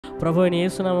ప్రభువైన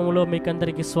యేసు నామములో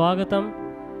మీకందరికీ స్వాగతం.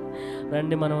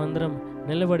 రండి మనం అందరం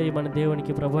నిలబడి మన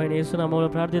దేవునికి ప్రభువైన యేసు నామములో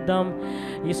ప్రార్థిద్దాం.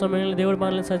 ఈ సమయంలో దేవుడు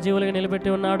మనల్ని సజీవులుగా నిలబెట్టి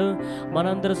ఉన్నాడు.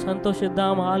 మనందరూ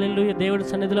సంతోషిద్దాం. హల్లెలూయా. దేవుడి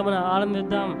సన్నిధిలో మనం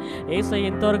ఆనందిద్దాం. యేసయ్య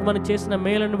ఇంతవరకు మనం చేసిన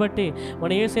మేలను బట్టి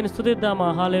మనం యేసయ్యని స్తుతిద్దామా.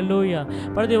 హల్లెలూయా.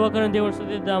 ప్రతి ఒక్కరిని దేవుడిని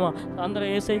స్తుతిద్దామా. అందరూ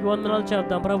యేసయ్యకి వందనాలు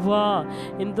చేద్దాం. ప్రభువా,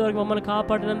 ఇంతవరకు మమ్మల్ని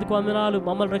కాపాడినందుకు వందనాలు,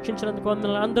 మమ్మల్ని రక్షించినందుకు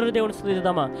వందనాలు. అందరూ దేవుడిని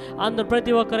స్తుతిద్దామా. అందరూ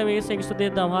ప్రతి ఒక్కరం యేసయ్యకి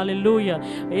స్తుతిద్దాం. హల్లెలూయా.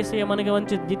 యేసయ్య మనకి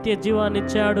మంచి నిత్య జీవాన్ని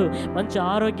ఇచ్చాడు, మంచి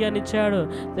ఆరోగ్యాన్ని ఇచ్చాడు,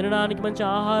 తినడానికి మంచి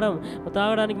ఆహారం,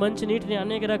 తాగడానికి మంచి నీటిని,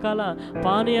 అనేక రకాల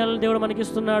పానీయాలను దేవుడు మనకి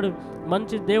ఇస్తున్నాడు.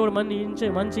 మంచి దేవుడు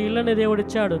మంచి ఇళ్ళని దేవుడు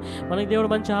ఇచ్చాడు. మనకి దేవుడు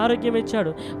మంచి ఆరోగ్యం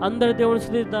ఇచ్చాడు. అందరూ దేవుడిని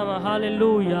స్తుతిద్దామా.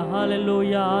 హల్లెలూయా,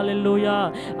 హల్లెలూయా, హల్లెలూయా.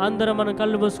 అందరం మనం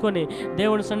కళ్ళు మూసుకొని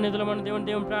దేవుడి సన్నిధిలో మనం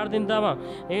దేవుని ప్రార్థిద్దామా.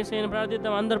 యేసయ్యని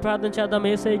ప్రార్థిద్దాం. అందరూ ప్రార్థన చేద్దాం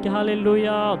యేసయ్యకి.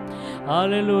 హల్లెలూయా,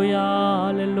 హల్లెలూయా,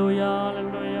 హల్లెలూయా,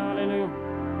 హల్లెలూయా, హల్లెలూయా,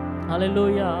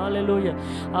 హల్లెలూయా, హల్లెలూయా,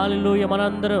 హల్లెలూయా.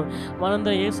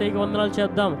 మనందరం యేసయ్యకి వందనాలు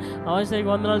చేద్దాం. యేసయ్యకి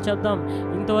వందనాలు చేద్దాం.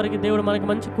 ఇంతవరకు దేవుడు మనకి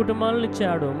మంచి కుటుంబాలను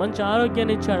ఇచ్చాడు, మంచి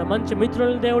ఆరోగ్యాన్ని ఇచ్చాడు, మంచి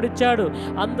మిత్రులను దేవుడు ఇచ్చాడు.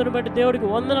 అందరిని బట్టి దేవుడికి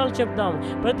వందనాలు చెప్దాం.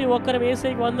 ప్రతి ఒక్కరం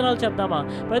యేసయ్యకి వందనాలు చెప్దామా.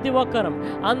 ప్రతి ఒక్కరం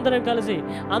అందరం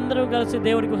కలిసి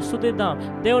దేవుడికి స్తుతిద్దాం,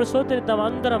 దేవుని స్తుతిద్దాం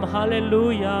అందరం.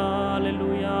 హల్లెలూయా,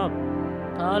 హల్లెలూయా,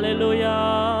 హల్లెలూయా,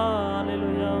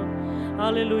 హల్లెలూయా,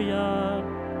 హల్లెలూయా,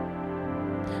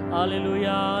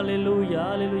 హల్లెలూయా, హల్లెలూయా,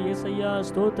 హల్లెలూయా. యేసయ్యా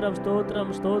స్తోత్రం, స్తోత్రం,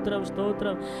 స్తోత్రం,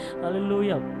 స్తోత్రం.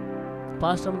 హల్లెలూయా.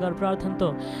 పాస్టర్ గారి ప్రార్థనతో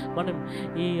మనం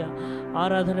ఈ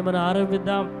ఆరాధన మనం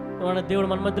ఆరంభిద్దాం. మన దేవుడు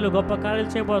మన మధ్యలో గొప్ప కార్యాలు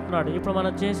చేయబోతున్నాడు. ఇప్పుడు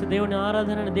మనం చేసే దేవుని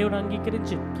ఆరాధనని దేవుడు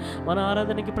అంగీకరించి మన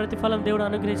ఆరాధనకి ప్రతిఫలం దేవుడు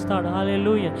అనుగ్రహిస్తాడు.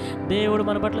 హల్లెలూయా. దేవుడు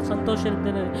మన పట్ల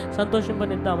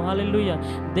సంతోషింపనిద్దాం. హల్లెలూయా.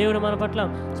 దేవుడు మన పట్ల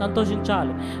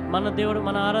సంతోషించాలి. దేవుడు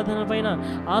మన ఆరాధన పైన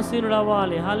ఆసీనుడు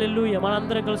అవ్వాలి. హల్లెలూయా.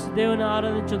 మనందరం కలిసి దేవుని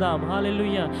ఆరాధించుదాం.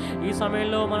 హల్లెలూయా. ఈ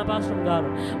సమయంలో మన పాస్టర్ గారు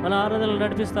మన ఆరాధనలు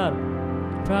నడిపిస్తారు,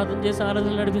 ప్రార్థన చేసి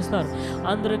ఆరాధనలు నడిపిస్తారు.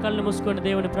 అందరూ కళ్ళు మూసుకొని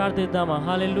దేవుని ప్రార్థిద్దామా.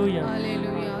 హల్లెలూయా.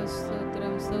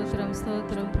 స్తోత్రం,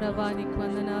 స్తోత్రం ప్రభా, నీకు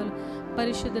వందనాలు.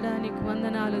 పరిశుద్ధడానికి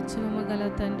వందనాలు. జీవమగల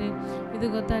తండ్రి,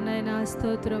 ఇదిగో తండ్రి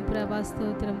స్తోత్రం ప్రభా,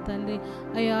 స్తోత్రం తండ్రి.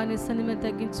 అయ్యా నీ సన్నిధిని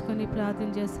తగ్గించుకొని ప్రార్థన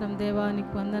చేస్తున్నాం.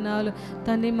 దేవానికి వందనాలు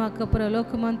తండ్రి. మాకు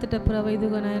లోకమంతట ప్రభ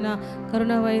ఇదిగో నాయన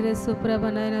కరోనా వైరస్ ప్రభ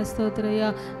నాయన స్తోత్రయ్యా.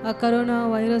 ఆ కరోనా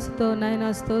వైరస్తో నాయన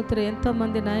స్తోత్ర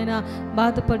ఎంతోమంది నాయన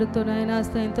బాధపడుతూ నాయన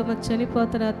ఎంతోమంది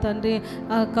చనిపోతున్నారు తండ్రి.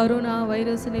 ఆ కరోనా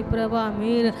వైరస్ని ప్రభ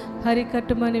మీరు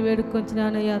హరికట్టమని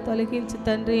వేడుకొంచున్నానయ్యా. తొలగించి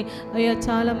తండ్రి. అయ్యా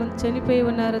చాలామంది చనిపోయి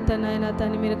ఉన్నారు తండ్రి.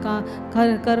 తను మీరు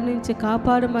కరుణించి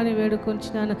కాపాడమని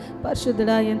వేడుకొంచున్నాను.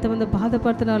 పరిశుద్ధుడా, ఎంతమంది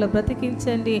బాధపడుతున్నారో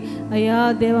బ్రతికించండి అయ్యా.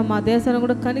 దేవ మా దేశాన్ని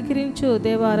కూడా కనికరించు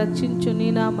దేవా, రక్షించు. నీ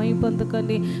నా మహిమ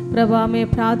పొందుకోండి ప్రభా. మేము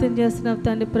ప్రార్థన చేస్తున్నాం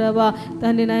తండ్రి ప్రభా.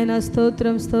 తండ్రి నాయన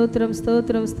స్తోత్రం, స్తోత్రం,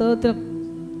 స్తోత్రం, స్తోత్రం.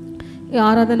 ఈ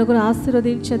ఆరాధన కూడా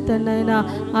ఆశీర్వదించండి ఆయన.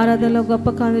 ఆరాధనలో గొప్ప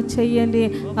కార్యం చెయ్యండి.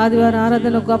 ఆదివారం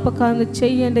ఆరాధనలో గొప్ప కార్యం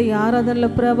చెయ్యండి. ఈ ఆరాధనలో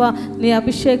ప్రభా నీ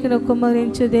అభిషేకను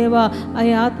కుమ్మరించు దేవా. ఆ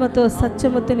ఆత్మతో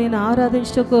సత్యమతో నేను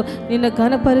ఆరాధించటకు, నిన్ను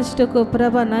ఘనపరచుటకు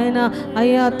ప్రభా నాయన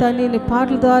అయ్యా తండ్రి. నీ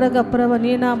పాటల ద్వారాగా ప్రభా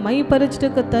నేను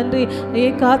మైపరచుటకు తండ్రి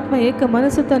ఏకాత్మ ఏక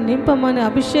మనసుతో నింపమని,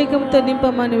 అభిషేకంతో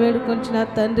నింపమని వేడుకొంచిన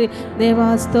తండ్రి. దేవా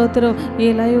స్తోత్రం.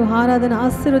 ఈ లైవ్ ఆరాధన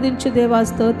ఆశీర్వదించు దేవా.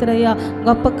 స్తోత్రయ్యా.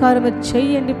 గొప్ప కార్యం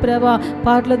చెయ్యండి ప్రభా.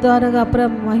 పాటల ద్వారా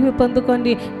మహిమ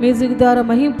పొందుకోండి, మ్యూజిక్ ద్వారా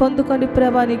మహిమ పొందుకోండి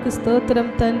ప్రభా. నీకు స్తోత్రం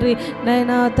తండ్రి.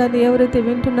 నాయనా తండ్రి, ఎవరైతే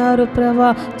వింటున్నారో ప్రభా,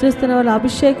 చూస్తున్న వాళ్ళ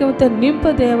అభిషేకంతో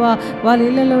నింపదేవా. వాళ్ళ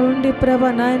ఇళ్ళలో ఉండి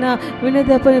ప్రభా నాయన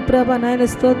వినదపని ప్రభా నాయన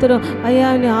స్తోత్రం అయ్యా.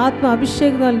 నీ ఆత్మ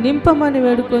అభిషేకం నింపమని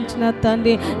వేడుకొంచిన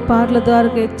తండ్రి. పాటల ద్వారా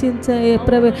హెచ్చించే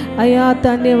ప్రభ అయ్యా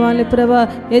తండ్రి. వాళ్ళని ప్రభా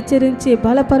హెచ్చరించి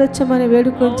బలపరచమని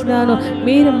వేడుకొంచున్నాను.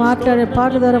 మీరు మాట్లాడే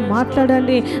పాటల ద్వారా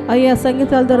మాట్లాడండి అయ్యా.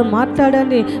 సంగీతాల ద్వారా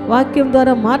మాట్లాడండి. వాక్యం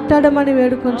ద్వారా మాట్లాడమని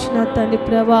వేడుకొంచిన తండ్రి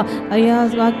ప్రభా. అయ్యా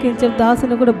వాక్యం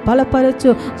దాసుని కూడా బలపరచు.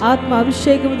 ఆత్మ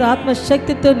అభిషేకంతో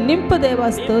ఆత్మశక్తితో నింపదేవా.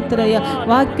 స్తోత్రయ్యా.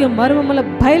 వాక్యం మర్మముల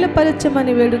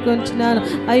బయలుపరచమని వేడుకొంచున్నాను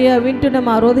అయ్యా. వింటున్న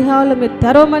మా హృదయాలను మీరు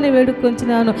తెరవమని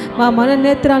వేడుకొంచున్నాను. మా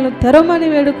మననేత్రాలను తెరవమని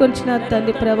వేడుకొంచిన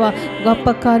తండ్రి ప్రభా. గొప్ప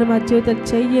కార్యం మా జీవితం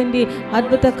చెయ్యండి.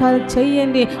 అద్భుత కార్యం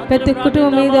చెయ్యండి. ప్రతి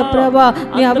కుటుంబం మీద ప్రభా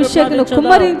నీ అభిషేకను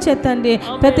కుమ్మరించే తండ్రి.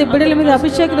 ప్రతి బిడ్డల మీద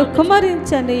అభిషేకను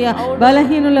కుమ్మరించండి అయ్యా.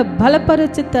 బలహీనుల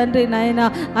బలపరచు తండ్రి నాయన.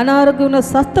 అనారోగ్యంలో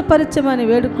స్వస్థపరచమని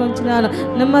వేడుకొంచున్నాను.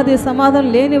 నెమ్మది సమాధానం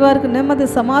లేని వారికి నెమ్మది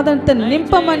సమాధానంతో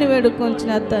నింపమని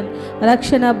వేడుకొంచిన తండ్రి.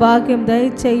 రక్షణ భాగ్యం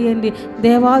దయచేయండి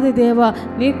దేవాది దేవ.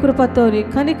 నీ కృపతో నీ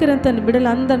కనికరంతో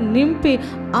బిడ్డలందరూ నింపి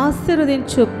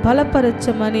ఆశీర్వదించు,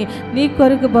 బలపరచమని. నీ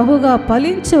కొరకు బహుగా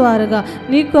ఫలించేవారుగా,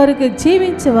 నీ కొరకు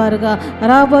జీవించేవారుగా,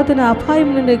 రాబోతున్న అపాయం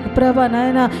నుండి ప్రభా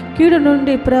నాయన కీడు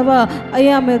నుండి ప్రభా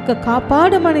అయ్యా మీకు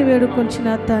కాపాడమని వేడుకొంచిన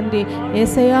తండ్రి.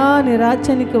 యేసయ్యా నీ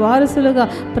రాజ్యానికి వారసులుగా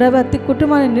ప్రతి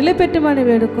కుటుంబాన్ని నిలబెట్టమని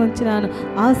వేడుకొంచున్నాను.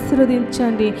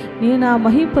 ఆశీర్వదించండి, నీ నా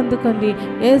మహిమ పొందుకోండి.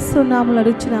 యేసు నామములో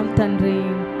అడుగుచున్నాం తండ్రి.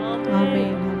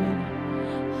 ఆమేన్.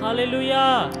 హల్లెలూయా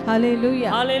హల్లెలూయా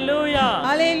హల్లెలూయా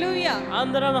హల్లెలూయా.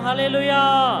 అందరం హల్లెలూయా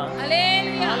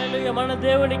హల్లెలూయా హల్లెలూయా. మన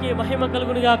దేవునికి మహిమ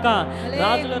కలుగును గాక.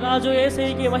 రాజుల రాజు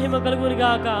యేసయ్యకి మహిమ కలుగును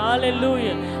గాక.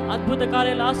 హల్లెలూయా. అద్భుత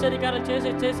కార్యాలు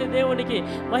ఆశ్చర్యకార్యాలు చేసే దేవునికి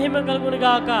మహిమ కలుగును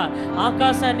గాక.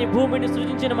 ఆకాశాన్ని భూమిని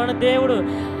సృజించిన మన దేవుడు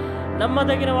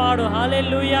నమ్మదగిన వాడు.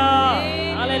 హల్లెలూయా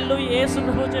హల్లెలూయా. యేసు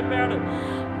ప్రభువు చెప్పాడు,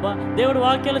 దేవుడు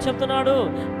వాక్యాలు చెప్తున్నాడు,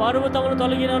 పర్వతములు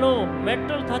తొలగినను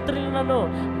మెట్టులు తత్తరినను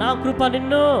నా కృప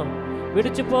నిన్ను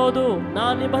విడిచిపోదు, నా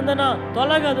నిబంధన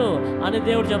తొలగదు అని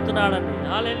దేవుడు చెప్తున్నాడండి.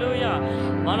 హల్లెలూయా.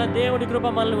 మన దేవుడి కృప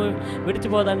మనల్ని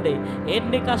విడిచిపోదండి.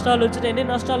 ఎన్ని కష్టాలు వచ్చినా, ఎన్ని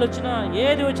నష్టాలు వచ్చినా,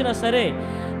 ఏది వచ్చినా సరే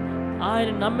ఆయన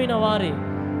నమ్మిన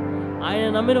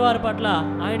వారి పట్ల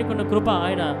ఆయనకున్న కృప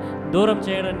ఆయన దూరం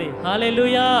చేయడండి.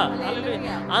 హల్లెలూయా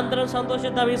హల్లెలూయా. అందరం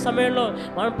సంతోషిద్దాం. ఈ సమయంలో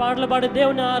మనం పాటలు పాడి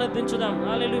దేవుని ఆరాధించుదాం.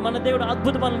 హల్లెలూయా. మన దేవుడు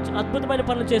అద్భుతమైన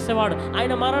పనులు చేసేవాడు.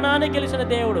 ఆయన మరణాన్ని గెలిచిన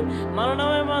దేవుడు.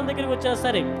 మరణమే మన దగ్గరికి వచ్చినా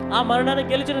సరే ఆ మరణాన్ని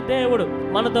గెలిచిన దేవుడు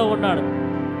మనతో ఉన్నాడు.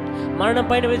 మరణం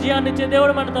పైన విజయాన్ని ఇచ్చే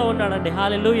దేవుడు మనతో ఉన్నాడండి.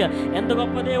 హల్లెలూయా. ఎంత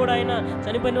గొప్ప దేవుడు ఆయన.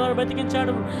 చనిపోయిన వారు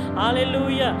బ్రతికించాడు.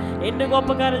 హల్లెలూయా. ఎన్ని గొప్ప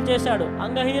కార్యాలు చేశాడు.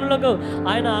 అంగహీనులకు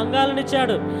ఆయన అంగాలను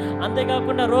ఇచ్చాడు.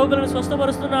 అంతేకాకుండా రోగులను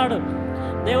స్వస్థపరుస్తున్నాడు.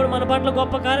 దేవుడు మన పట్ల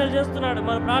గొప్ప కార్యాలు చేస్తున్నాడు.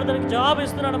 మన ప్రార్థనకి జవాబు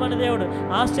ఇస్తున్నాడు. మన దేవుడు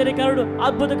ఆశ్చర్యకరుడు,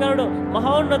 అద్భుతకరుడు,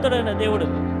 మహోన్నతుడైన దేవుడు.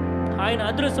 ఆయన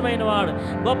అదృశ్యమైన వాడు.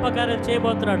 గొప్ప కార్యాలు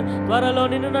చేయబోతున్నాడు. త్వరలో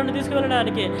నిన్ను నన్ను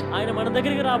తీసుకువెళ్ళడానికి ఆయన మన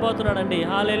దగ్గరికి రాబోతున్నాడండి.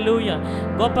 హల్లెలూయా.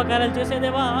 గొప్ప కార్యాలు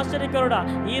చేసేదేవా, ఆశ్చర్యకరుడా,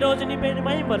 ఈ రోజు నీ పేరుని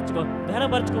మహిమపరచుకో,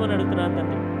 ఘనపరచుకోమని అడుగుతున్నాను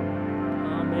తండ్రి.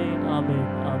 ఆమేన్ ఆమేన్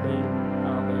ఆమేన్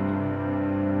ఆమేన్.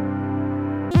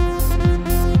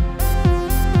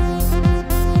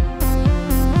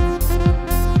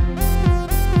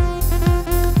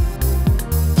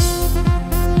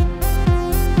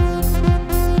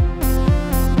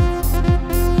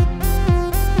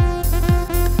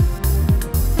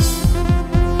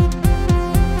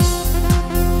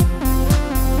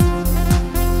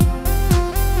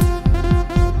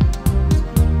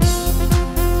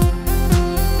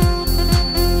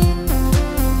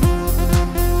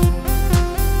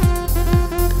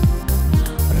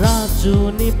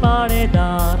 రాజుని పాడేదా,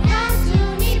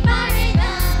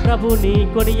 ప్రభుని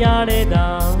కొనియాడేదా,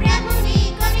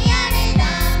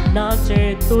 నా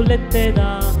చేతులెత్తేదా,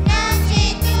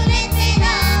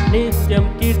 నిత్యం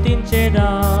కీర్తించేదా,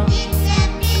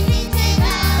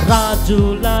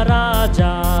 రాజుల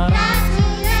రాజా,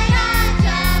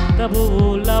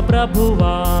 ప్రభువుల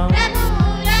ప్రభువా,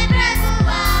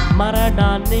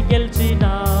 మరణాన్ని గెలిచిన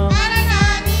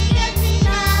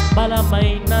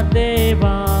బలమైన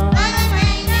దేవా,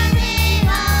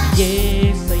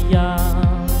 యేసయ్యా,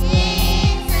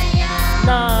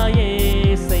 నా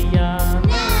యేసయ్యా.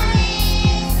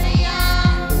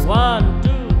 1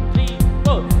 2 3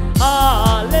 4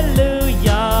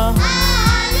 హల్లెలూయా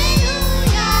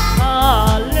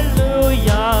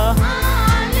హల్లెలూయా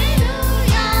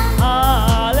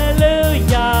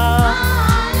హల్లెలూయా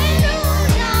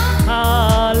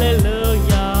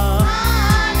హల్లెలూయా.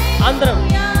 అందరం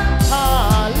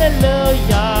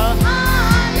హల్లెలూయా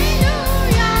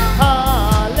హల్లెలూయా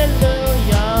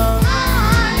హల్లెలూయా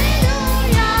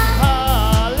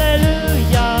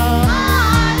హల్లెలూయా.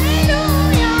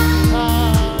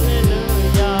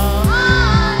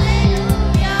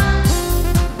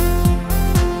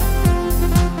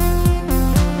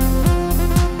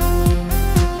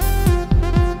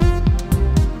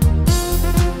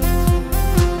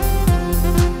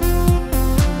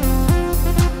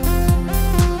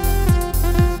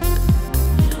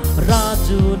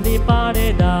 రాజుని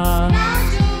పాడేదా,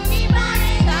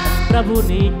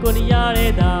 ప్రభుని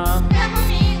కొనియాడేదా,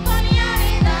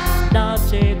 నా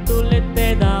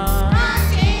చేతులెత్తేదా,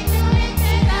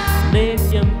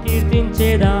 నిత్యం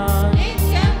కీర్తించేదా,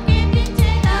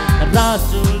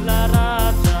 రాజుల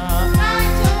రాజా,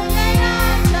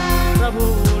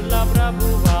 ప్రభువుల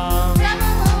ప్రభువా,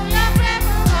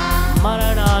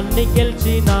 మరణాన్ని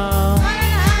గెలిచిన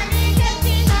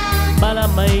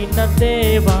బలమైన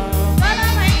దేవా,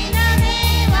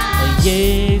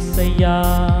 యేసయ్యా,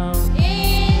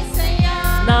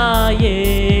 నా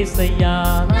యేసయ్యా.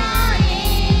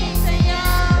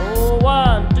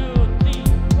 1 2 3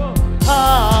 4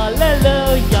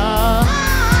 హల్లెలూయా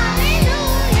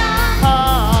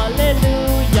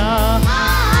హల్లెలూయా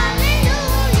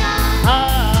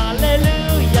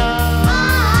హల్లెలూయా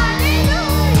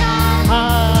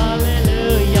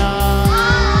హల్లెలూయా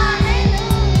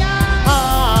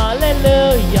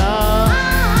హల్లెలూయా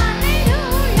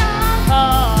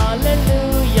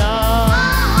హల్లెలూయా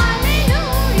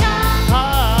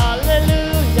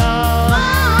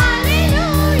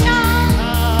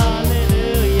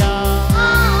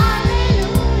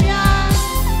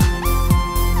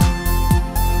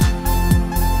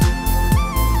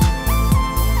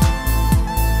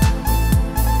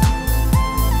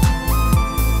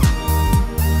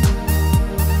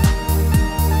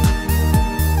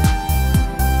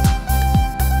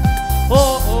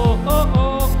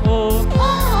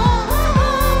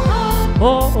ఓ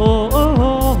ఓ ఓ ఓ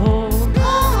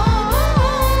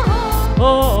ఓ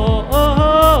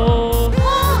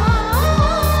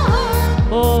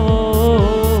ఓ ఓ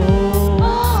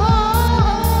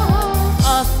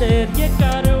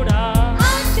ఆశ్చర్యకరుడా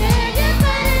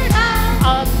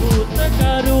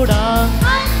అద్భుతకరుడా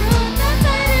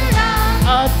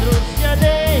అదృశ్య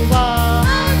దేవా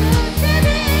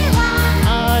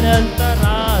అనంత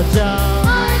రాజా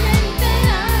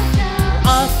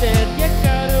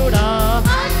ఆశ్చర్యకరుడా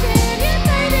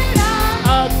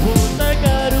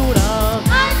అద్భుతకరుడా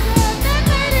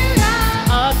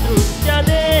అదృశ్య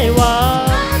దేవా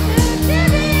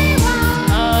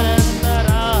అనంత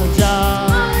రాజా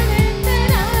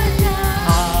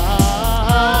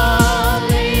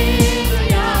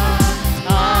హల్లెలూయా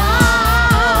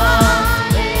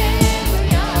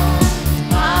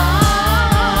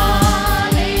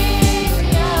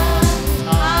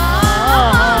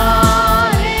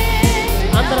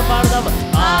అందరూ పాడదాం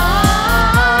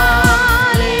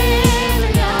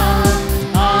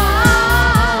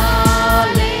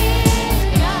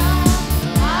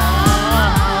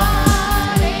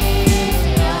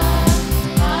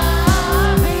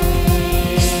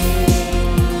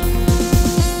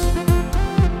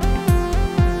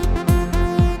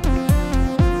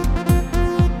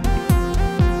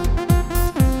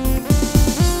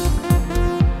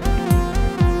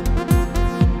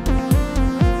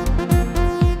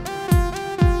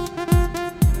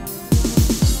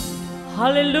హల్లెలూయా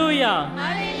హల్లెలూయా.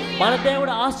 మన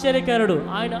దేవుడు ఆశ్చర్యకరుడు,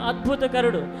 ఆయన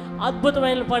అద్భుతకరుడు,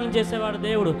 అద్భుతమైన పనులు చేసేవాడు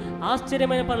దేవుడు,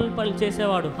 ఆశ్చర్యమైన పనులు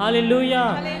చేసేవాడు. హల్లెలూయా.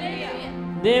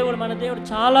 దేవుడు మన దేవుడు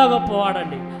చాలా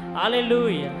గొప్పవాడండి.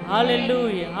 హల్లెలూయా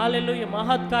హల్లెలూయా హల్లెలూయా.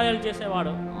 మహత్కార్యాలు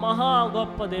చేసేవాడు, మహా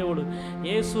గొప్ప దేవుడు.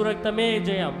 యేసు రక్తమే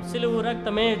జయం, సిలువు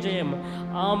రక్తమే జయం.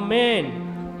 ఆమేన్.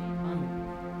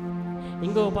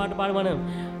 ఇంకొక పాట పాడి మనం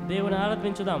దేవుని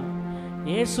ఆరాధించుదాం.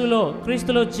 యేసులో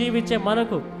క్రీస్తులో జీవించే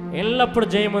మనకు ఎల్లప్పుడూ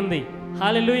జయం ఉంది.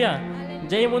 హల్లెలూయా.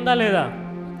 జయం ఉందా లేదా?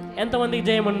 ఎంతమందికి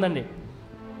జయం ఉందండి?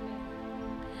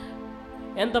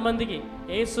 ఎంతమందికి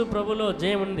యేసు ప్రభులో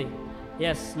జయం ఉంది?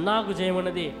 ఎస్, నాకు జయం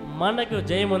ఉన్నది, మనకు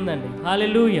జయం ఉందండి.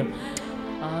 హల్లెలూయా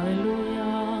హల్లెలూయా.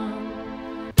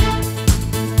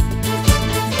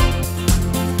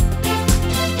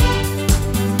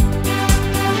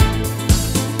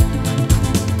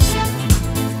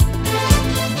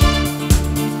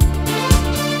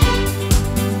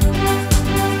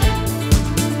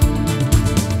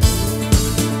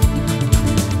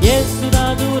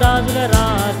 యేసురాజు రాజుల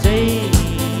రాజై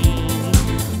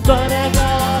త్వరగా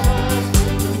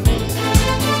వచ్చుచుండే.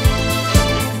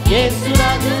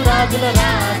 యేసురాజు రాజుల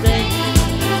రాజై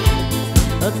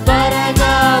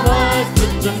త్వరగా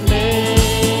వచ్చుచుండే,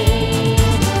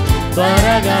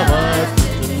 త్వరగా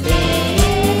వచ్చుచుండే,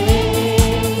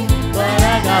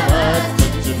 త్వరగా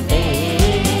వచ్చుచుండే.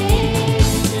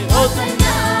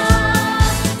 హోసన్నా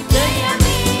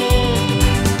జయమే,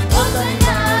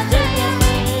 హోసన్నా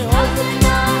జయమే,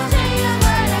 హోసన్నా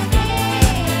జయమనకే,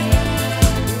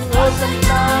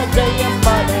 హోసన్నా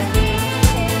జయమనకే.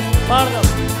 పాడదాం.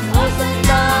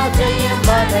 Hosanna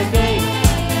జయమనకే,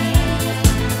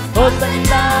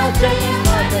 hosanna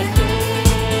జయమనకే.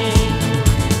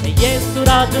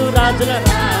 యేసురాజు రాజుల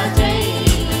రాజై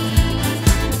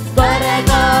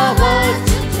త్వరగా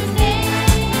వచ్చుచుండే.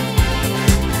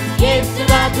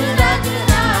 యేసురాజు రాజుల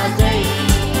రాజై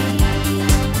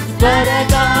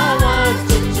త్వరగా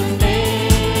వచ్చుచుండే,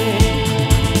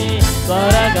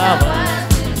 త్వరగా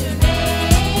వచ్చుచుండే,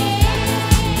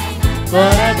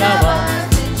 త్వరగా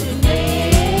వచ్చుచుండే.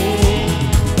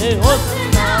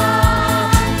 హోసన్నా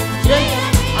జయం.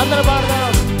 అందరూ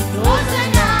పాడదాం.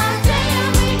 హోసన్నా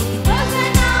జయమే,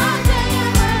 హోసన్నా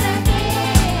జయమనకే,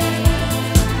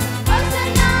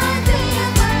 హోసన్నా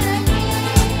జయమనకే,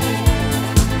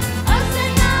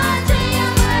 హోసన్నా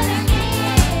జయమనకే,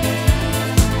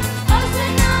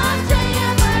 హోసన్నా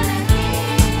జయమనకే.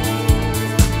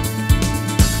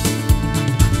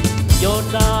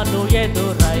 యోర్దాను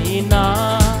ఎదురైనా,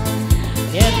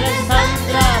 ఎర్ర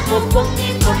సంద్రము పొంగి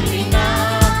పొర్లినా.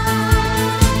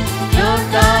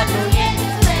 యోర్దాను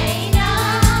ఎదురైనా,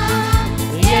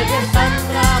 ఎర్ర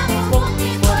సంద్రము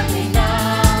పొంగి పొర్లినా.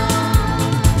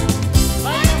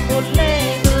 భయము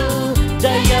లేదు,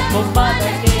 జయము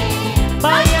మనకే,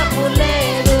 భయము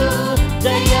లేదు,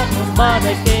 జయము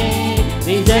మనకే.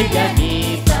 విజయ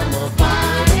గీతము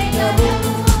పాడెదము,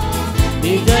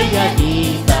 విజయ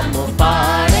గీతము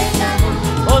పాడెదము.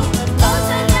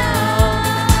 హోసన్నా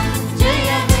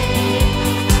జయమే,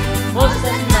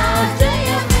 హోసన్నా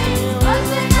జయమే,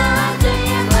 హోసన్నా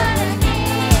జయమనకే,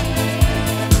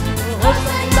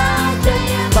 హోసన్నా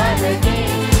జయమనకే,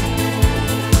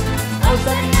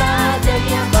 హోసన్నా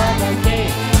జయమనకే.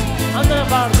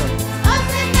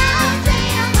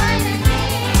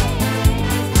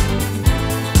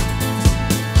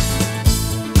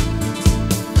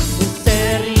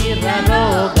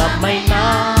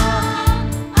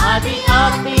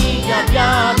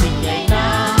 వ్యాధి అయినా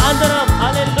అందరం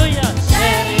హల్లెలూయా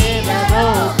శరీర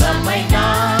రోగమైనా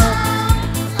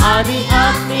అది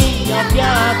ఆత్మీయ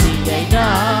వ్యాధి అయినా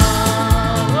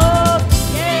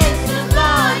యేసు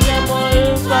గాయములు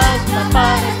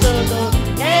స్వస్థపరచును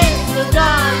యేసు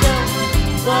గాయం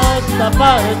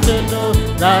స్వస్థపరచును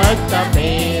రక్తమే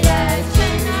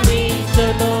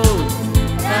రక్షణించును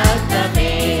రక్తమే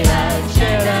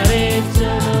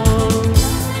రక్షణించును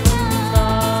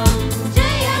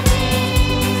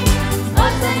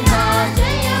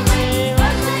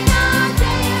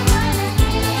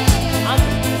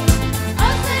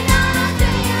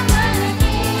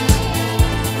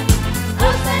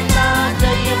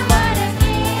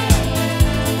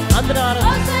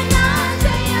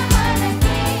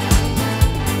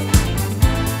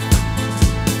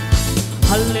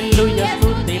హల్లెలూయా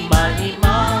స్తుతి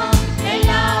మహిమా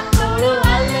ఎల్లప్పుడూ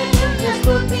హల్లెలూయా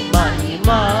స్తుతి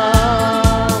మహిమా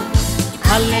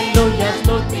హల్లెలూయా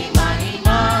స్తుతి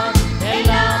మహిమా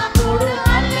ఎల్లప్పుడూ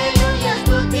హల్లెలూయా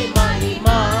స్తుతి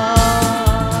మహిమా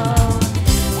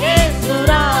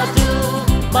యేసురాజు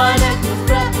మనకు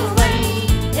ప్రభువై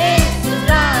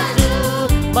యేసురాజు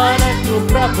మనకు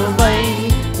ప్రభువై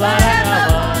త్వరగా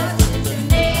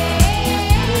వచ్చుచుండే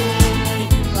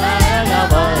త్వరగా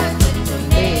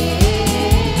వచ్చుచుండే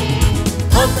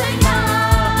హోసన్నా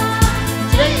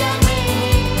జయమే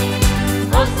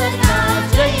హోసన్నా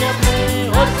జయమే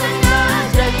హోసన్నా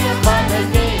జయ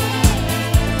మనకే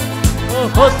ఓ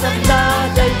హోసన్నా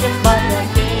జయ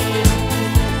మనకే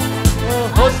ఓ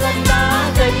హోసన్నా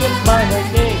జయ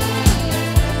మనకే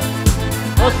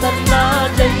హోసన్నా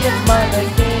జయ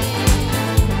మనకే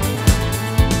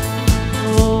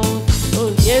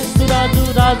యేసురాజు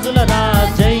రాజుల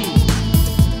రాజై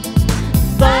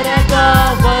త్వరగా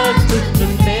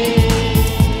వచ్చుచుండే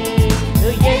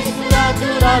యేసురాజు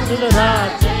రాజుల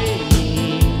రాజై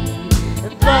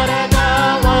త్వరగా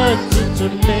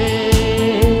వచ్చుచుండే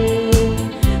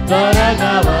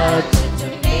త్వరగా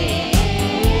వచ్చుచుండే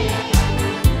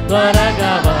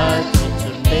త్వరగా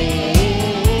వచ్చుచుండే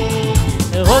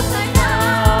హోసన్నా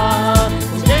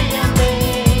జయమే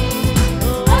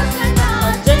హోసన్నా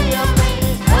జయమే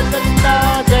హోసన్నా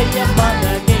జయ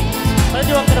మనకే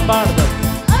ప్రతి ఒక్కరు పాడదాం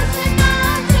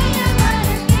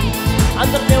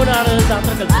అందరు దేవుడు ఆరాధిద్దాం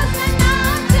అందరు కలిసి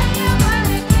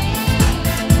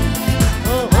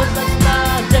హోసన్నా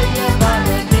జయ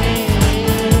మనకే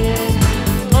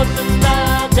హోసన్నా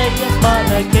జయ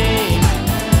మనకే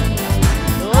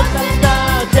హోసన్నా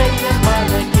జయ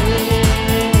మనకే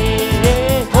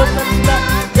హోసన్నా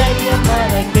జయ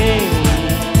మనకే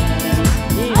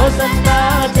హోసన్నా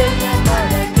జయ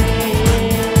మనకే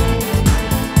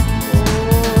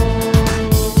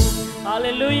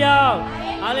హల్లెలూయా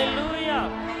హల్లెలూయా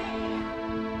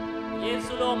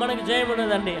యేసులో మనకు జయం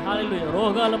ఉన్నదండి హల్లెలూయా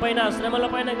రోగాలపైన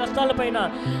శ్రమలపైన కష్టాలపైన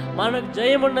మనకు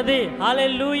జయం ఉన్నది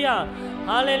హల్లెలూయా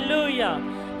హల్లెలూయా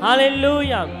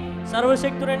హల్లెలూయా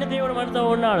సర్వశక్తుడైన దేవుడు మనతో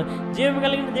ఉన్నాడు జీవం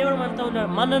కలిగిన దేవుడు మనతో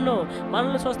ఉన్నాడు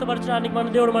మనల్ని స్వస్థపరచడానికి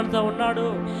మన దేవుడు మనతో ఉన్నాడు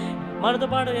మనతో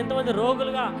పాటు ఎంతమంది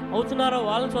రోగులుగా అవుతున్నారో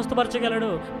వాళ్ళని స్వస్థపరచగలడు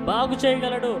బాగు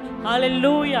చేయగలడు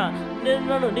హల్లెలూయా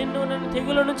నన్ను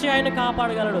తెగుల నుంచి ఆయన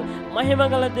కాపాడగలడు మహిమ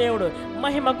గల దేవుడు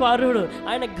మహిమకు అర్హుడు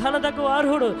ఆయన ఘనతకు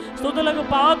అర్హుడు స్తుతులకు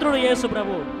పాత్రుడు యేసు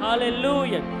ప్రభు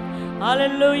హల్లెలూయా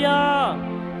హల్లెలూయా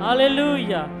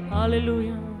హల్లెలూయా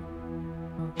హల్లెలూయా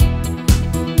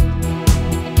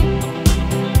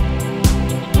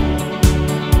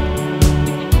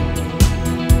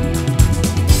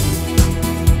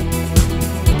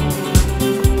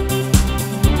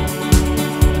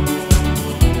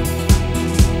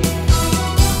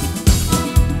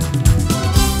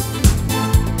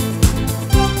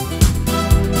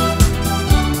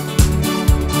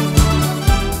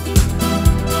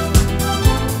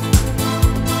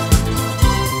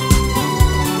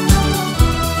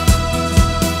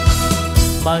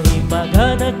మహిమ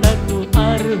ఘనతకు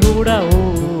అర్హుడవు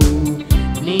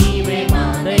నీవే మా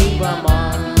దైవమా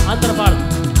అందరూ పాడు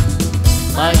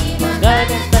మహిమ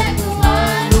ఘనతకు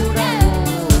అర్హుడవు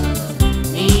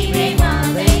నీవే మా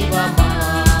దైవమా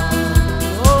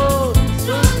ఓ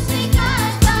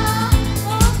సృష్టికర్త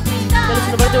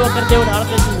తెలిసిన ప్రతి ఒక్కరి దేవుడు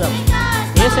ఆరాధించుదాం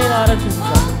యేసయ్యను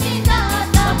ఆరాధించుదాం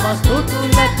నమ్మ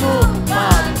స్తుతులకు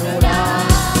పాత్రుడా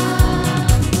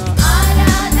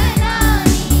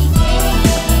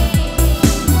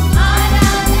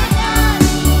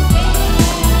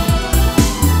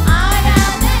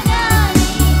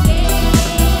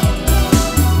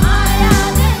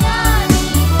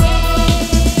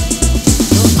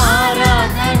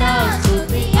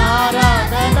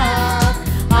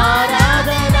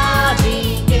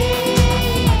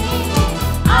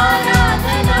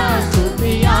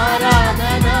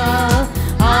ఆరాధనా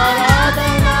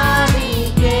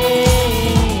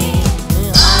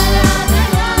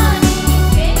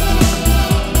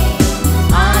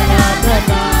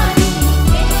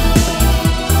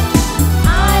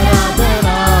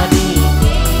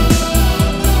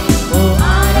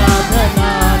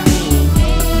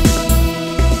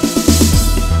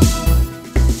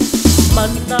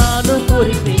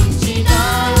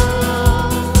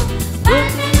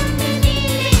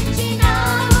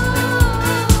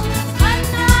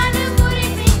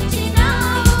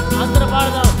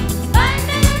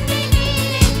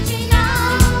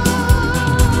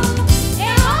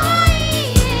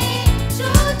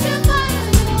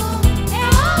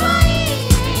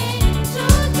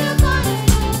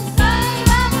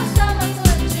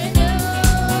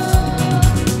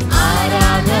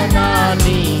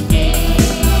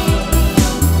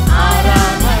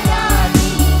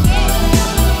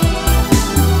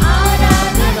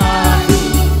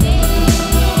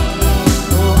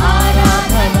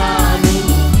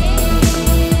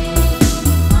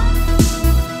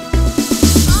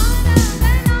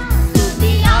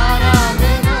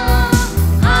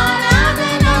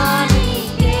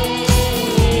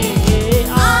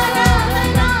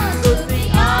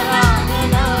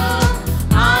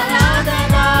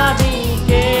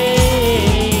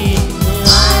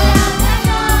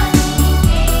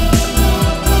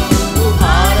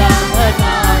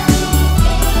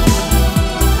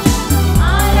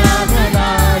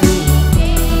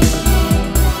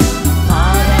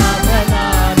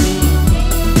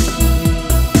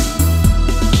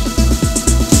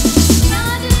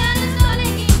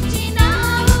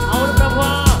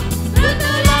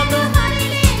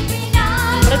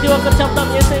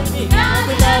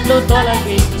నన్ను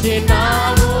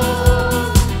తొలగించినావు,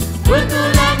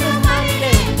 మృతులను మరి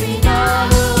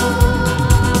లేపినావు.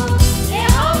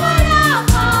 యెహోవా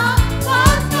రాఫా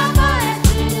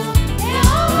స్వస్థపరచును,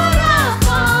 యెహోవా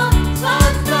రాఫా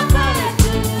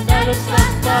స్వస్థపరచును, నన్ను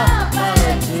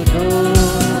స్వస్థపరచును.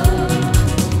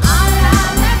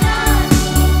 ఆరాధన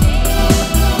నీకే,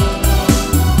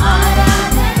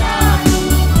 ఆరాధన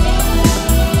నీకే,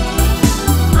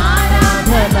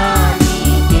 ఆరాధన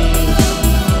నీకే,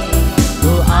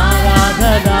 ఓ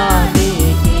ఆరాధన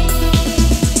నీకే.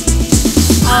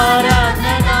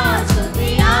 ఆరాధన స్తుతి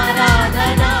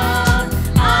ఆరాధన,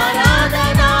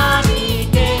 ఆరాధన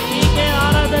నీకే, నీకే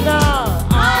ఆరాధన,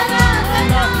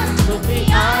 ఆరాధన స్తుతి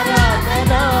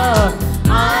ఆరాధన,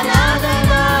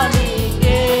 ఆరాధన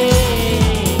నీకే.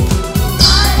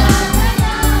 ఆరాధన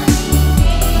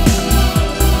నీకే,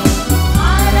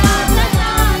 ఆరాధన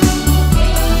నీకే,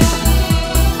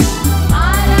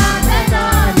 ఆరాధన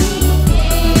నీకే,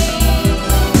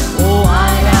 ఓ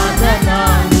ఆరాధన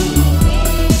నీకే.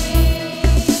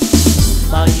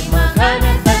 మహిమ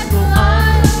ఘనతకు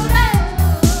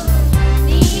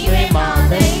నీవే మా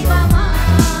దైవమా,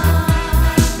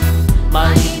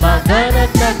 మహిమ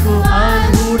ఘనతకు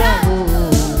అర్హుడవు,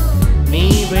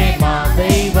 నీవే మా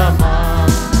దైవమా.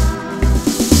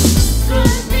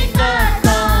 సృష్టికర్త,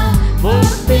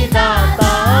 ముక్తిదాత,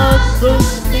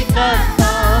 సృష్టికర్త,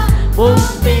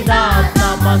 ముక్తిదాత,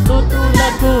 మా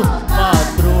స్తుతులకు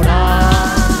పాత్రుడా.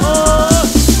 ఓ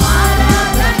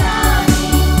ఆరాధన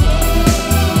నీకే,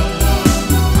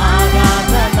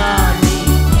 ఆరాధన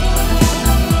నీకే,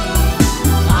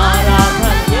 ఆరాధన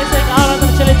యేసుకి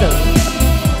ఆరాధన చెల్లిద్దాం.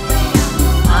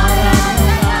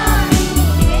 ఆరాధన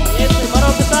నీకే, యేసు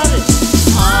మరొకసారి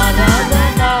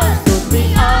ఆరాధన, స్తుతి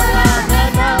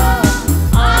ఆరాధన,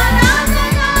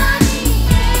 ఆరాధన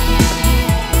నీకే,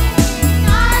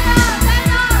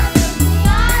 ఆరాధన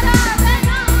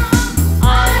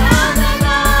ఆరాధన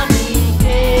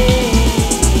నీకే,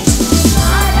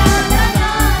 ఆరాధన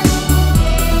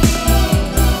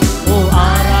ఓ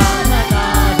ఆరాధన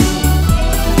నీకే,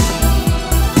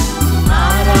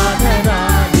 ఆరాధన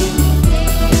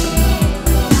నీకే,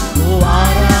 ఓ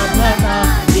ఆరాధన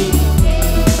నీకే.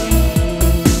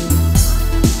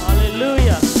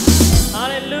 హల్లెలూయా,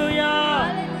 హల్లెలూయా,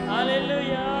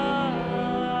 హల్లెలూయా,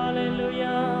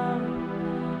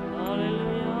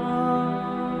 హల్లెలూయా,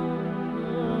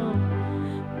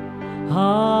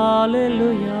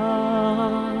 హల్లెలూయా,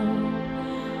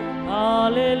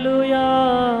 హల్లెలూయా,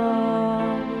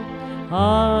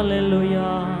 హల్లెలూయా.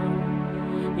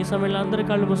 ఈ సమయంలో అందరూ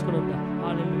కళ్ళు మూసుకుని ఉందా?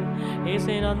 హల్లెలూయా.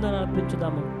 యేసయ్యను అందరూ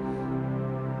అర్పించుదాము.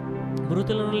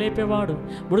 మృతులను లేపేవాడు,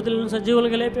 మృతులను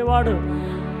సజీవులుగా లేపేవాడు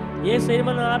యేసయ్యను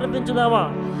మనం ఆరాధించుదామా?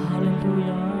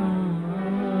 హల్లెలూయా.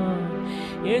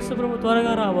 యేసు ప్రభు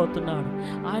త్వరగా రాబోతున్నాడు.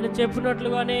 ఆయన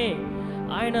చెప్పినట్లుగానే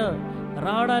ఆయన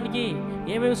రావడానికి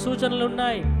ఏమేమి సూచనలు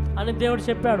ఉన్నాయి అని దేవుడు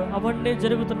చెప్పాడు, అవన్నీ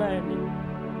జరుగుతున్నాయండి.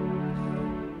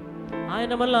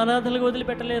 ఆయన మనల్ని అనాథలుగా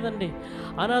వదిలిపెట్టలేదండి.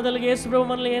 అనాథలుగా యేసు ప్రభు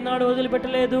మనల్ని ఏనాడు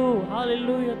వదిలిపెట్టలేదు.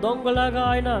 హల్లెలూయా. దొంగలాగా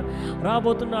ఆయన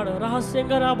రాబోతున్నాడు,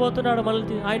 రహస్యంగా రాబోతున్నాడు.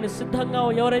 మనల్ని ఆయన సిద్ధంగా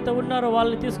ఎవరైతే ఉన్నారో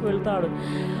వాళ్ళని తీసుకువెళ్తాడు.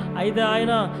 అయితే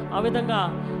ఆయన ఆ విధంగా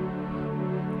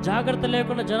జాగ్రత్త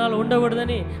లేకుండా జనాలు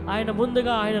ఉండకూడదని ఆయన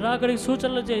ముందుగా ఆయన రాకడికి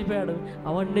సూచనలు చెప్పాడు.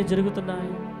 అవన్నీ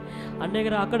జరుగుతున్నాయి. అనేక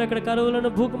అక్కడక్కడ కరువులను,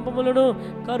 భూకంపములను,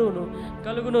 కరువును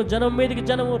కలుగును, జనం మీదకి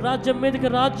జనము, రాజ్యం మీదకి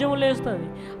రాజ్యం లేస్తుంది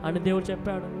అని దేవుడు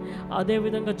చెప్పాడు.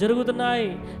 అదేవిధంగా జరుగుతున్నాయి.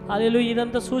 హల్లెలూయా.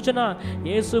 ఇదంతా సూచన.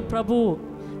 యేసు ప్రభు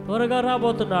త్వరగా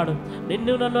రాబోతున్నాడు.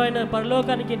 నిన్ను నన్ను ఆయన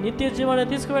పరలోకానికి నిత్య జీవాన్ని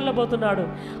తీసుకువెళ్ళబోతున్నాడు.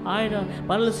 ఆయన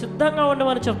మనల్ని సిద్ధంగా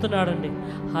ఉండమని చెప్తున్నాడండి.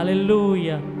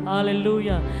 హల్లెలూయా,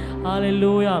 హల్లెలూయా,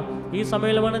 హల్లెలూయా. ఈ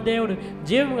సమయంలో మన దేవుడు,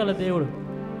 జీవం గల దేవుడు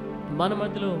మన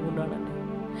మధ్యలో ఉన్నాడండి.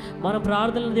 మన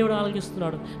ప్రార్థనలు దేవుడు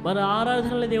ఆలకిస్తున్నాడు. మన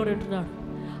ఆరాధనలు దేవుడు వింటున్నాడు.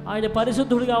 ఆయన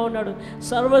పరిశుద్ధుడిగా ఉన్నాడు,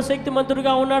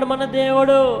 సర్వశక్తిమంతుడిగా ఉన్నాడు మన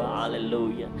దేవుడు.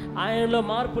 హల్లెలూయా. ఆయనలో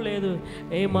మార్పు లేదు,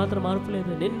 ఏమాత్రం మార్పు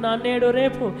లేదు. నిన్న, నేడు,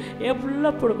 రేపు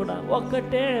ఎల్లప్పుడు కూడా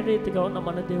ఒక్కటే రీతిగా ఉన్న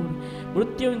మన దేవుడు,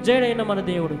 మృత్యుంజయుడైన మన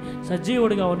దేవుడు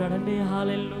సజీవుడిగా ఉన్నాడండి.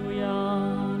 హల్లెలూయా,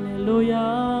 హల్లెలూయా.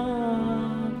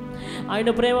 ఆయన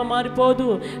ప్రేమ మారిపోదు.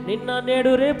 నిన్న,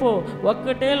 నేడు, రేపు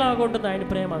ఒక్కటేలాగా ఉంటుంది ఆయన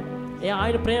ప్రేమ.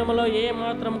 ఆయన ప్రేమలో ఏ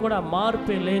మాత్రం కూడా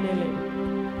మార్పే లేనే లేదు.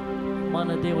 మన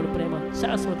దేవుని ప్రేమ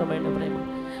శాశ్వతమైన ప్రేమ.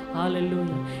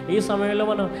 హల్లెలూయా. ఈ సమయంలో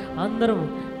మనం అందరం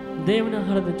దేవుని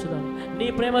ఆరాధించుదాం. నీ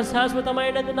ప్రేమ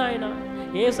శాశ్వతమైనది నాయన.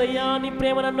 యేసయ్యా, నీ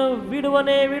ప్రేమ నన్ను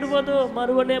విడువనే విడువదు,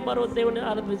 మరువనే మరో దేవుని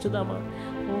ఆరాధించుదామా?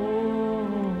 ఓ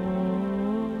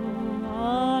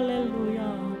హల్లెలూయా,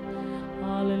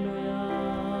 హల్లెలూయా.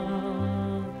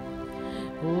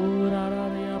 ఓ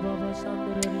రారారియా బాబా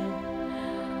సందరే.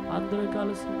 అందరం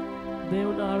కలిసి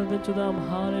దేవుని ఆరాధించుదాం.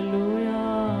 హల్లెలూయా.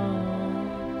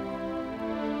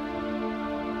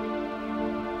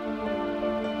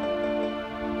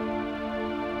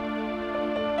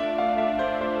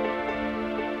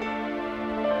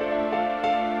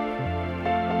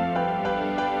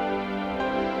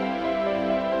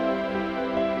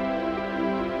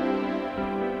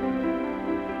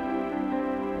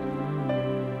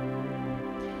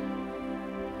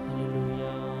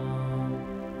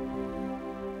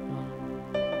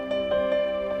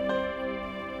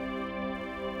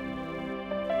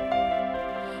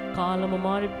 కాలము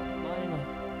మారిన,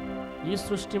 ఈ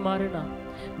సృష్టి మారిన,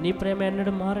 నీ ప్రేమ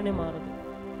ఎన్నడూ మారనే మారదు.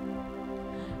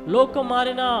 లోకం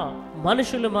మారినా,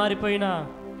 మనుషులు మారిపోయినా,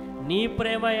 నీ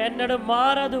ప్రేమ ఎన్నడూ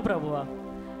మారదు ప్రభువా.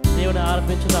 దేవుని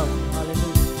ఆరాధించుదాం.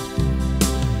 హల్లెలూయా.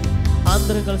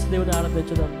 అందరం కలిసి దేవుని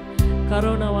ఆరాధించుదాం.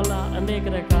 కరోనా వల్ల అనేక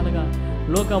రకాలుగా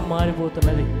లోకం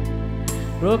మారిపోతున్నది.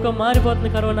 లోకం మారిపోతుంది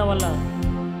కరోనా వల్ల.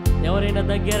 ఎవరైనా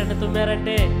దగ్గారంటే,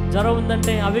 తుమ్మారంటే, జ్వరం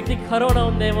ఉందంటే ఆ వ్యక్తికి కరోనా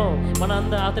ఉందేమో,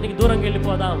 అతనికి దూరంగా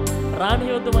వెళ్ళిపోదాం,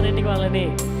 రానియొద్దు మన ఇంటికి వాళ్ళని,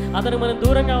 అతనికి మనం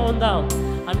దూరంగా ఉందాం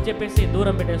అని చెప్పేసి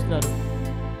దూరం పెట్టేస్తున్నారు.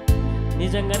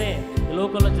 నిజంగానే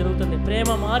లోకంలో జరుగుతుంది.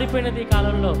 ప్రేమ మారిపోయినది ఈ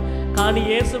కాలంలో. కానీ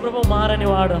యేసు ప్రభు మారని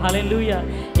వాడు. హల్లెలూయా.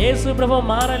 యేసు ప్రభు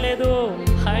మారలేదు.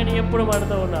 ఆయన ఎప్పుడు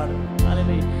మారుతూ ఉన్నాడు.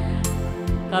 హల్లెలూయా.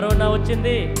 కరోనా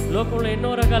వచ్చింది, లోకంలో ఎన్నో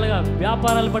రకాలుగా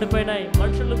వ్యాపారాలు పడిపోయినాయి,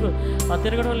 మనుషులకు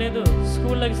తిరగడం లేదు,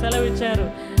 స్కూళ్ళకి సెలవు ఇచ్చారు,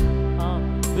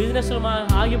 బిజినెస్లు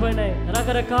ఆగిపోయినాయి,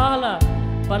 రకరకాల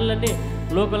పనులన్నీ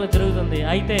లోకంలో జరుగుతుంది.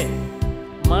 అయితే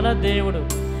మన దేవుడు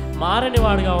మారని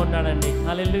వాడుగా ఉన్నాడండి.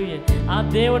 హల్లెలూయా. ఆ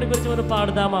దేవుడి గురించి మనం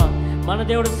పాడుదామా? మన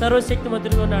దేవుడు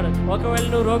సర్వశక్తిమంతుడిగా ఉన్నాడు. ఒకవేళ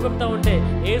నువ్వు రోగంతో ఉంటే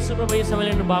యేసు ప్రభు ఈ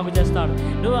సమయంలో బాగు చేస్తాడు.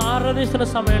 నువ్వు ఆరాధిస్తున్న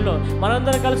సమయంలో,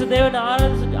 మనందరం కలిసి దేవుని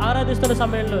ఆరాధిస్తున్న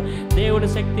సమయంలో దేవుడి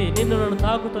శక్తి నిన్ను నన్ను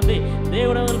తాకుతుంది.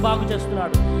 దేవుడు మనల్ని బాగు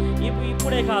చేస్తున్నాడు.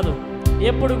 ఇప్పుడే కాదు,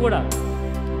 ఎప్పుడు కూడా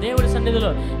దేవుడి సన్నిధిలో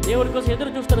దేవుడి కోసం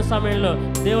ఎదురు చూస్తున్న సమయంలో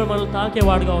దేవుడు మనల్ని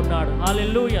తాకేవాడుగా ఉన్నాడు.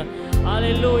 హల్లెలూయా.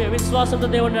 హల్లెలూయా. విశ్వాసంతో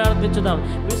దేవుడిని ఆరాధించుదాం.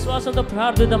 విశ్వాసంతో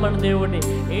ప్రార్థిద్దాం. మన దేవుడిని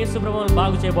యేసు ప్రభువును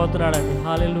బాగు చేయబోతున్నాడండి.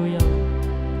 హల్లెలూయా.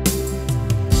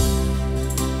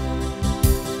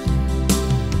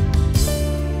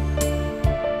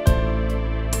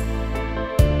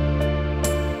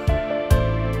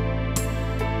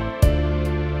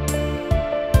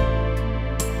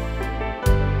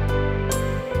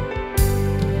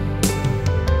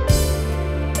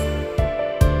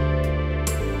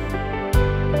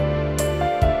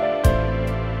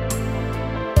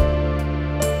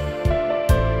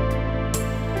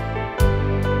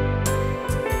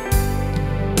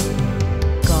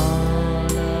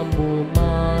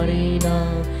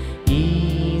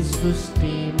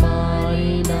 సృష్టి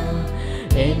మారిన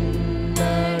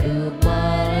ఎన్నడు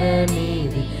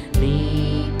మారనిది నీ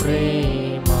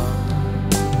ప్రేమ.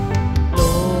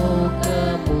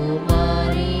 లోకము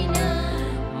మారిన,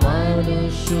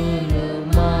 మనుషులు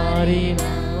మారిన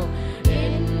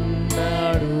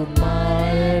ఎన్నడు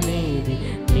మారనిది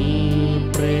నీ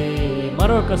ప్రేమ.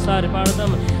 మరొకసారి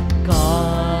పాడదాం.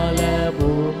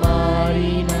 కాలము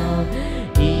మారిన,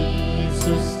 ఈ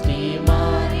సృష్టి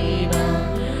మారిన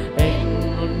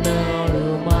ఎన్నడు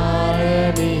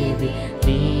మారనిది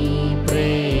నీ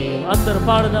ప్రేమ. అందరూ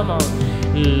పాడదామా?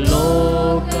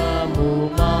 లోకము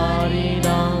మారిన,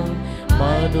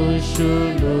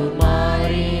 మనుషులు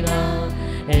మారిన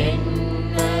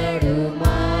ఎన్నడు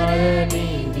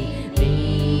మారనిది నీ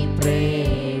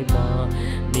ప్రేమ.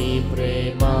 నీ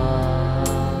ప్రేమ.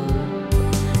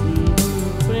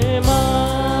 ప్రేమ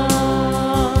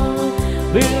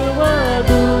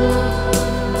విడువదు,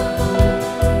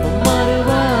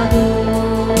 మరువదు,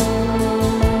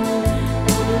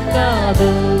 కాదు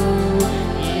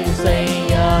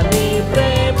యేసయ్యా. నీ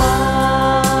ప్రేమ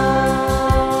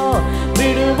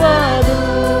విడువదు,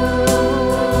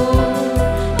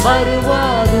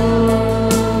 మరువదు,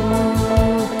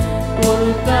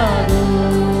 కాదు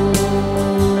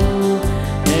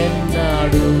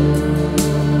ఎన్నడు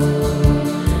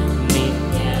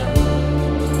నిత్యము.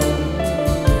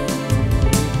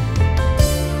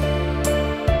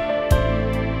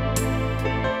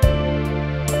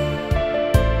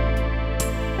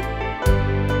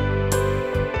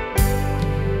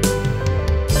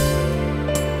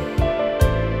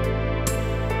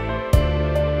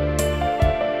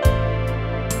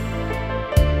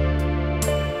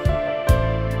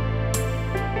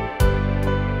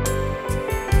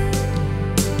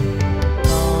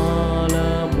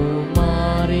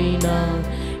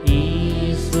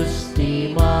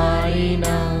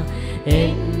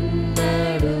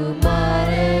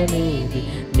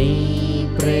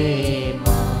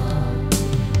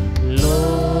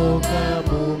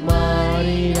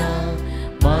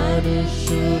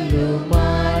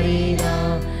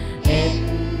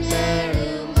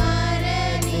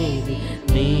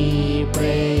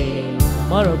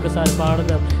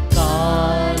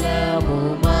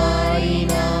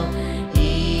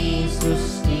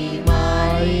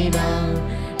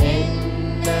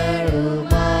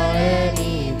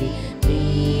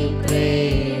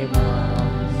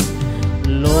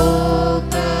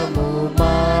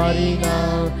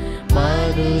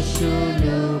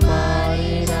 మనుషులు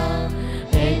మారినా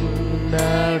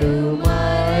ఎన్నడు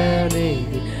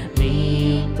మారనిది నీ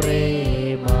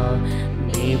ప్రేమ,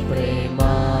 నీ ప్రేమ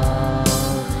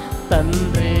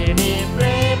తండ్రి, నీ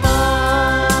ప్రేమ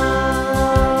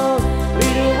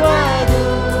విడువదు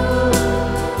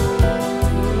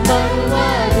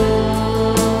మరువదు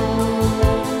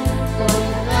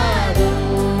కొనదు.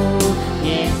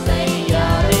 యేసయ్యా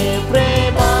నీ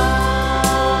ప్రేమ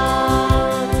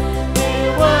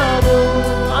విడువదు.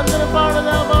 అందరూ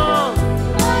పాడదామా?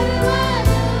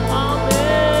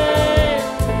 ఆమేన్.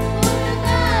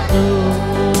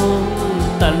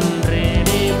 తండ్రి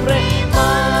నీ ప్రేమ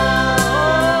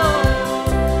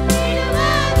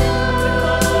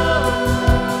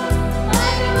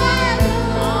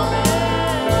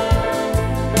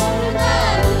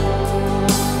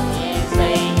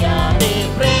యేసయ్యా నీ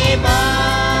ప్రేమ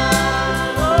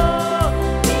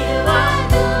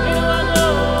విడువదు.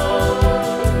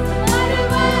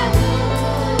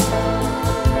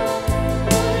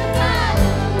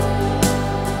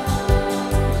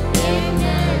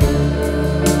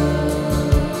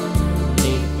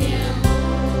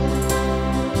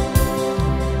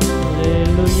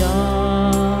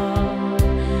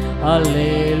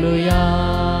 హల్లెలూయా,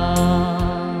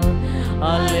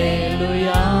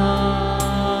 హల్లెలూయా,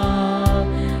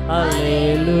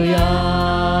 హల్లెలూయా,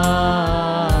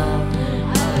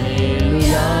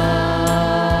 హల్లెలూయా,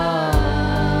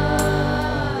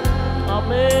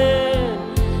 ఆమేన్.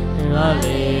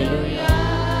 హల్లెలూయా,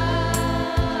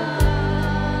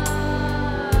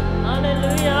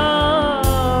 హల్లెలూయా,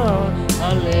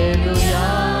 హల్లెలూయా.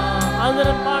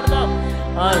 అందరం పాడదాం.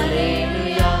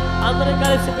 హల్లెలూయా, అందరం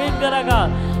కలిసి బిగ్గరగా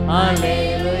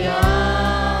హల్లెలూయా,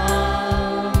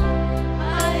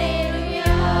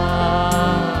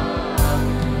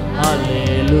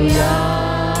 హల్లెలూయా.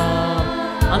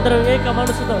 అందరం ఏక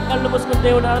మనసుతో కళ్ళు మూసుకుని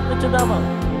దేవుని ఆరాధించుదామా?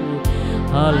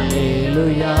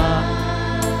 హల్లెలూయా,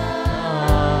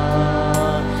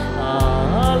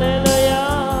 హల్లెలూయా,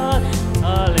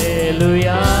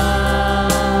 హల్లెలూయా,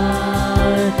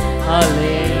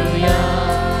 హల్లెలూయా,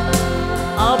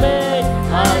 ఆమేన్.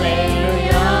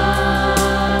 హల్లెలూయా,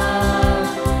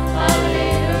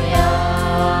 హల్లెలూయా,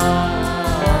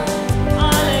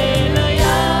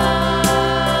 హల్లెలూయా,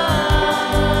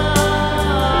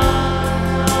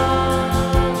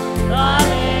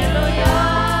 హల్లెలూయా.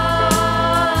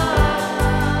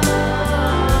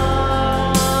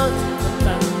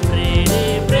 తండ్రి నీ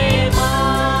ప్రేమ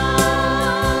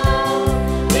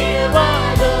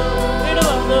విడువదు,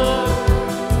 విడువదు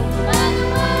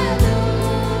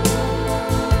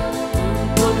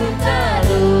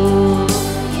పొందుతాడు.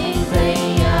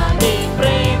 యేసయ్యా నీ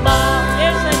ప్రేమ,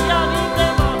 యేసయ్యా నీ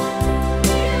ప్రేమ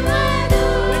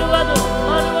విడువదు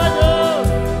మరువదు.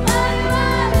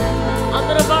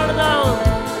 అందరూ పాడదాం.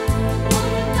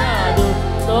 పొందుతాడు.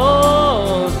 ఓ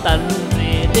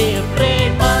తండ్రి నీ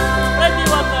ప్రేమ ప్రతి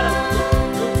ఒక్కరు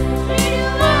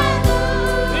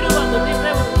విడువదు, నీ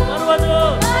ప్రేమ మరువదు,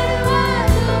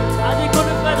 అది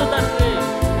కొనుక్కోదు తండ్రి.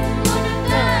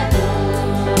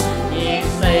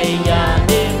 యేసయ్యా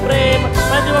నీ ప్రేమ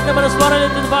ప్రతి ఒక్క మన స్వరం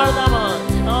ఎత్తి పాడదామా?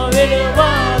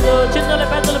 విడువదు. చిన్నలు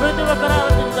పెద్దలు ప్రతి ఒక్కరు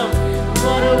ఆనందించాం.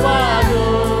 మరువదు,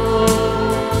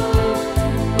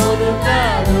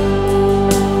 కొనుక్కోదు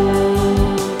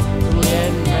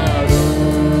ఎన్నడూ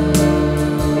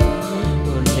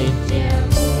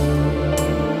నిత్యము.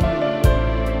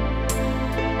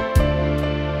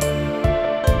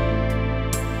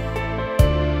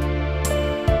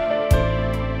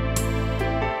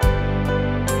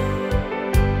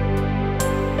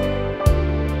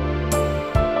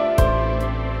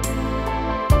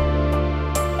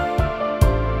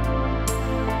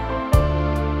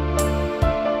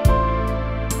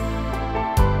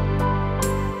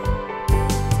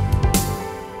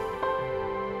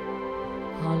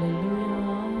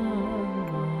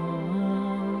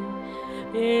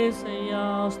 యేసయ్యా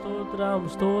స్తోత్రం,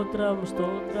 స్తోత్రం,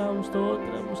 స్తోత్రం,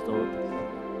 స్తోత్రం, స్తోత్రం.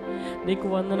 నీకు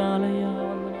వందనాలయ్యా,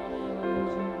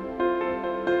 వందనాలయ్యా.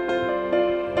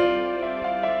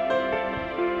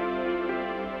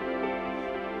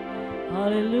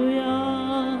 హల్లెలూయా,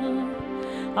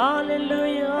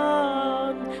 హల్లెలూయా.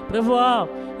 ప్రభువా,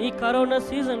 ఈ కరోనా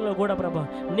సీజన్లో కూడా ప్రభా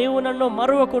నీవు నన్ను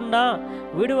మరువకుండా,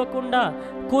 విడవకుండా,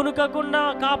 కునుకకుండా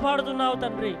కాపాడుతున్నావు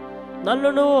తండ్రి. నన్ను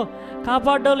నువ్వు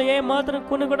కాపాడడంలో ఏమాత్రం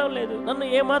కునుకడం లేదు, నన్ను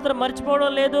ఏమాత్రం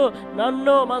మర్చిపోవడం లేదు.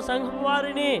 నన్ను మా సంఘం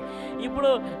వారిని,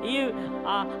 ఇప్పుడు ఈ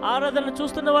ఆరాధన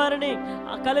చూస్తున్న వారిని,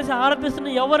 కలిసి ఆరాధిస్తున్న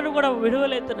ఎవరిని కూడా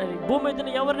విడవలేదు నాయన. భూమి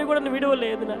అయితే ఎవరిని కూడా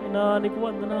విడవలేదు నాయన. నీకు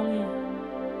వందనాలయ్యా,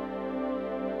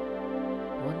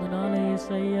 వందనాలు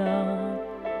యేసయ్యా.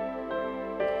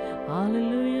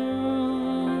 హల్లెలూయా,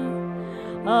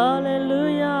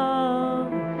 హల్లెలూయా.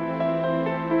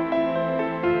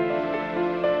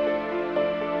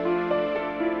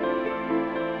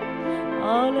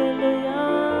 హల్లెలూయా.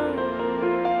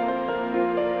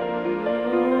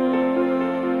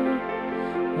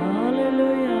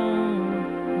 హల్లెలూయా.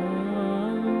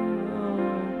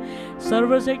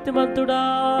 సర్వశక్తిమంతుడా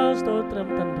స్తోత్రం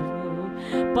తండ్రి,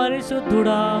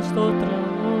 పరిశుద్ధుడా స్తోత్రం,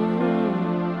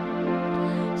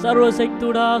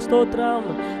 సర్వశక్తుడా స్తోత్రం,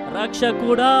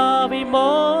 రక్షకుడా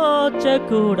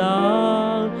విమోచకుడా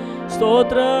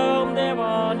స్తోత్రం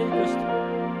దేవానికి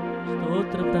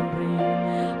స్తోత్రం తండ్రి,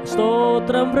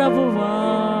 స్తోత్రం ప్రభువా,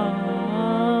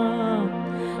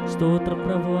 స్తోత్రం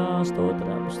ప్రభువా,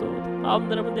 స్తోత్రం స్తోత్రం.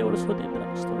 అందరం దేవుడు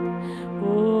స్తుతిద్దాం. స్తోత్రం. ఓ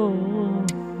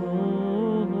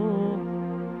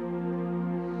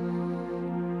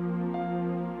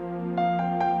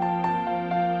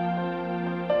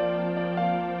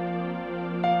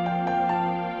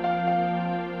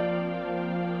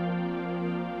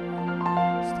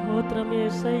స్తోత్రం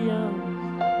యేసయ్యా.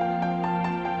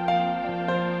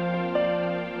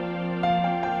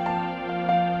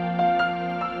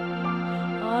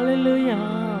 హల్లెలూయా.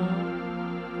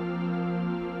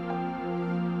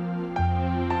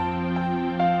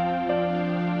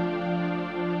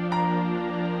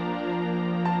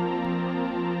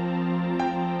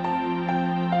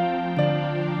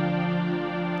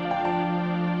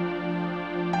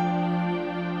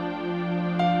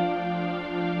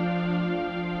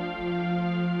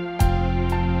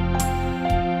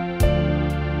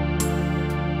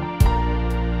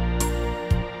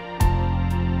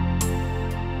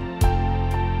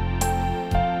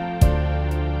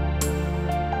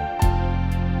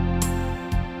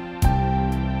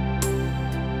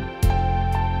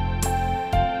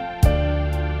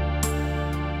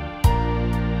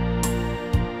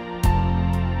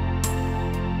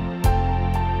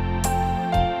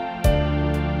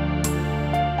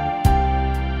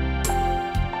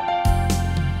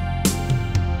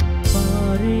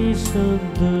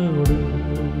 పరిశుద్ధుడు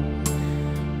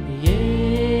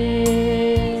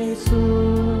యేసు,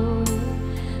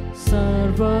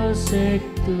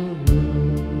 సర్వశక్తుడు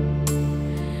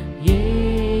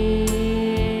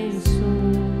యేసు,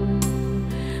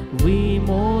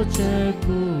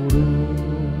 విమోచకుడు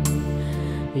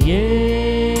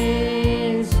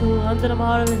యేసు. అందరం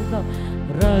ఆరాధిద్దాం.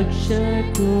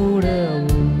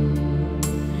 రక్షకుడవు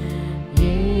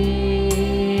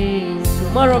యేసు.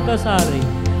 మరొకసారి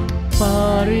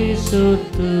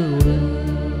పరిశుద్ధుడు.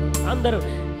 అందరూ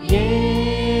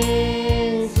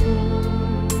యేసు,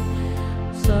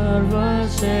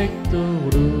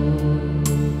 సర్వశక్తుడు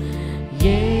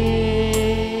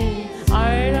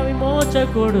ఆయన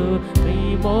విమోచకుడు,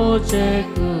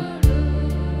 విమోచకుడు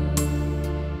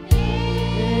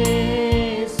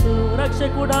యేసు.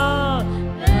 రక్షకుడా,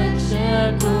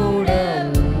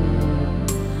 రక్షకుడవు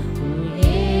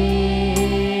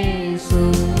యేసు.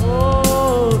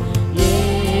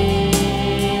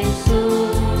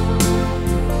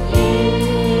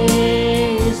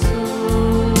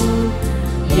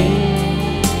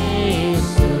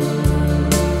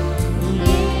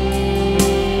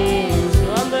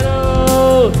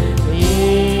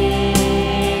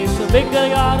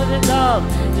 బిగ్గరగా ఆరాధిద్దాం.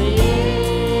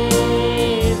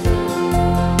 యేసు,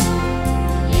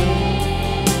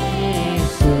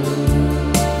 యేసు,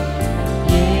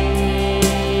 యేసు.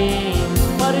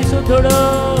 పరిశుద్ధుడు,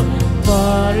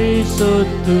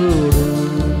 పరిశుద్ధుడు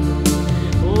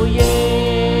ఓ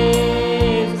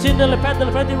యేసు. చిన్నలు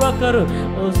పెద్దలు ప్రతి ఒక్కరు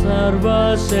ఓ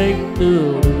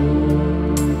సర్వశక్తుడు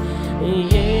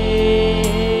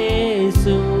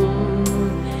యేసు,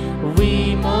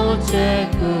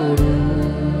 విమోచకుడు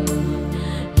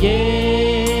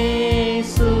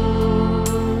యేసు,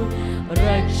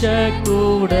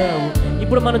 రక్షకుడవు.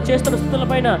 ఇప్పుడు మనం చేస్తున్న స్తుతుల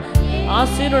పైన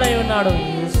ఆసీనుడై ఉన్నాడు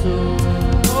యేసు.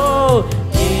 ఓ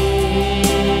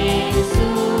యేసు,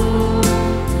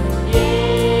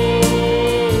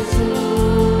 యేసు,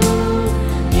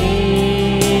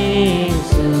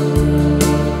 యేసు,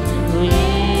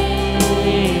 యేసు.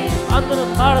 అందరూ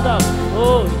పాడదాం. ఓ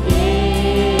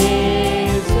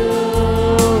యేసు,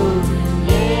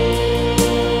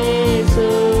 యేసు,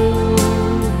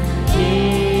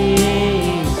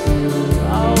 యేసు.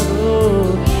 అవును.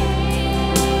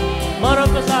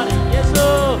 మరొకసారి యేసు,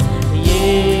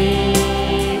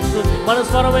 యేసు. మన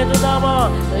స్వరం ఎత్తుదామా?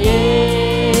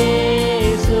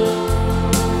 యేసు,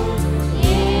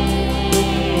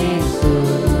 యేసు,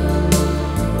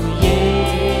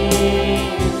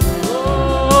 యేసు. ఓ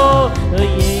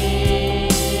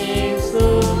యేసు,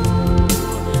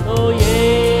 ఓ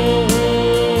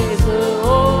యేసు, ఓ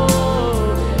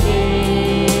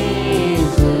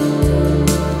యేసు.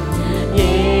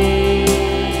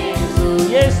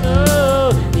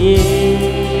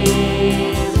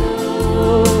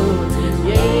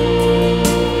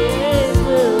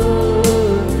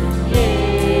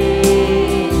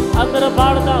 అందరం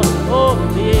పాడతాం. ఓ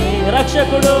ఏ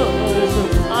రక్షకుడు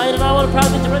ఆయన నామములో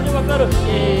ప్రార్థించి ప్రతి ఒక్కరు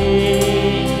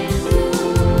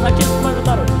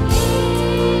రక్షించబడతారు.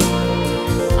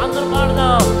 అందరం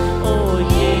పాడదాం. ఓ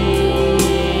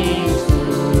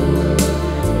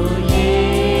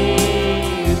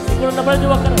ఇప్పుడున్న ప్రతి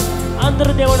ఒక్కరు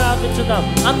అందరూ దేవుని ఆరాధించుదాం.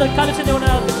 అందరు కలిసి దేవుని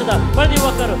ఆరాధించుదాం. ప్రతి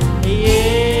ఒక్కరు ఏ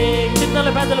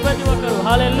చిన్నలు పెద్దలు ప్రతి ఒక్కరు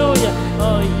హల్లెలూయా. ఓ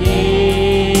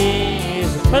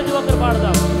యేసు ప్రతి ఒక్కరు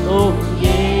పాడదాం. ఓ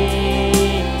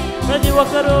ప్రతి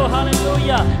ఒక్కరు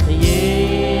హల్లెలూయా.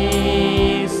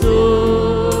 యేసు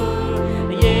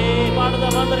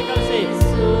పాడదాం అందరు కలిసి.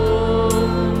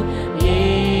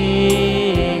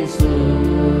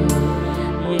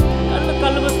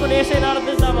 కళ్ళు మూసుకొని ఏసైనా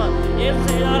ఆరాధిద్దామా?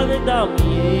 ఏసైనా ఆరాధిద్దాం.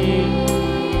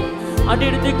 అటు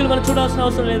ఇటు దిక్కులు మనం చూడాల్సిన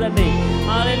అవసరం లేదండి.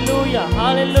 హల్లెలూయా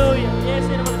హల్లెలూయా.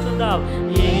 ఏసైనా మనం చూద్దాం.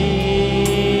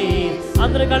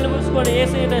 అందరూ కళ్ళు మూసుకొని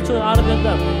ఏసైనా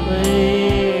ఆరాధిద్దాం.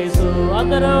 యేసు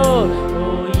అందరూ ఓ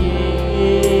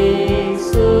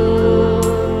యేసు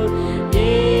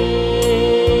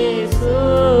యేసు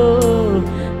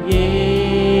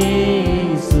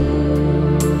యేసు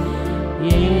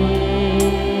యేసు.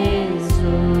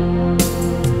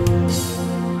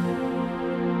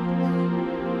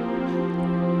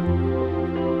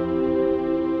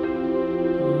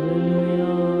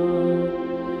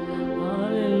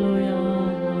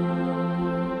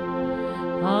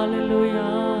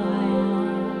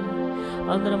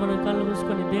 అందరం మనం కళ్ళు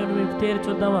మూసుకొని దేవుని వైపు తేరి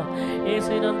చూద్దామా?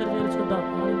 ఏసైనా అందరూ తేరి చూద్దాం.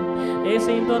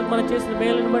 ఏసై ఇంతవరకు మనం చేసిన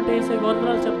మేలుని బట్టి ఏసైకి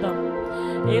వందనాలు చెప్తాం.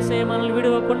 ఏసై మనల్ని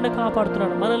విడవకుండా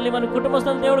కాపాడుతున్నాడు. మనల్ని మన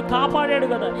కుటుంబస్తులను దేవుడు కాపాడాడు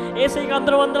కదా. ఏసైకి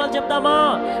అందరూ వందనాలు చెప్తామా?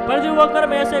 ప్రతి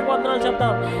ఒక్కరం ఏసైకి వందనాలు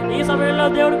చెప్తాం. ఈ సమయంలో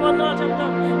దేవుడికి వందనాలు చెప్తాం.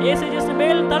 ఏసై చేసిన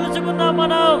మేలుని తలుచుకుందాం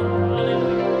మనం.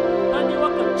 ప్రతి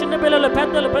ఒక్కరు చిన్నపిల్లలు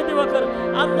పెద్దలు ప్రతి ఒక్కరు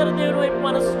అందరూ దేవుని వైపు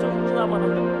మనసు చూపుతాం. మనం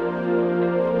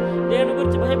దేవుని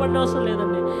గురించి భయపడిన అవసరం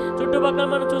లేదండి. చుట్టుపక్కల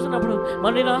మనం చూసినప్పుడు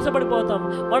మనం ఆశపడిపోతాం.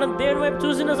 మనం దేవుని వైపు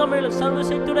చూసిన సమయంలో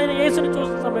సర్వశక్తుడైన యేసుని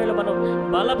చూసిన సమయంలో మనం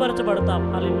బలపరచబడతాం.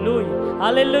 హల్లెలూయా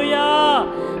హల్లెలూయా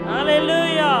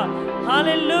హల్లెలూయా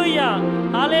హల్లెలూయా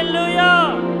హల్లెలూయా.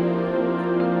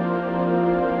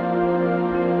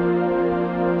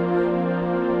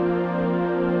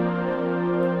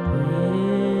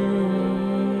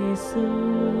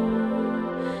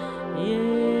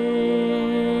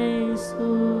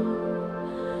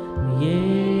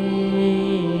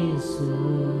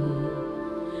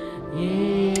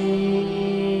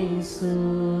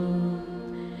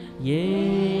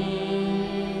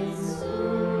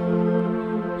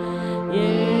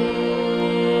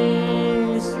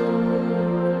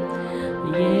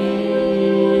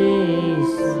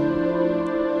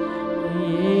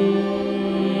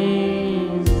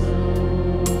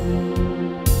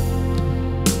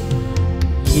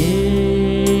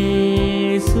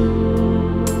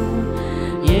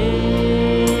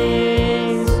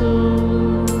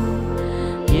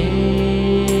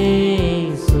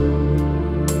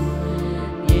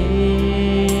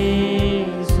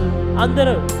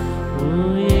 అందరూ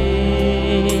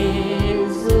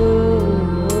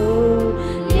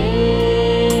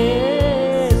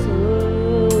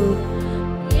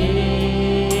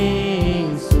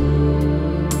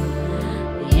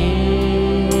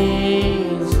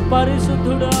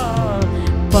పరిశుద్ధుడా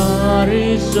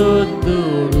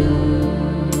పరిశుద్ధుడు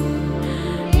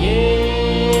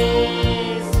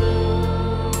యేసు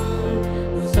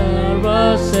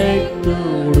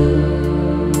సర్వశక్తుడు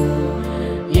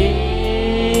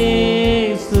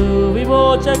యేసు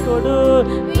విమోచకుడు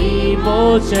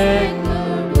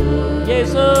విమోచకుడు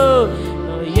యేసు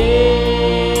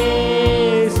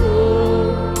యేసు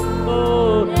ఓ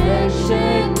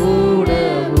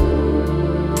రక్షకుడవు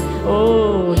ఓ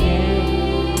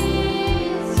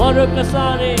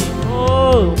మరొకసారి ఓ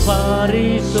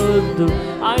పరిశుద్ధు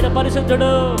ఆయన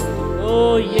పరిశుద్ధుడు ఓ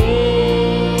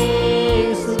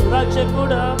యేసు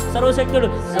రక్షకుడు సర్వశక్తుడు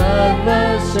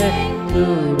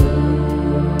సర్వశక్తుడు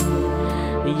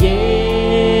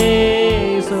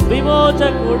యేసు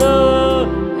విమోచకుడు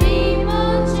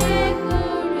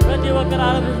ప్రతి ఒక్కరు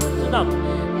ఆరాధిస్తున్నాం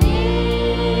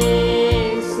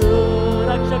యేసు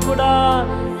రక్షకుడా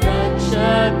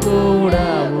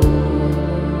రక్షకుడవు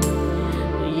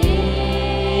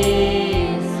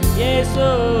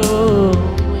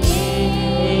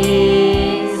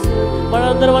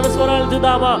మనందరం మన స్వరాలు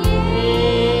చూద్దామా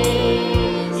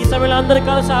ఈ సమయంలో అందరు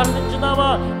కలిసి ఆనందించుదామా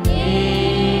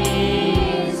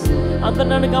అందరు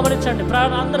నన్ను గమనించండి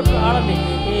అందరు ఆడండి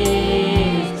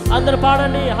అందరు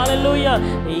పాడండి హల్లెలూయా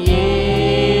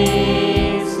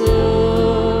యేసు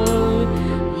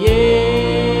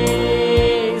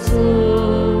యేసు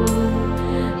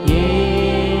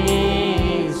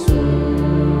యేసు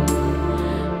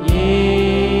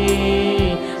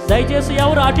దయచేసి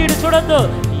ఎవరు అటు ఇటు చూడొద్దు.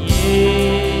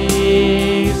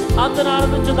 అందరూ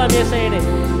ఆనందించుదాం యేసయ్యని.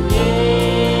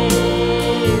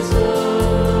 యేసు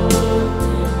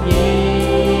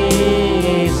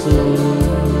యేసు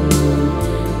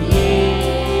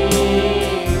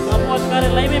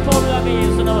అపోస్కారం లైవ్ అయిపోవుగాక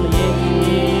యేసునామములో.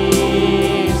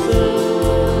 యేసు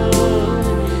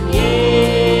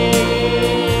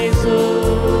యేసు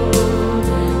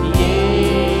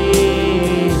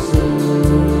యేసు యేసు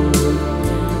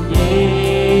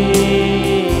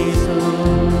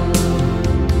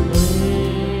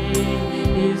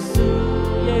యేసు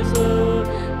యేసు యేసు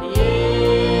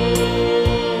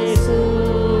యేసు యేసు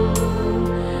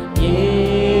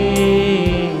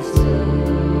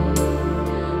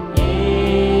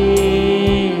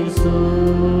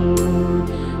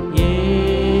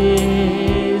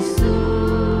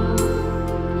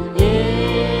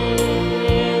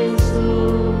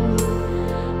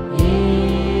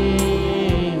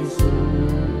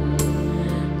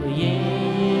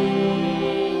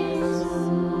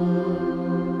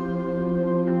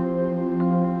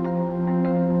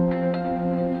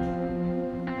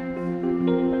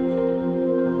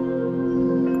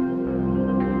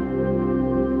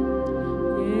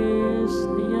యేసు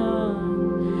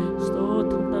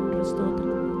స్తోత్రం తండ్రి,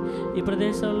 స్తోత్రం. ఈ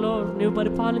ప్రదేశంలో నీవు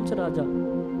పరిపాలించు రాజా,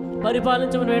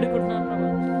 పరిపాలించమని వేడుకుంటున్నాను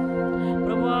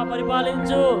ప్రభువా,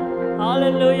 పరిపాలించు.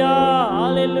 హల్లెలూయా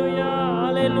హల్లెలూయా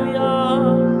హల్లెలూయా.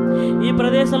 ఈ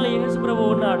ప్రదేశంలో యేసు ప్రభువు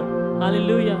ఉన్నాడు.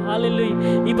 హల్లెలూయా హల్లెలూయా.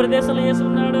 ఈ ప్రదేశంలో యేసు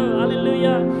ఉన్నాడు.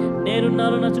 హల్లెలూయా.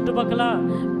 నేనున్నాను, నా చుట్టుపక్కల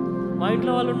మా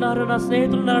ఇంట్లో వాళ్ళు ఉన్నారు, నా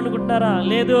స్నేహితులు ఉన్నారు అనుకుంటున్నారా?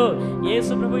 లేదు,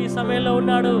 యేసు ప్రభు ఈ సమయంలో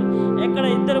ఉన్నాడు. ఎక్కడ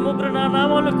ఇద్దరు ముగ్గురు నా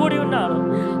నామంలో కూడి ఉన్నారు,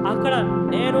 అక్కడ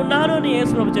నేనున్నాను అని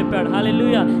యేసు ప్రభు చెప్పాడు.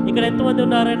 హల్లెలూయా. ఇక్కడ ఎంతమంది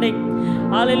ఉన్నారండి?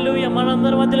 హల్లెలూయా.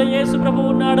 మనందరి మధ్యలో యేసు ప్రభు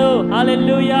ఉన్నాడు.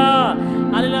 హల్లెలూయా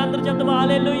హల్లెలూయా. అందరూ చెప్తామా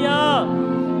హల్లెలూయా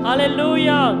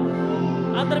హల్లెలూయా.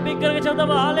 అందరూ బిగ్గరగా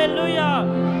చెప్తామా హల్లెలూయా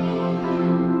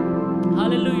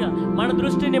హల్లెలూయా. మన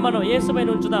దృష్టిని మనం యేసు పైన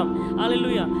ఉంచుదాం.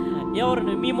 హల్లెలూయా.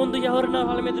 ఎవరిని మీ ముందు ఎవరిన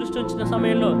వాళ్ళ మీద దృష్టి ఉంచిన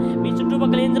సమయంలో, మీ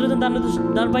చుట్టుపక్కల ఏం జరుగుతుంది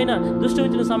దానిపైన దృష్టి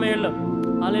ఉంచిన సమయంలో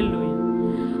హల్లెలూయా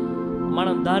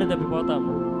మనం దారి తప్పిపోతాం.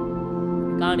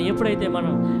 కానీ ఎప్పుడైతే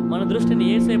మన దృష్టిని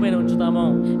యేసే పైన ఉంచుతామో,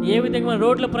 ఏ విధంగా మనం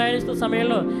రోడ్లో ప్రయాణిస్తున్న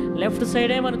సమయంలో లెఫ్ట్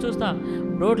సైడే మనం చూస్తా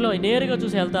రోడ్లో నేరుగా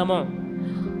చూసి వెళ్తామో,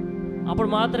 అప్పుడు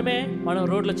మాత్రమే మనం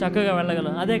రోడ్లో చక్కగా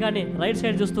వెళ్ళగలం. అదే కానీ రైట్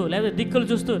సైడ్ చూస్తూ లేదా దిక్కులు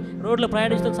చూస్తూ రోడ్లో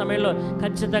ప్రయాణిస్తున్న సమయంలో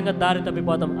ఖచ్చితంగా దారి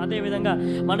తప్పిపోతాం. అదేవిధంగా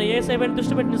మనం యేసయ్య పైన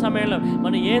దృష్టి పెట్టిన సమయంలో,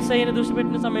 మనం యేసయ్యని దృష్టి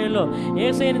పెట్టిన సమయంలో,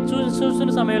 యేసయ్యని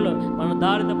చూస్తున్న సమయంలో మనం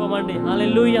దారి తప్పమండి.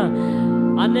 హల్లెలూయా.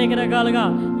 అనేక రకాలుగా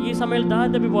ఈ సమయంలో దారి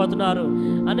తప్పిపోతున్నారు.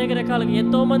 అనేక రకాలుగా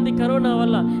ఎంతోమంది కరోనా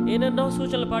వల్ల ఎన్నెన్నో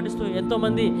సూచనలు పాటిస్తూ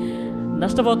ఎంతోమంది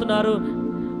నష్టపోతున్నారు,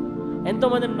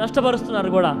 ఎంతోమందిని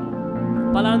నష్టపరుస్తున్నారు కూడా.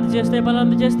 పలాంది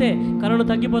చేస్తే కరోనా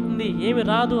తగ్గిపోతుంది, ఏమి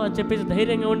రాదు అని చెప్పేసి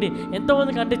ధైర్యంగా ఉండి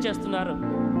ఎంతోమందికి అంటించేస్తున్నారు.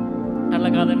 అట్లా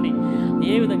కాదండి.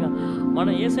 ఏ విధంగా మన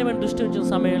యేసయ్యని దృష్టి ఉంచిన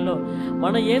సమయంలో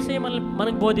మన యేసయ్య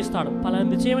మనకు బోధిస్తాడు,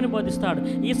 పలాంది చేయమని బోధిస్తాడు.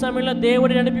 ఈ సమయంలో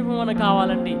దేవుడి నడిపింపు మనకు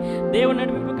కావాలండి. దేవుడి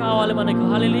నడిపింపు కావాలి మనకు.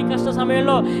 హల్లెలూయా. ఈ కష్ట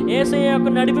సమయంలో యేసయ్య యొక్క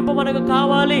నడిపింపు మనకు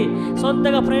కావాలి.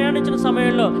 సొంతగా ప్రయాణించిన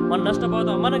సమయంలో మనం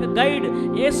నష్టపోతాం. మనకు గైడ్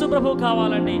యేసు ప్రభువు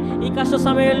కావాలండి. ఈ కష్ట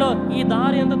సమయంలో ఈ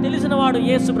దారి అంతా తెలిసిన వాడు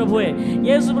యేసు ప్రభువే.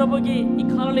 యేసు ప్రభుకి ఈ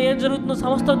కాలంలో ఏం జరుగుతుందో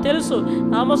సమస్తం తెలుసు.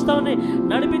 సమస్తాన్ని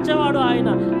నడిపించేవాడు ఆయన.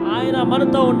 ఆయన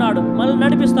మనతో ఉన్నాడు, మనల్ని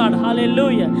నడిపిస్తాడు.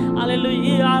 హల్లెలూయా హల్లెలూయా.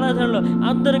 ఈ ఆరాధనలో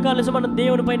అందరూ కలిసి మనం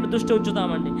దేవుని పైన దృష్టి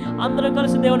ఉంచుతామండి. అందరం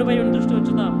కలిసి దేవుని పైన దృష్టి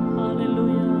ఉంచుతాం.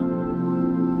 హల్లెలూయా.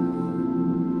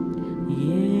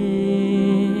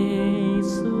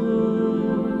 యేసు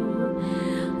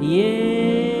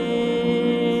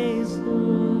యేసు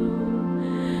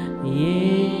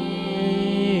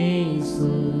యేసు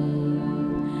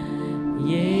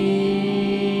యేసు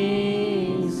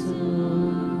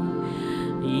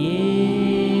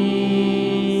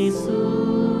యేసు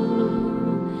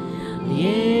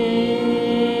యేసు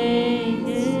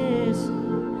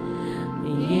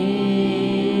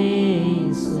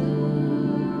యేసు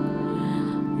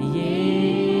యేసు.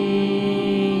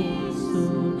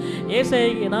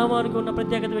 యేసయ్య నామానికి ఉన్న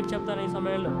ప్రత్యేకత మీకు చెప్తాను. ఈ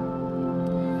సమయంలో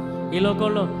ఈ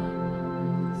లోకంలో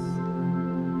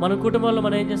మన కుటుంబంలో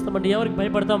మనం ఏం చేస్తామంటే ఎవరికి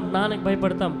భయపడతాం? నాన్నకి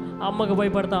భయపడతాం, అమ్మకు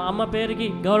భయపడతాం, అమ్మ పేరుకి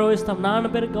గౌరవిస్తాం, నాన్న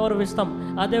పేరుకి గౌరవిస్తాం.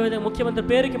 అదేవిధంగా ముఖ్యమంత్రి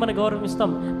పేరుకి మనం గౌరవిస్తాం,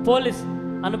 పోలీస్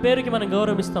అన్న పేరుకి మనం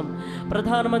గౌరవిస్తాం,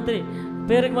 ప్రధానమంత్రి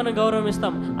పేరుకి మనం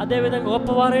గౌరవిస్తాం. అదేవిధంగా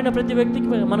గొప్పవారైన ప్రతి వ్యక్తికి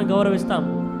మనం గౌరవిస్తాం.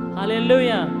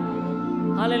 హల్లెలూయా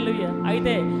హల్లెలూయా.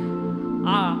 అయితే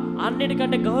ఆ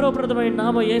అన్నిటికంటే గౌరవప్రదమైన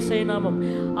నామం యేసయ్య నామం.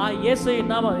 ఆ యేసయ్య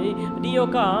నామం నీ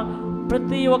యొక్క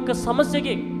ప్రతి ఒక్క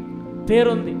సమస్యకి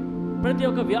పేరుంది, ప్రతి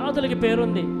ఒక్క వ్యాధులకి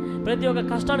పేరుంది, ప్రతి ఒక్క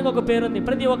కష్టానికి ఒక పేరుంది,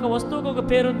 ప్రతి ఒక్క వస్తువుకి ఒక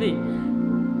పేరుంది.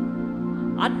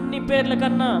 అన్ని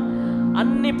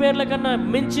పేర్ల కన్నా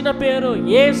మించిన పేరు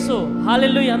యేసు.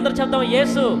 హల్లెలూయా. అందరూ చెప్తాం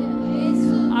యేసు.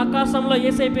 ఆకాశంలో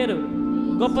యేసే పేరు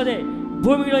గొప్పదే,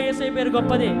 భూమిలో యేసే పేరు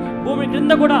గొప్పదే, భూమి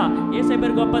క్రింద కూడా యేసే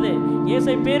పేరు గొప్పదే.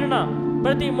 యేసే పేరున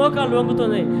ప్రతి మోకాలు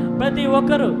వంగుతుంది, ప్రతి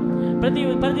ఒక్కరు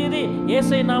ప్రతిది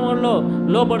యేసే నామంలో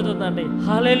లోబడుతుందండి.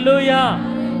 హల్లెలూయా,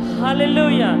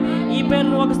 హల్లెలూయా. ఈ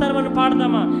పేరును ఒకసారి మనం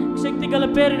పాడదామా? శక్తి గల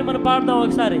పేరుని మనం పాడదాం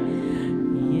ఒకసారి.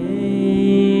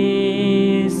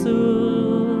 యేసు,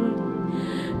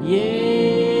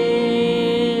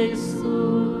 యేసు,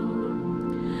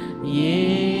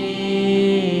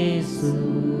 యేసు,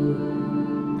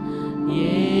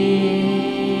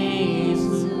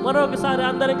 యేసు. మరొకసారి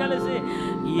అందరం కలిసి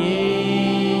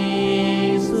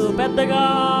యేసు పెద్దగా.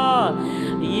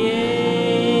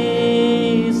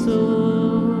 యేసు,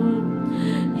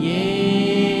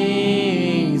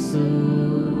 యేసు,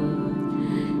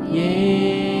 యేసు.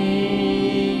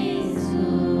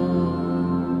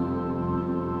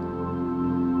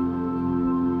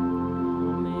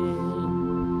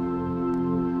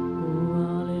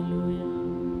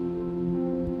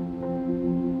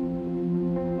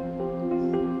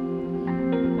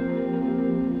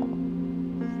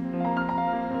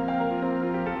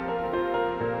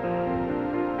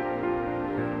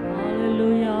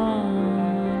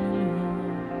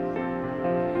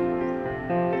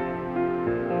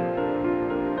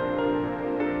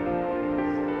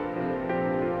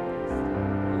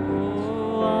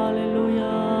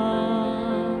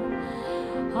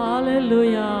 Hallelujah,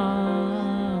 hallelujah,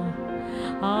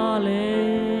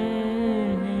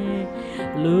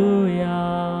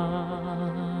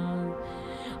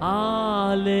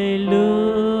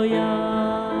 hallelujah,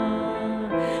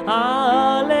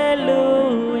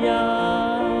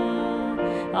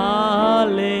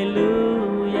 hallelujah,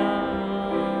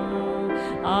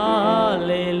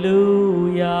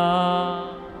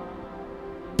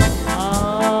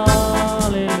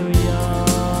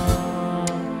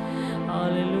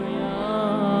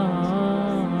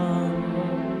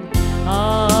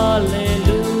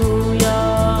 hallelujah,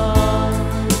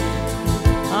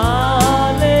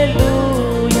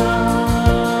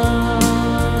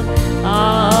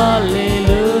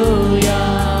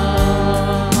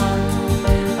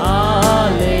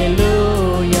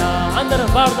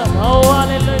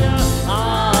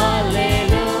 hallelujah.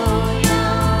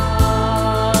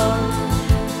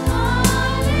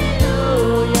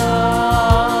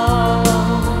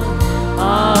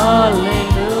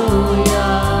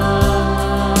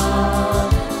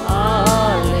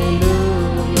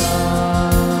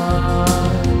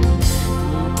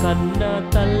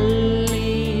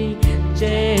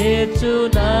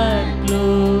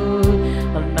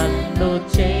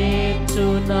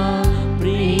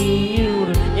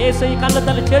 కన్న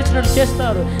తల్లి చేర్చినట్టు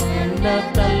చేస్తారు. కన్న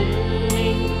తల్లి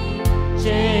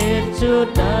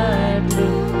చేర్చునట్లు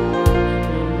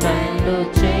నన్ను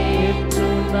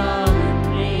చేర్చున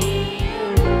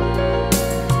ప్రియుడు.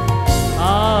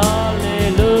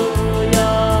 హల్లెలూయా,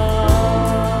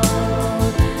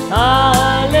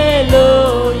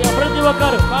 హల్లెలూయా. ప్రతి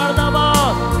ఒక్కరు పాడదామా?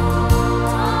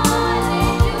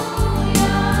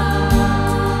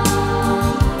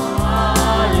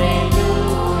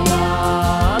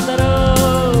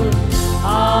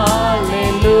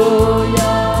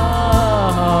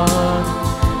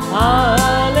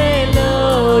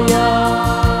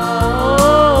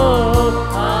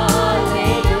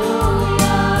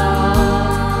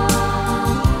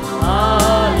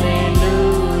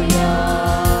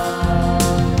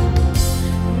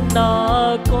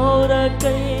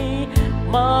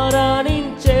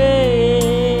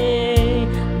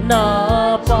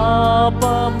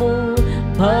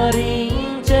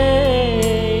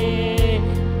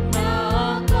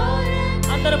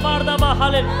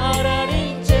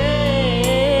 మరణించే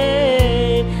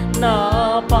నా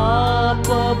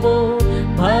పాపము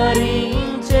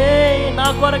భరించే, నా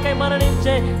కొరకై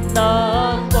మరణించే, నా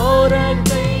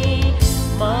కొరకై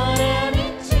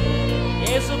మరణించే.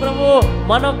 యేసు ప్రభు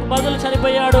మనకు బదులు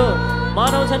చనిపోయాడు.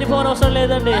 మానవ చనిపోవనవసరం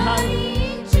లేదండి.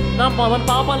 మన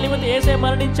పాపాల నిమిత్తం యేసే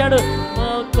మరణించాడు. మా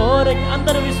కోరిక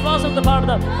అందరూ విశ్వాసంతో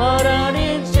పాడదాం.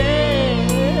 మరణించే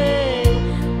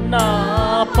నా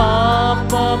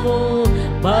పాపము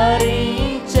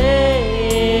భరించే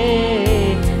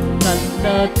కన్న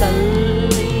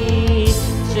తల్లి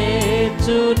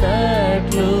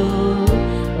చేర్చునట్లు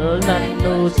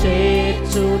నన్ను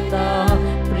చేర్చున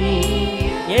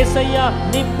యేసయ్యా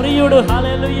నీ ప్రియుడు.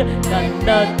 హల్లెలూయా. కన్న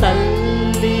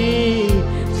తల్లి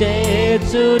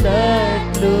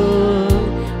చేర్చునట్లు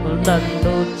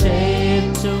నన్ను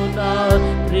చేర్చున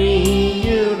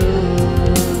ప్రియుడు.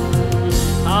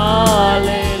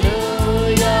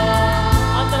 హల్లెలూయా.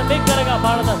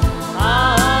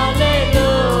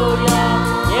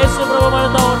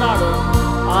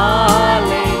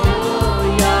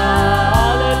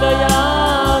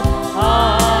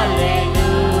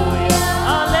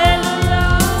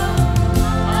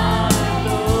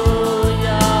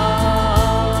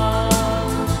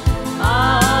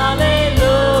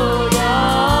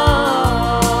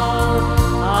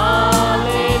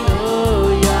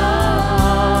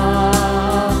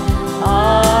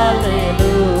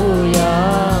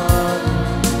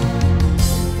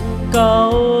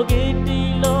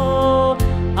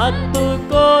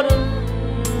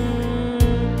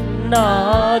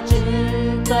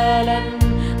 చింతలన్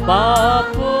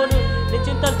బాపును. నీ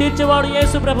చింతలు తీర్చేవాడు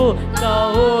యేసు ప్రభు.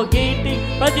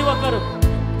 కౌగిటి ప్రతి ఒక్కరు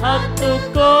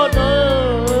హత్తుకోను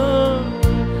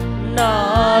నా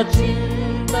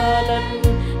చింతలన్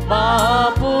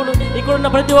బాపును. ఇక్కడున్న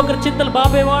ప్రతి ఒక్కరి చింతలు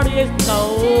బాపేవాడు యేసు.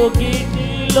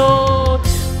 కౌగిటిలో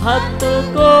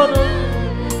హత్తుకోను.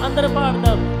 అందరూ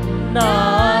పాడదాం. నా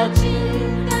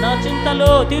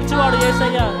చింతలు తీర్చివాడు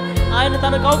యేసయ్య. ఆయన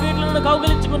తన కౌగిట్లను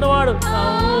కౌగిలించుకున్నవాడు.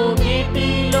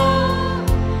 కౌగిటిలో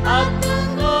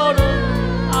హత్తుకోను.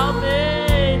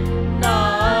 ఆమేన్. నా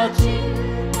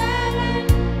చింతలను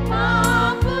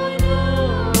బాపును.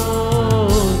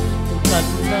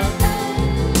 కన్న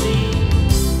తల్లి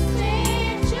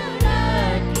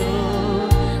చేర్చునట్లు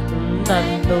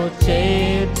నన్ను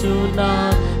చేర్చునా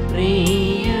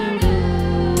ప్రియుడు.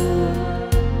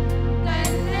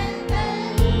 కన్న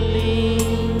తల్లి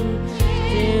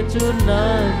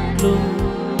చేర్చునట్లు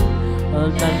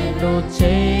నన్ను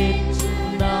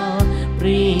చేర్చునా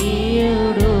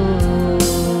ప్రియుడు.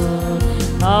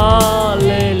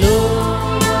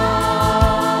 హల్లెలూయా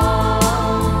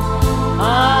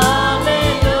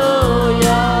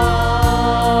హల్లెలూయా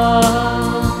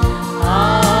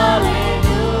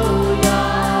హల్లెలూయా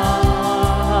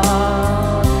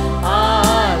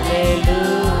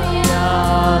హల్లెలూయా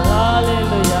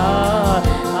హల్లెలూయా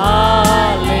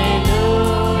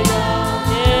హల్లెలూయా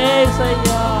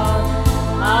యేసయ్యా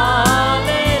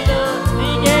హల్లెలూయా.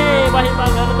 నీకే మహిమ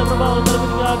ఘనత ప్రభావం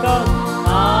కలుగును గాక.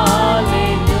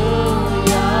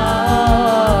 హల్లెలూయా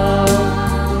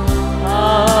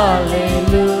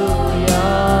హల్లెలూయా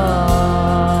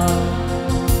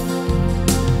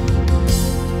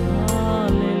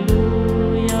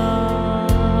హల్లెలూయా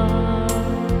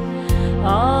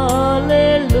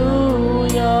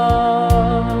హల్లెలూయా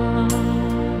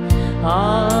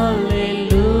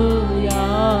హల్లెలూయా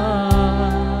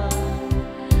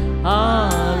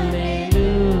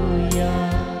హల్లెలూయా.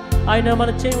 ఆయన మన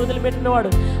చేయి వదిలిపెట్టినవాడు.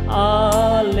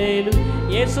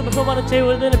 హల్లెలూయా. యేసు ప్రభు మన చేయి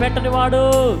వదిలిపెట్టనివాడు.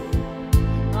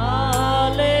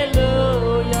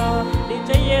 హల్లెలూయా. నీ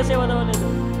చెయ్యి యేసే వదలలేదు.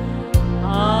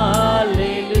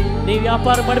 హల్లెలూయా. నీ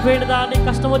వ్యాపారం పడిపోయినదా, నీ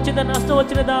కష్టం వచ్చిందా, నష్టం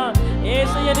వచ్చినదా,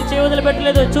 యేసయ్య నీ చేయి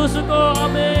వదిలిపెట్టలేదు. చూసుకో.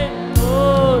 ఆమేన్.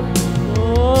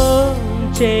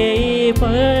 చేయి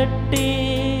పట్టి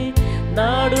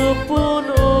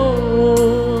నడుపును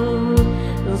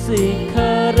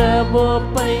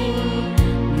శిఖరముపై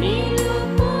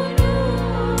నిలుపును.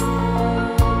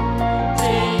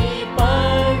 చేయి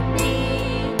పట్టి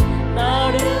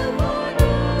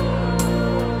నడుపును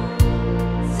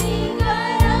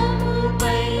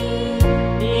శిఖరముపై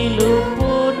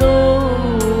నిలుపును.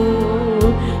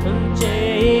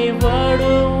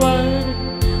 చేయబడు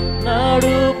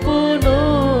నడుపును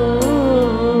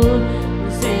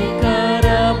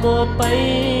శిఖరముపై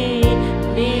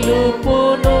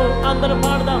నిలుపును. అందరూ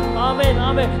పాడదాం. ఆమేన్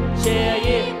ఆమేన్.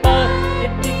 చేయి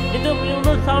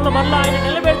స్థానంలో మళ్ళీ ఆయన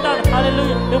నిలబెడతాడు.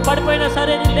 హల్లెలూయా. నువ్వు పడిపోయినా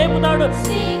సరే నేను లేపుతాడు.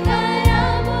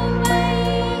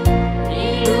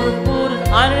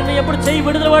 ఆయన ఎప్పుడు చేయి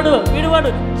విడువాడు.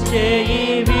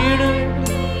 చేయి వీడు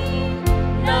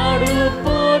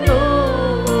నడుపును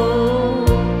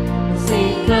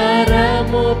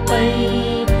శిఖరముపై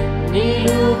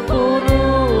నిలుపును.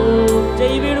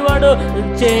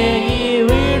 చేయి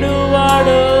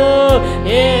వీడువాడు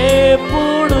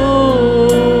ఎప్పుడు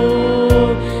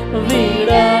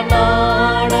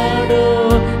వీడనాడడు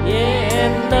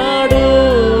ఎన్నడు.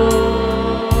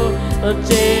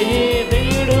 చేయి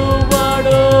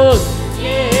వీడువాడు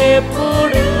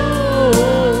ఎప్పుడు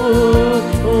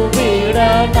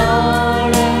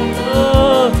వీడనాడడు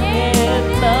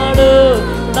ఎన్నడు.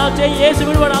 నా చేయి యేసు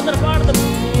విడువాడు. అందరూ పాడతాం.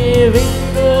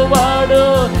 విడువాడు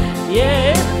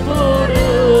ఎప్పుడు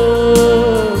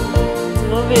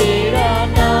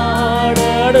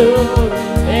వీడనాడడు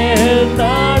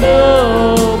ఎన్నడు.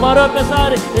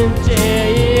 మరొకసారి.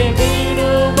 చేయి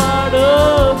వీడువాడు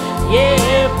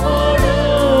ఎప్పుడు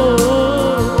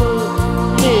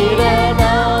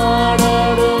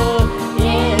వీడనాడడు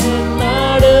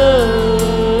ఎన్నడు.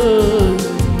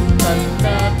 కన్న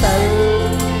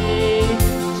తల్లి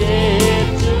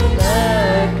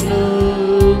చేర్చునట్లు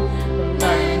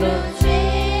నన్ను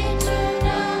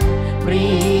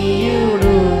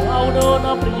ప్రియుడు. అవును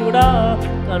నా ప్రియుడా.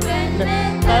 కన్న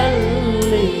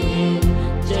తల్లి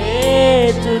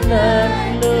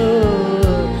చేర్చునట్లు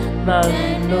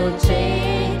నన్ను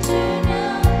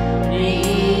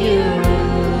ప్రియుడు.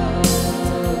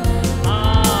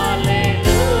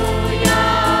 హల్లెలూయా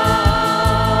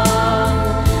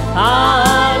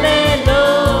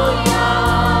హల్లెలూయా.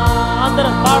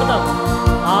 అందరం పాడదాం.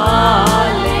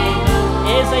 హల్లెలూయా.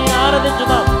 యేసయ్యను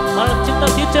ఆరాధించుదాం. మన చింత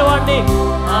తీర్చేవాడిని.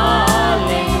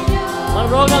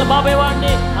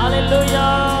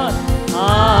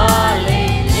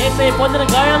 పొందిన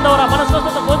గాయం ద్వారా మన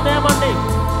స్వస్థత పొందామండి.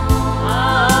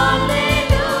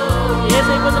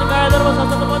 యేసయ్య పొందిన గాయం ద్వారా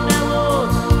స్వస్థత పొందాము.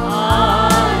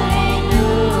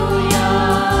 హల్లెలూయా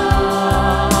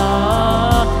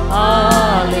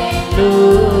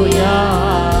హల్లెలూయా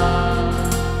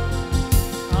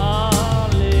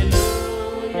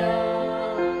హల్లెలూయా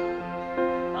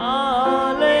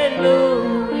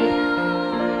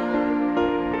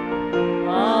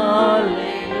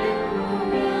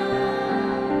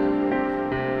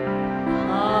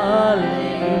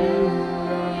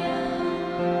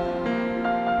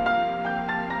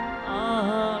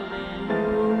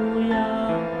హల్లెలూయా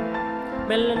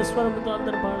మెల్లని స్వరంతో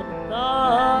అందరూ పాడదు.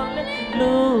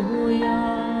 హల్లెలూయా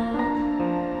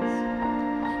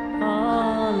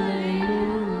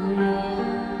హల్లెలూయా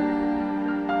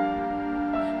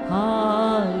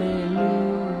హల్లెలూయా.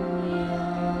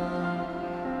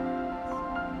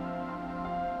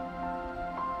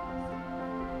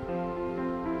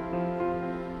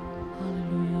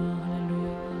 హల్లెలూయా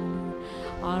హల్లెలూయా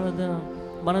ఆరాధన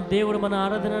మన దేవుడు మన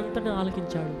ఆరాధన అంతా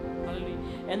ఆలకించాడు.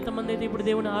 ఎంతమంది అయితే ఇప్పుడు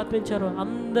దేవుని ఆత్మించారో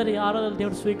అందరి ఆరాధనలు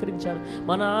దేవుడు స్వీకరించాడు.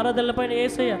 మన ఆరాధనల పైన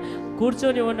యేసయ్య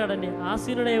కూర్చొని ఉన్నాడండి,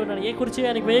 ఆసీనుడై ఉన్నాడు. ఏ కుర్చీ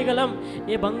ఆయనకు వేయగలం?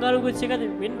 ఏ బంగారు కుర్చీ కాదు,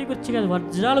 వెండి కుర్చీ కాదు,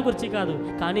 వజ్రాల కుర్చీ కాదు,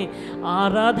 కానీ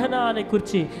ఆరాధన అనే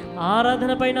కుర్చీ.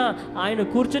 ఆరాధన పైన ఆయన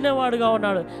కూర్చునేవాడుగా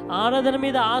ఉన్నాడు. ఆరాధన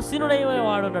మీద ఆసీనుడై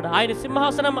వాడు ఉన్నాడు. ఆయన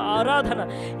సింహాసనం ఆరాధన.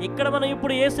 ఇక్కడ మనం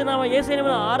ఇప్పుడు యేసయ్యని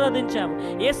మనం ఆరాధించాము.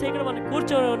 యేసయ్య ఇక్కడ మనం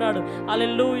కూర్చొని ఉన్నాడు.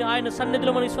 హల్లెలూయా. ఆయన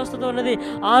సన్నిధిలో మనకి స్వస్థత ఉన్నది,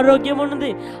 ఆరోగ్యం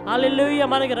ఉన్నది. హల్లెలూయా.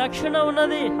 మనకి రక్షణ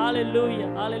ఉన్నది. హల్లెలూయా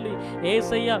హల్లెలూయా.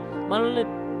 యేసయ్య మనల్ని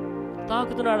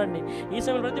తాకుతున్నాడండి. ఈ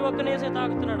సమయంలో ప్రతి ఒక్కరిని యేసయ్య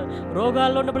తాకుతున్నాడు.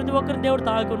 రోగాల్లో ఉన్న ప్రతి ఒక్కరిని దేవుడు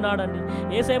తాకున్నాడండి.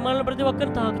 యేసయ్య మనల్ని ప్రతి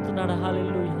ఒక్కరిని తాకుతున్నాడు.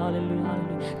 హల్లెలూయా హల్లెలూయా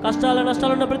హల్లెలూయా. కష్టాలు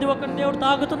నష్టాలు ఉన్న ప్రతి ఒక్కరిని దేవుడు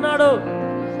తాకుతున్నాడు.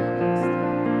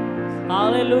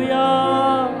 హల్లెలూయా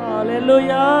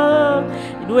హల్లెలూయా.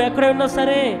 నువ్వు ఎక్కడ ఉన్నా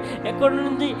సరే, ఎక్కడి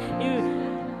నుంచి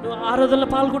నువ్వు ఆరాధనలో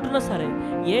పాల్గొంటున్నా సరే,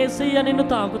 యేసయ్య నిన్ను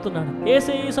తాకుతున్నాడు.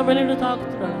 యేసయ్య ఈ సమయంలో నిన్ను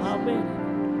తాకుతున్నాడు. ఆమేన్.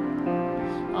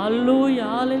 హల్లెలూయా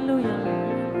హల్లెలూయా.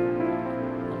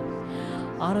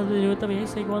 ఆరాధన జీవితం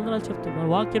యేసయ్యకి వందనాలు చెప్తున్నారు.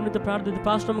 వాక్యం ప్రార్థన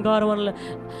పాస్టర్ గారు వాళ్ళ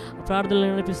ప్రార్థనలు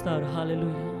నడిపిస్తారు.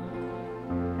 హల్లెలూయా.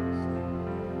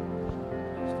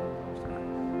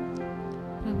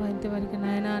 ప్రభా, ఇంతవరకు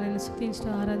నాయన నేను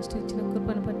స్తుతించడం ఆరాధించడం ఇచ్చిన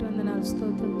కృపను బట్టి వందనాలు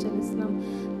స్తోత్రం చెల్లిస్తున్నాం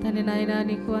తండ్రి. నాయన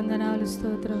నీకు వందనాలు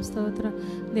స్తోత్రం స్తోత్రం.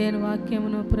 దేని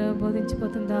వాక్యమును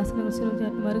బోధించిపోతున్న దాసును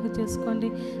మరుగు చేసుకోండి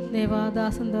దేవా.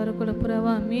 దాసం ద్వారా కూడా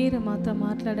ప్రభా మీరు మాతో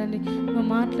మాట్లాడండి. నువ్వు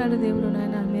మాట్లాడు దేవుడు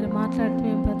నాయన. మీరు మాట్లాడితే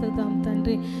మేము బ్రతుకుతాం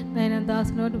తండ్రి. నాయన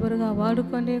దాసు నోటి బరుగా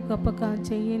వాడుకోండి, గొప్ప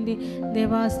చెయ్యండి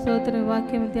దేవా. స్తోత్రం.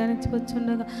 వాక్యం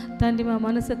ధ్యానించవచ్చుండగా తండ్రి మా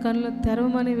మనసు కళ్ళు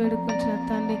తెరవమని వేడుకుంటున్నా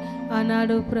తండ్రి.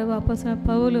 ఆనాడు ప్రభా అపొస్తలుడైన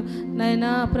పౌలు నాయన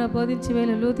ప్రబోధించి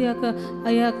వేళ లూదియాక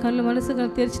అయ్యా కళ్ళు మనసు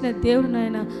కళ్ళు తెరిచిన దేవుడు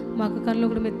నాయన. మాకు కళ్ళు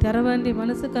కూడా మీరు తెరవండి,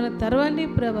 మనసు కళ్ళు తెరవండి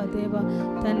ప్రభా దేవా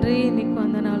తండ్రి. నీకు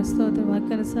వందనాలు స్తోత్రం.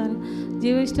 వాక్యానుసారం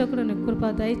జీవించడం కూడా నీకు కృప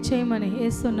దయచేయమని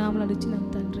యేసు నామములో అడుగుచున్నాం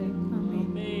తండ్రి. ఆమేన్.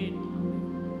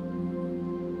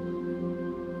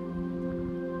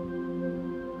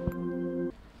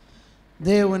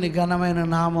 దేవుని ఘనమైన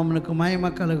నామమునకు మహిమ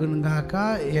కలుగును గాక.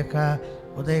 ఈ యొక్క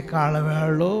ఉదయకాల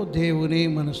వేళలో దేవుని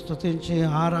మనం స్తుతించి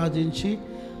ఆరాధించి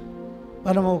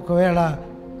మనము ఒకవేళ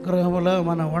గృహంలో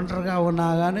మనం ఒంటరిగా ఉన్నా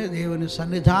కానీ దేవుని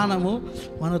సన్నిధానము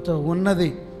మనతో ఉన్నది.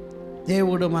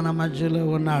 దేవుడు మన మధ్యలో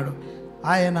ఉన్నాడు.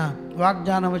 ఆయన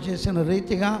వాగ్దానము చేసిన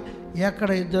రీతిగా ఎక్కడ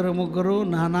ఇద్దరు ముగ్గురు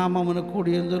నా నామమును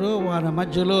కూడి ఎందురు వారి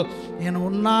మధ్యలో నేను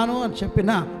ఉన్నాను అని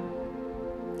చెప్పిన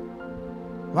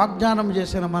వాగ్దానం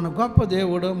చేసిన మన గొప్ప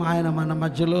దేవుడు ఆయన మన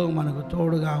మధ్యలో మనకు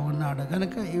తోడుగా ఉన్నాడు.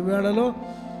 కనుక ఈ వేళలో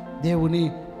దేవుని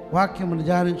వాక్యమును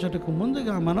ధ్యానించుటకు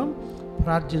ముందుగా మనం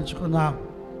ప్రార్థించుకుందాం.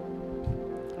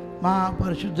 మా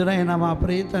పరిశుద్ధుడైన మా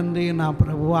ప్రియ తండ్రి, నా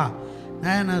ప్రభువా,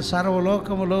 నాయన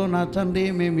సర్వలోకములో నా తండ్రి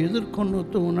మేము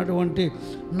ఎదుర్కొంటూ ఉన్నటువంటి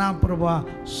నా ప్రభువా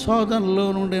శోధనలో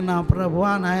నుండి నా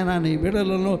ప్రభువా నాయన నీ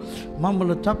బిడ్డలలో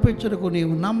మమ్మల్ని తప్పించుటకు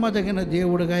నీవు నమ్మదగిన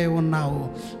దేవుడిగా ఉన్నావు,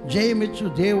 జయమిచ్చు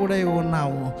దేవుడై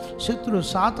ఉన్నావు. శత్రు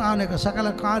సాతానిక సకల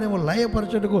కార్యము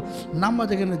లయపరచుటకు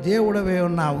నమ్మదగిన దేవుడవై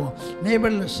ఉన్నావు. నీ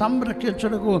బిడ్డలను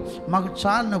సంరక్షించుటకు మాకు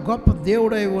చాలిన గొప్ప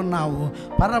దేవుడై ఉన్నావు.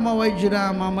 పరమ వైద్యుడా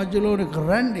మా మధ్యలోనికి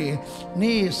రండి,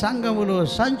 నీ సంఘములో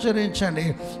సంచరించండి,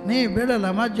 నీ బిడ్డల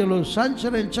మధ్యలో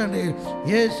సంచరించండి.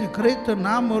 యేసు క్రీస్తు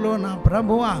నామములో నా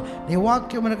ప్రభువా నీ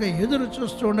వాక్యమునకు ఎదురు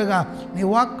చూస్తుండగా నీ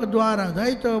వాక్కు ద్వారా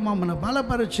దయతో మమ్మల్ని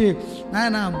బలపరిచి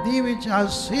నాయన దీవించి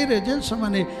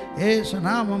ఆశీర్వదించమని యేసు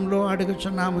నామములో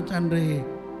అడుగుచున్నాము తండ్రి.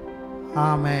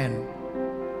 ఆమేన్.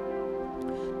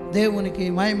 దేవునికి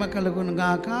మహిమ కలుగును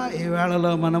గాక. ఈ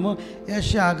వేళలో మనము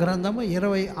యెషయా గ్రంథము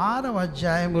 26వ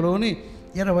అధ్యాయములోని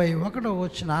 21వ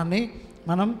వచనాన్ని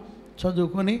మనం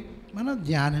చదువుకొని మనం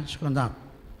ధ్యానించుకుందాం.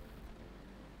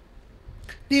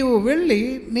 నీవు వెళ్ళి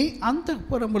నీ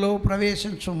అంతఃపురములో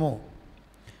ప్రవేశించుము,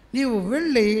 నీవు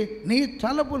వెళ్ళి నీ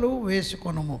తలుపులు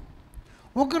వేసుకొనుము,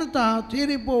 ఉగ్రత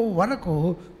తీరిపో వరకు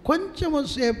కొంచెము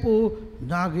సేపు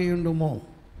దాగియుండుము.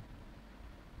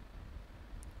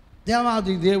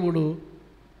 దేవాది దేవుడు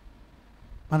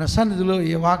మన సన్నిధిలో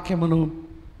ఈ వాక్యమును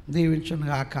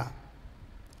దీవించునుగాక.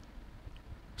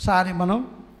 ఒకసారి మనం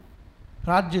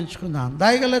ప్రార్థించుకుందాం.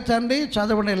 దయగల తండ్రి,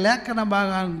 చదవని లేఖన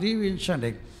భాగాన్ని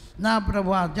దీవించండి. నా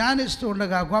ప్రభువా, ధ్యానిస్తూ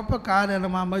ఉండగా గొప్ప కార్యాలు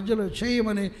మా మధ్యలో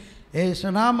చేయమని యేసు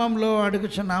నామములో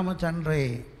అడుగుచున్నాము తండ్రి.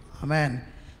 ఆమేన్.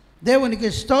 దేవునికి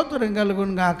స్తోత్రం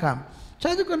కలుగును గాక.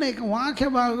 చదువుకునే వాక్య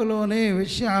భాగంలోని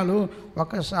విషయాలు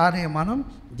ఒకసారి మనం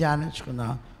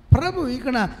ధ్యానించుకుందాం. ప్రభు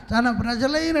ఇక్కడ తన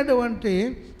ప్రజలైనటువంటి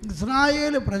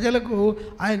ఇశ్రాయేలు ప్రజలకు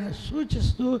ఆయన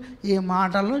సూచిస్తూ ఈ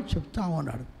మాటలను చెప్తా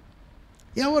ఉన్నాడు.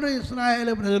 ఎవరు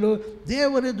ఇశ్రాయేలు ప్రజలు?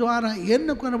 దేవుని ద్వారా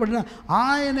ఎన్నుకొనబడిన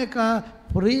ఆయనక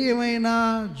ప్రియమైన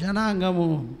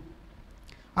జనాంగము.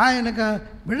 ఆయనక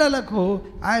బిడలకు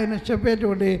ఆయన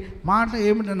చెప్పేటువంటి మాట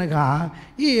ఏమిటనగా,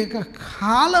 ఈ యొక్క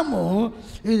కాలము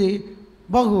ఇది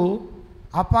బహు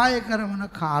అపాయకరమైన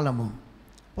కాలము.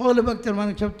 పౌలు భక్తులు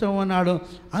మనకు చెప్తూ ఉన్నాడు,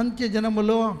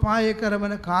 అంత్యజనములో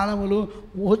అపాయకరమైన కాలములు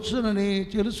వచ్చునని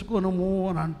తెలుసుకొనుము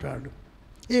అని అంటాడు.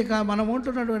 ఇక మనం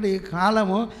ఉంటున్నటువంటి ఈ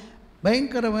కాలము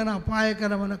భయంకరమైన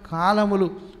అపాయకరమైన కాలములు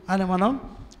అని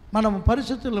మనం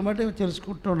పరిస్థితులను బట్టి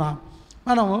తెలుసుకుంటున్నాం.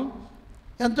 మనము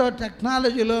ఎంతో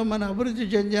టెక్నాలజీలో మనం అభివృద్ధి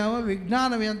చెందాము,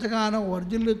 విజ్ఞానం ఎంతగానో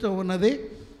వర్ధిల్లుతూ ఉన్నది,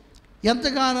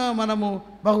 ఎంతగానో మనము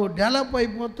బహు డెవలప్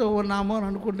అయిపోతూ ఉన్నాము అని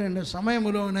అనుకుంటున్న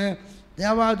సమయంలోనే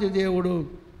దేవాది దేవుడు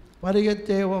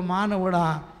పరిగెత్తే ఓ మానవుడా,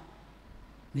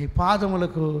 నీ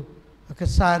పాదములకు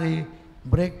ఒకసారి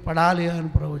బ్రేక్ పడాలి అని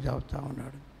ప్రభు చెబుతూ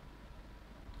ఉన్నాడు.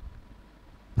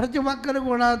 ప్రతి ఒక్కరు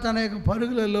కూడా తన యొక్క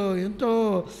పరుగులలో ఎంతో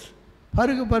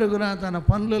పరుగున తన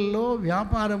పనులలో,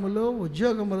 వ్యాపారములో,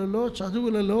 ఉద్యోగములలో,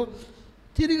 చదువులలో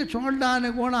తిరిగి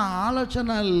చూడడానికి కూడా ఆలోచన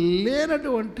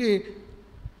లేనటువంటి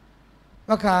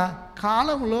ఒక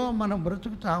కాలంలో మనం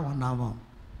బ్రతుకుతూ ఉన్నాము.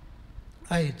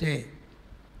 అయితే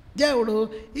దేవుడు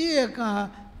ఈ యొక్క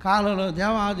కాలంలో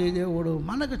దేవాది దేవుడు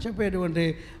మనకు చెప్పేటువంటి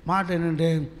మాట ఏంటంటే,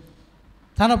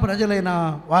 తన ప్రజలైన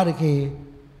వారికి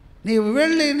నీవు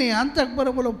వెళ్ళి నీ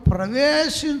అంతఃపురములో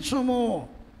ప్రవేశించుము,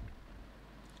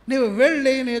 నీవు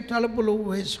వెళ్ళి నీ తలుపులు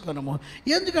వేసుకొనుము.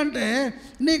 ఎందుకంటే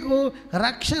నీకు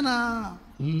రక్షణ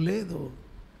లేదు.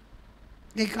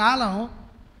 ఈ కాలం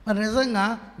మరి నిజంగా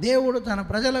దేవుడు తన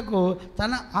ప్రజలకు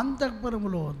తన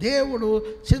అంతఃపురములో దేవుడు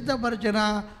సిద్ధపరిచిన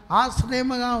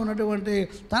ఆశ్రయముగా ఉన్నటువంటి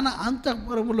తన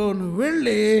అంతఃపురములో నువ్వు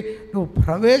వెళ్ళి నువ్వు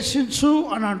ప్రవేశించు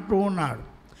అని అంటూ ఉన్నాడు.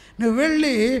 నువ్వు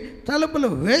వెళ్ళి తలుపులు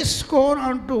వేసుకో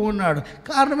అంటూ ఉన్నాడు.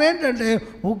 కారణం ఏంటంటే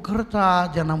ఉగ్రత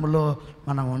జనములో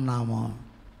మనం ఉన్నాము.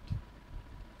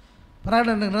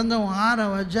 ప్రకటన గ్రంథం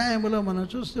 6వ అధ్యాయంలో మనం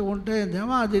చూస్తూ ఉంటే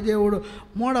దేవాది దేవుడు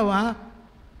 3వ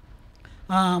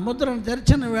ముద్రను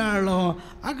తెరిచిన వేళలో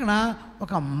అక్కడ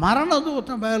ఒక మరణదూత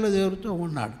బయలుదేరుతూ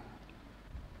ఉన్నాడు.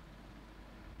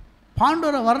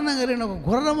 పాండుర వర్ణం కలిగిన ఒక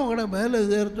గుర్రం కూడా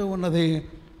బయలుదేరుతూ ఉన్నది.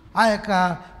 ఆ యొక్క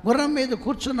గుర్రం మీద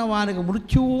కూర్చున్న వారికి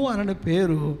మృత్యువు అనే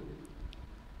పేరు,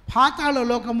 పాతాళ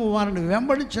లోకము వారిని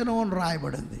వెంబడించను అని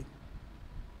రాయబడింది.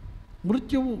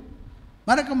 మృత్యువు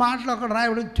మరొక మాటలో అక్కడ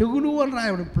రాయబడింది తెగులు అని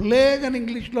రాయబడింది, ప్లేగ్ అని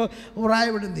ఇంగ్లీష్లో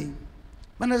రాయబడింది.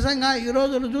 మన నిజంగా ఈ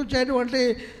రోజులు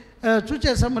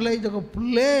చూసే సమయంలో ఇది ఒక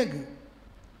ప్లేగ్.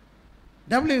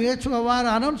 WHO వారు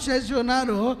అనౌన్స్ చేసి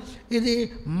ఉన్నారు, ఇది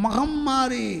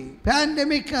మహమ్మారి,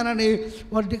 పాండమిక్ అని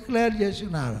వారు డిక్లేర్ చేసి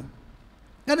ఉన్నారు.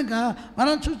 కనుక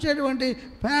మనం చూసేటువంటి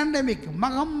పాండమిక్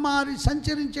మహమ్మారి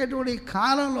సంచరించేటువంటి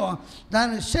కాలంలో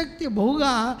దాని శక్తి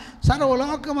బహుగా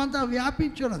సర్వలోకమంతా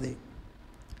వ్యాపించున్నది.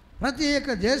 ప్రతి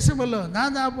ఒక్క దేశంలో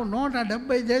దాదాపు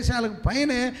 170 దేశాలకు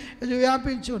పైనే ఇది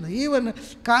వ్యాపించి ఉన్నది. ఈవెన్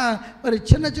మరి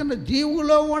చిన్న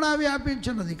దీవులో కూడా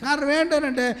వ్యాపించున్నది. కారణం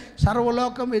ఏంటంటే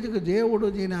సర్వలోకం ఎదుగు దేవుడు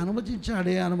దీన్ని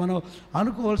అనుమతించాడు అని మనం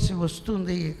అనుకోవాల్సి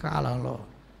వస్తుంది ఈ కాలంలో.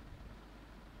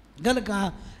 కనుక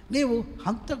నీవు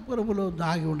అంతఃపురములో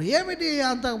దాగి ఉండు. ఏమిటి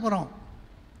అంతఃపురం?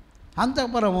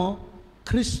 అంతఃపురము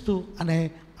క్రీస్తు అనే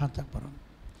అంతఃపురం.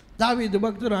 దావీదు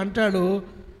భక్తుడు అంటాడు,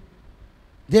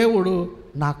 దేవుడు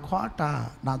నా కోట,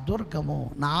 నా దుర్గము,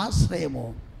 నా ఆశ్రయము,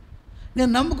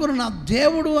 నేను నమ్ముకున్న నా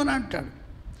దేవుడు అని అంటాడు.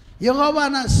 యెహోవా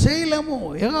నా శైలము,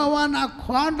 యెహోవా నా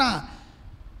కోట,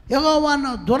 యెహోవా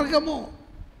నా దుర్గము,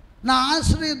 నా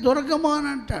ఆశ్రయ దుర్గము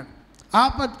అని అంటాడు.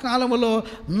 ఆపత్కాలములో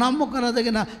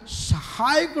నమ్ముకొనదగిన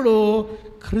సహాయకుడు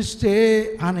క్రీస్తే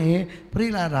అని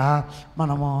ప్రియులారా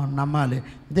మనము నమ్మాలి.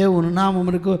 దేవుని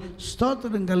నామమునకు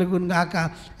స్తోత్రం కలుగును గాక.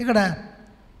 ఇక్కడ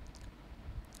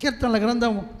కీర్తనల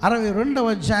గ్రంథం 62వ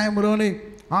అధ్యాయంలోని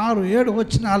 6, 7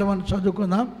 వచనాలు మనం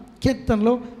చదువుకుందాం.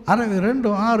 కీర్తనలు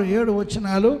 62, 6, 7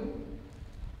 వచనాలు.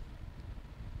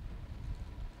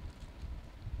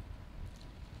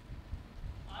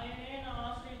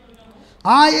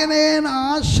 ఆయనే నా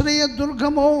ఆశ్రయ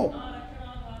దుర్గము,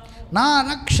 నా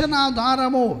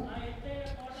రక్షణాధారము,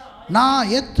 నా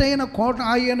ఎత్తైన కోట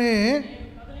ఆయనే,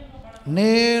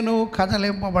 నేను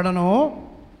కదలింపబడను.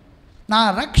 నా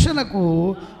రక్షణకు,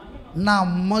 నా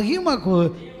మహిమకు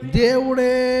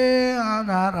దేవుడే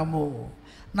ఆధారము,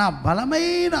 నా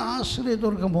బలమైన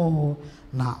ఆశ్రయదుర్గము,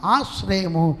 నా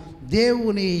ఆశ్రయము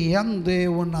దేవుని యందే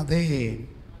ఉన్నదే.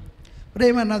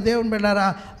 ప్రేమైన దేవుని బిడ్డారా,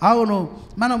 అవును,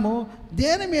 మనము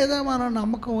దేని మీద మనం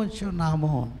నమ్మకం ఉంచి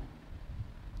ఉన్నాము.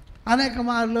 అనేక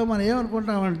మార్లు మనం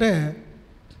ఏమనుకుంటామంటే,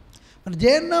 మరి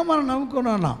దేన్నో మనం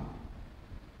నమ్ముకుని ఉన్నాం.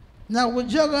 నా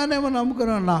ఉద్యోగాన్ని మనం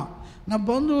నమ్ముకుని ఉన్నాం, నా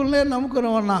బంధువులనే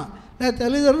నమ్ముకుని ఉన్నా, లేదా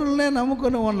తల్లిదండ్రులనే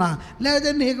నమ్ముకుని ఉన్నా, లేదా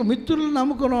నీకు మిత్రులను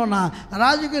నమ్ముకుని ఉన్నా,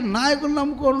 రాజకీయ నాయకులు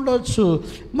నమ్ముకొని ఉండవచ్చు.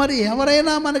 మరి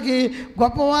ఎవరైనా మనకి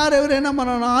గొప్పవారు ఎవరైనా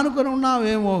మనం ఆనుకొని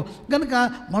ఉన్నామేమో. కనుక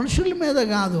మనుషుల మీద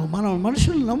కాదు, మనం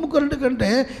మనుషులు నమ్ముకున్నట్టు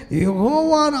కంటే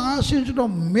యెహోవాను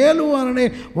ఆశించడం మేలు అని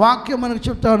వాక్యం మనకు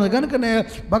చెప్తా ఉన్నది. కనుకనే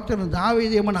భక్తుడు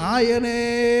దావీదు ఏమన్నా, ఆయనే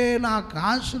నాకు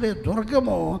ఆశ్రయ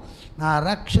దుర్గము, నా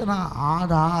రక్షణ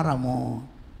ఆధారము.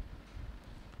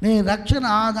 నీ రక్షణ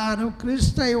ఆధారం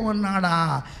క్రీస్తు అయి ఉన్నాడా,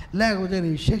 లేకపోతే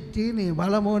నీ శక్తి, నీ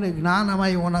బలము, నీ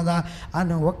జ్ఞానమై ఉన్నదా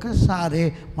అని ఒక్కసారి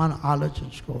మనం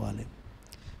ఆలోచించుకోవాలి.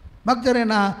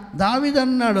 భక్తుడైన దావీదు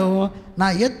అన్నాడు, నా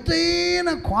ఎత్తైన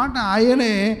కోట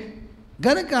ఆయనే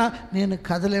గనుక నేను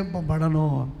కదిలింపబడను.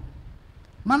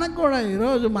 మనకు కూడా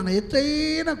ఈరోజు మన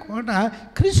ఎత్తైన కోట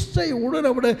క్రీస్తు అయి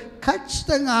ఉండినప్పుడు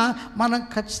మనం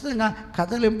ఖచ్చితంగా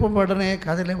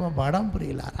కదిలింపబడం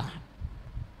ప్రియులారా.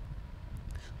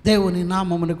 దేవుని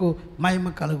నామమునకు మహిమ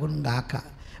కలుగును గాక.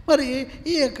 మరి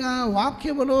ఈ యొక్క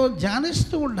వాక్యములో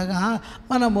ధ్యానిస్తూ ఉండగా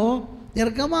మనము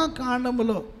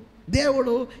నిర్గమకాండములో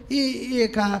దేవుడు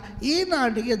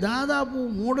ఈనాటికి దాదాపు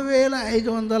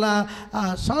 3500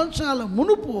 సంవత్సరాల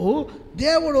మునుపు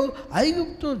దేవుడు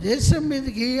ఐగుప్తు దేశం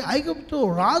మీదకి, ఐగుప్తు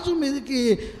రాజు మీదకి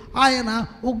ఆయన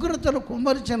ఉగ్రతను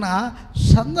కుమ్మరించిన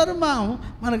సందర్భం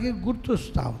మనకి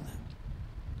గుర్తొస్తూ ఉంది.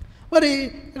 మరి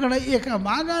ఇక్కడ ఈ యొక్క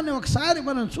భాగాన్ని ఒకసారి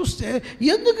మనం చూస్తే,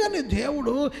 ఎందుకని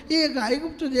దేవుడు ఈ యొక్క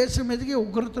ఐగుప్తు దేశం మీదకి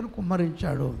ఉగ్రతను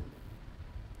కుమ్మరించాడు,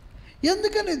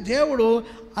 ఎందుకని దేవుడు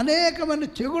అనేకమైన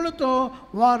తెగులతో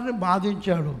వారిని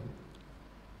బాధించాడు,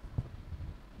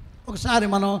 ఒకసారి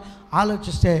మనం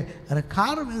ఆలోచిస్తే అది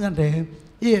కారణం ఏంటంటే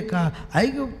ఈ యొక్క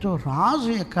ఐగుప్తు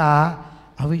రాజు యొక్క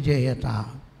అవిధేయత.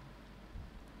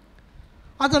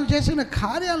 అతను చేసిన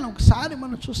కార్యాలను ఒకసారి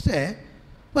మనం చూస్తే,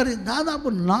 మరి దాదాపు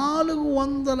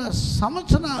 400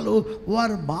 సంవత్సరాలు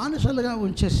వారు బానిసలుగా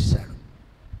ఉంచేసాడు.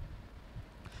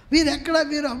 వీరు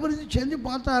అభివృద్ధి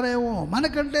చెందిపోతారేమో,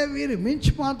 మనకంటే వీరు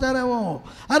మించిపోతారేమో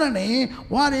అని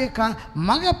వారి యొక్క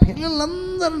మగ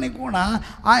పిల్లలందరినీ కూడా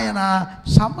ఆయన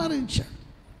సంహరించాడు.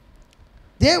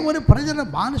 దేవుని ప్రజల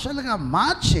బానిసలుగా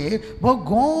మార్చి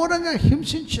ఘోరంగా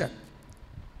హింసించాడు.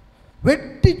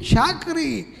 వెట్టి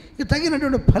చాకరీకి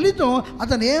తగినటువంటి ఫలితం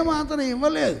అతను ఏమాత్రం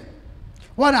ఇవ్వలేదు.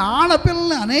 వారి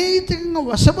ఆడపిల్లల్ని అనైతికంగా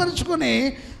వశపరుచుకొని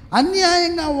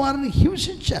అన్యాయంగా వారిని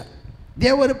హింసించారు.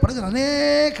 దేవుని ప్రజలు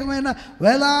అనేకమైన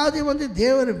వేలాది మంది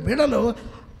దేవుని బిడలు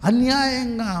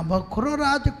అన్యాయంగా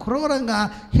క్రూరంగా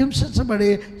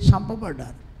హింసించబడి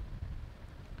చంపబడ్డారు.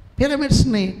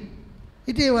 పిరమిడ్స్ని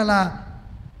ఇటీవల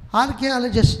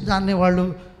ఆర్కియాలజిస్ట్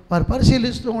వారు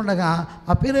పరిశీలిస్తూ ఉండగా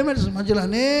ఆ పిరమిడ్స్ మధ్యలో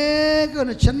అనేక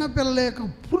చిన్నపిల్లల యొక్క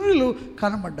పుర్రెలు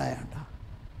కనబడ్డాయంట.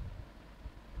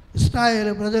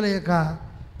 ఇశ్రాయేలు ప్రజల యొక్క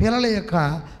పిల్లల యొక్క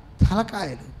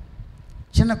తలకాయలు,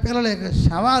 చిన్న పిల్లల యొక్క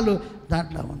శవాలు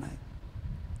దాంట్లో ఉన్నాయి.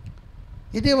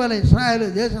 ఇటీవల ఇశ్రాయేలు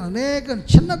దేశం అనేక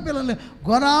చిన్నపిల్లల్ని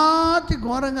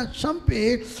ఘోరంగా చంపి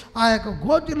ఆ యొక్క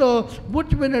గోతిలో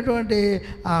బుచ్చిపోయినటువంటి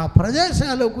ఆ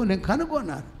ప్రదేశాలు కొన్ని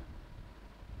కనుగొన్నారు.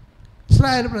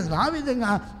 ఇశ్రాయేలు ప్రజలు ఆ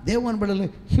విధంగా దేవుని బిడ్డల్ని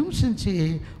హింసించి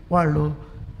వాళ్ళు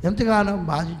ఎంతగానో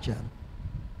బాధించారు.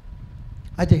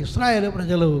 అయితే ఇశ్రాయేలు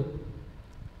ప్రజలు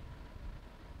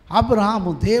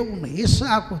అబ్రహాము దేవుణ్ణి,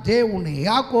 ఇస్సాకు దేవుణ్ణి,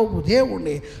 యాకోబు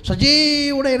దేవుణ్ణి,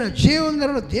 సజీవుడైన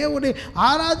జీవంగల దేవుని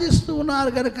ఆరాధిస్తూ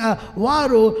ఉన్నారు కనుక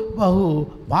వారు బహు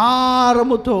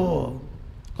భారముతో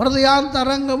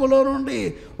హృదయాంతరంగములో నుండి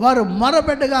వారు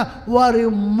మొరపెట్టగా వారి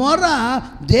మొర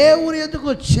దేవుని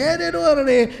ఎదుకు చేరెను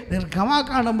అని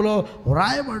నిర్గమకాండంలో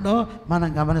వ్రాయబడడం మనం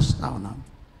గమనిస్తూ ఉన్నాం.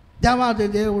 దేవాది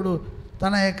దేవుడు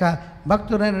తన యొక్క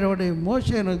భక్తుడైనటువంటి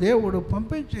మోషేను దేవుడు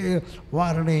పంపించి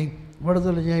వారిని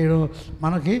విడుదల చేయడం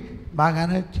మనకి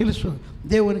బాగానే తెలుసు.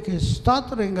 దేవునికి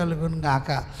స్తోత్రం కలుగును గాక.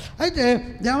 అయితే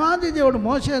దేవాది దేవుడు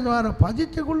మోషే ద్వారా 10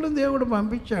 తెగుళ్ళను దేవుడు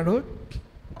పంపించాడు.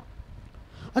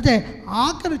 అయితే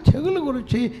ఆఖరి తెగులు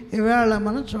గురించి ఈవేళ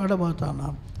మనం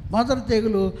చూడబోతున్నాం. మొదటి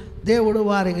తెగులు, దేవుడు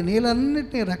వారికి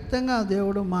నీళ్ళన్నిటినీ రక్తంగా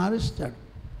దేవుడు మారుస్తాడు.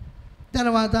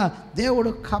 తర్వాత దేవుడు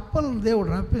కప్పలను దేవుడు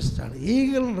రప్పిస్తాడు,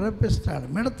 ఈగలను రప్పిస్తాడు,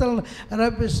 మిడతలను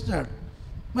రప్పిస్తాడు,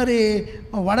 మరి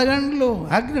వడగండ్లు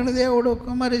అగ్నిని దేవుడు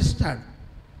కుమ్మరిస్తాడు.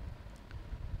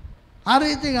 ఆ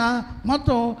రీతిగా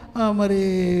మొత్తం మరి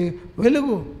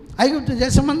వెలుగు ఐగుప్తు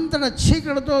దేశమంతటా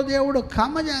చీకటితో దేవుడు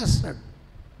కమ్మజేస్తాడు.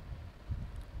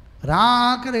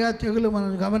 రాకరిగా తెగులు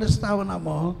మనం గమనిస్తూ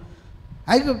ఉన్నాము.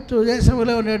 ఐగుప్తు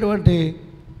దేశంలో ఉన్నటువంటి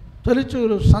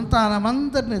తొలిచూలు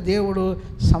సంతానమందరిని దేవుడు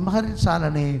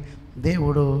సంహరించాలని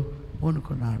దేవుడు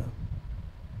పూనుకున్నాడు.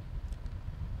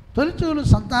 తొలిచూలు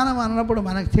సంతానం అన్నప్పుడు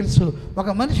మనకు తెలుసు, ఒక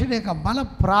మనిషిని యొక్క బల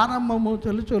ప్రారంభము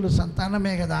తొలిచూలు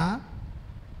సంతానమే కదా.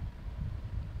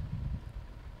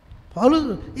 పౌలు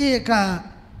ఈ యొక్క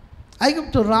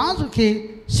ఐగుప్తు రాజుకి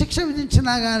శిక్ష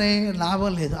విధించినా కానీ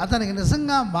లాభం లేదు. అతనికి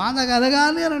నిజంగా బాధ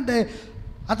కలగాలి అని అంటే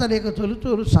అతని యొక్క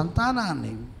తొలిచూలు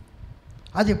సంతానాన్ని,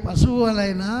 అది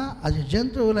పశువులైనా, అది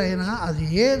జంతువులైనా, అది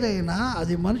ఏదైనా,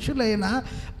 అది మనుషులైనా,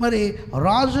 మరి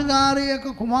రాజుగారి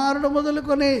యొక్క కుమారుడు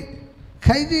మొదలుకొని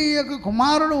ఖైదీ యొక్క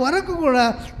కుమారుడు వరకు కూడా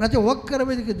ప్రతి ఒక్కరి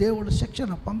మీదకి దేవుడు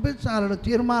శిక్షను పంపించాలని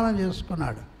తీర్మానం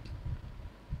చేసుకున్నాడు.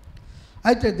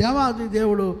 అయితే దేవాది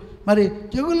దేవుడు మరి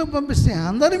తెగులు పంపిస్తే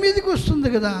అందరి మీదకి వస్తుంది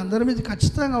కదా, అందరి మీద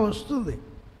ఖచ్చితంగా వస్తుంది.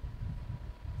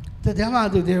 అయితే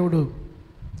దేవాది దేవుడు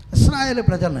ఇశ్రాయేలు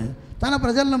ప్రజల్ని, తన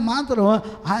ప్రజలను మాత్రం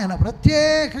ఆయన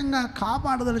ప్రత్యేకంగా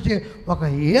కాపాడదలిచే ఒక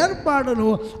ఏర్పాటును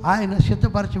ఆయన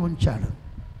సిద్ధపరిచి ఉంచాడు.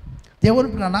 దేవుని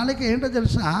ప్రణాళిక ఏంటో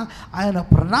తెలుసా? ఆయన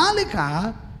ప్రణాళిక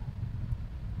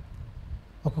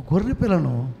ఒక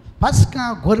గొర్రెపిల్లను, పస్కా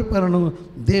గొర్రెపిల్లను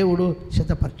దేవుడు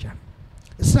సిద్ధపరిచాడు.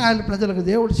 ఇశ్రాయేలు ప్రజలకు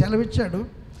దేవుడు సెలవిచ్చాడు.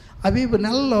 అబీబు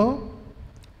నెలలో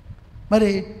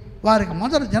మరి వారికి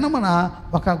మొదటి జన్మన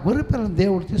ఒక గొర్రెపిల్లను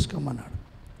దేవుడు తీసుకోమన్నాడు.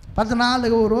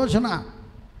 14వ రోజున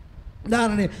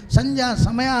దానిని సంధ్యా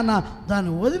సమయాన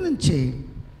దాన్ని వదిలించి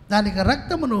దానికి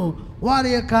రక్తమును వారి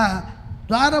యొక్క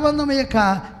ద్వారబంధం యొక్క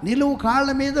నిలువు కాళ్ళ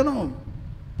మీదను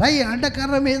పై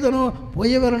అడ్డకర్ర మీదను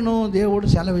పొయ్యవలను దేవుడు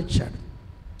సెలవిచ్చాడు.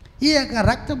 ఈ యొక్క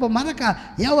రక్తపు మరక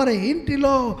ఎవరి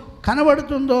ఇంటిలో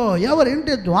కనబడుతుందో, ఎవరి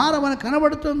ఇంటి ద్వారమని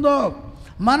కనబడుతుందో,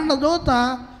 మరణదూత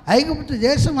ఐగుప్తు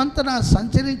దేశం అంతటా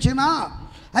సంచరించినా,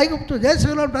 ఐగుప్తు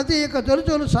దేశంలో ప్రతి ఒక్క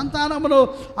తొలిచూలు సంతానములు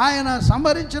ఆయన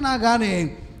సంహరించినా కానీ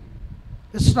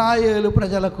ఇశ్రాయేలు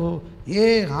ప్రజలకు ఏ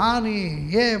హాని,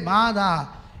 ఏ బాధ,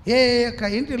 ఏ యొక్క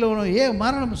ఇంటిలోనూ ఏ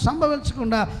మరణం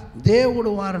సంభవించకుండా దేవుడు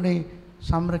వారిని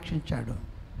సంరక్షించాడు.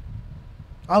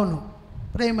 అవును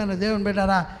ప్రేమైన దేవుని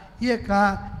బిడ్డలారా, ఈ యొక్క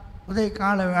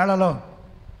ఉదయకాల వేళలో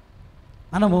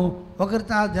మనము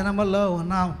ఉగ్రతా దినముల్లో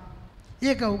ఉన్నాం. ఈ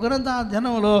యొక్క ఉగ్రతా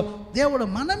దినంలో దేవుడు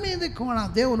మన మీద కూడా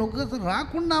దేవుని ఉగ్రత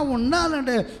రాకుండా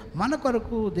ఉండాలంటే మన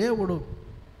కొరకు దేవుడు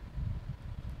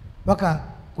ఒక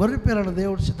గొర్రెపిల్లను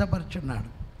దేవుడు సిద్ధపరిచున్నాడు.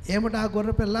 ఏమిటి ఆ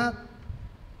గొర్రెపిల్ల?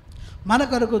 మన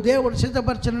కొరకు దేవుడు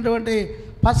సిద్ధపరిచినటువంటి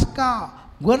పస్కా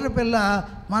గొర్రెపిల్ల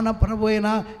మన ప్రభు అయిన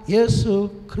యేసు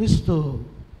క్రీస్తు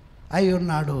అయి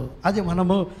ఉన్నాడు. అది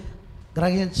మనము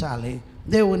గ్రహించాలి.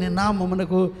 దేవుని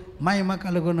నామమునకు మహిమ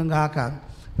కలుగును గాక.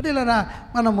 ప్రియులారా,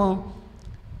 మనము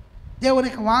దేవుని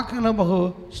యొక్క వాక్యంలో బహు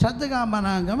శ్రద్ధగా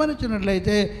మనం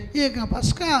గమనించినట్లయితే ఈ యొక్క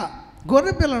పస్కా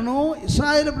గొర్రెపిల్లను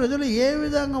ఇశ్రాయేలు ప్రజలు ఏ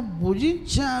విధంగా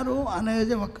భుజించారు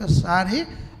అనేది ఒక్కసారి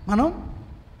మనం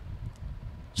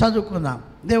చదువుకుందాం.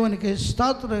 దేవునికి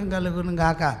స్తోత్రం కలుగును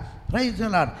గాక. Praise the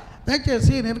lord.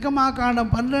 దయచేసి నిర్గమాకాండం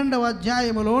 12వ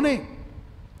అధ్యాయములోని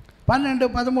 12,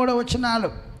 13 వచనాలు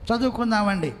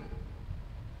చదువుకుందామండి.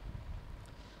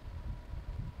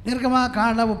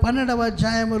 నిర్గమాకాండము 12వ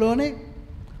అధ్యాయములోని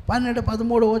 12,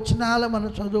 13 వచనాలు మనం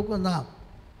చదువుకుందాం.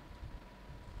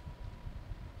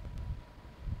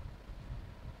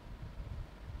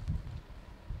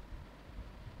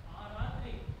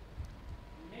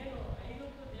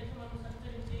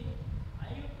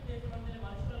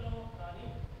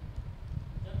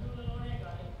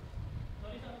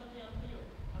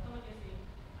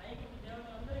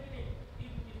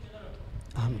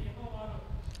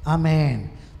 ఆమేన్.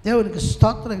 దేవునికి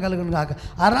స్తోత్రం కలుగును గాక.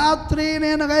 ఆ రాత్రి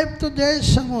నేను ఐగుప్తు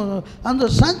దేశము అందు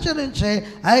సంచరించి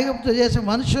ఐగుప్తు దేశం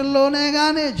మనుషుల్లోనే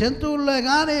కానీ జంతువుల్లో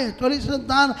కానీ తొలి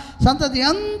సంతతి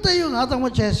అంతయు హతము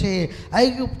చేసి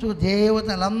ఐగుప్తు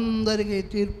దేవతలందరికీ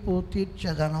తీర్పు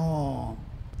తీర్చెదను.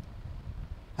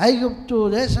 ఐగుప్తు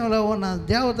దేశంలో ఉన్న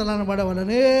దేవతలను బడవలు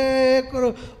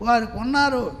అనేకులు వారికి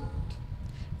ఉన్నారు.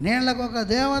 నీళ్లకు ఒక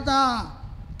దేవత,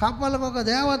 కప్పలకు ఒక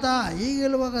దేవత,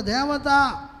 ఈగలకు ఒక దేవత,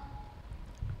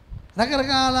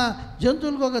 రకరకాల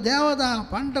జంతువులకు ఒక దేవత,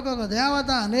 పంటకు ఒక దేవత,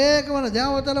 అనేకమైన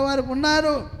దేవతలు వారికి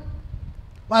ఉన్నారు.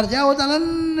 వారి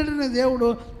దేవతలన్నిటిని దేవుడు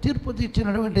తీర్పు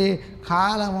తీర్చినటువంటి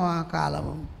కాలము ఆ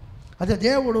కాలము. అదే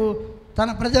దేవుడు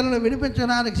తన ప్రజలను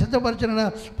విడిపించడానికి సిద్ధపరిచిన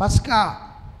పస్కా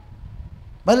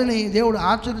బలిని దేవుడు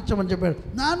ఆచరించమని చెప్పాడు.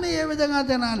 దాన్ని ఏ విధంగా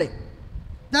తినాలి,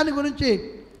 దాని గురించి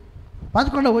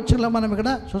 11వ వచనంలో మనం ఇక్కడ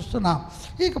చూస్తున్నాం.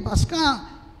 ఇక పస్కా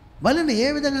బలిని ఏ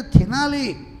విధంగా తినాలి,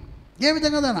 ఏ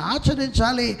విధంగా దాన్ని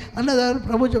ఆచరించాలి అన్నదాన్ని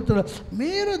ప్రభు చెప్తున్నారు.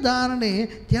 మీరు దానిని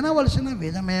తినవలసిన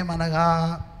విధమేమనగా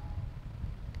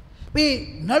మీ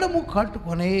నడుము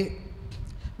కట్టుకొని,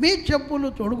 మీ చెప్పులు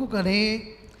తొడుగుకొని,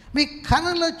 మీ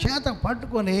కర్రల చేత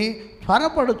పట్టుకొని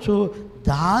త్వరపడుచు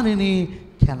దానిని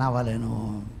తినవలెను.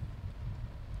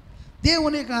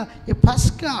 దేవుని యొక్క ఈ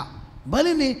పస్కా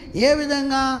బలిని ఏ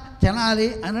విధంగా తినాలి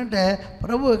అని అంటే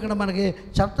ప్రభు ఇక్కడ మనకి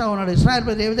చెప్తా ఉన్నాడు. ఇశ్రాయేలు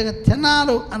ప్రజలు ఏ విధంగా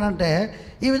తినాలి అని అంటే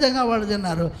ఈ విధంగా వాళ్ళు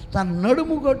తిన్నారు. తన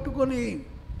నడుము కట్టుకొని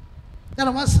తన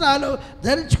వస్త్రాలు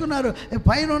ధరించుకున్నారు.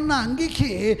 పైన ఉన్న అంగికి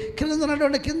కింద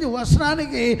ఉన్నటువంటి కింది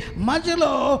వస్త్రానికి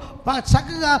మధ్యలో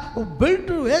చక్కగా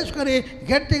బెల్ట్ వేసుకొని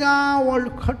గట్టిగా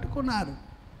వాళ్ళు కట్టుకున్నారు.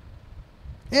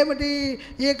 ఏమిటి?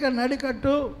 ఇక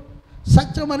నడికట్టు,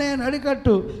 సత్యమనే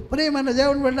నడికట్టు. ప్రియమైన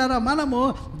దేవుని వెళ్ళారా, మనము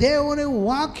దేవుని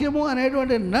వాక్యము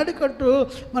అనేటువంటి నడికట్టు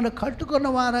మనం కట్టుకున్న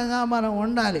వారంగా మనం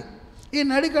ఉండాలి. ఈ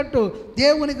నడికట్టు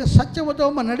దేవునికి సత్యముతో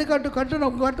మన నడికట్టు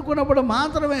కట్టుకున్నప్పుడు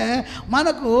మాత్రమే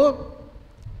మనకు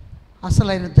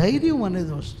అసలైన ధైర్యం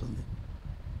అనేది వస్తుంది.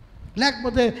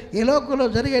 లేకపోతే ఈ లోకంలో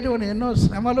జరిగేటువంటి ఎన్నో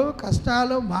శ్రమలు,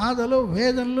 కష్టాలు, బాధలు,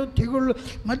 వేదనలు, తెగుళ్ళు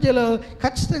మధ్యలో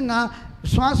ఖచ్చితంగా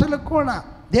విశ్వాసులకు కూడా,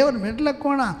 దేవుని బిడ్డలకు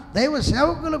కూడా, దైవ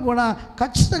సేవకులకు కూడా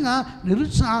ఖచ్చితంగా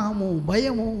నిరుత్సాహము,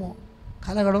 భయము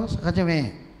కలగడం సహజమే.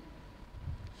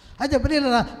 అయితే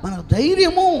ప్రియులారా, మనకు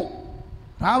ధైర్యము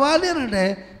రావాలి అని అంటే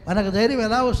మనకు ధైర్యం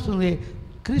ఎలా వస్తుంది?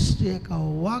 క్రీస్తు యొక్క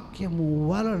వాక్యము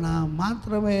వలన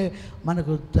మాత్రమే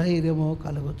మనకు ధైర్యము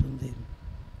కలుగుతుంది.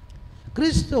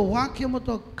 క్రీస్తు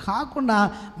వాక్యముతో కాకుండా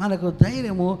మనకు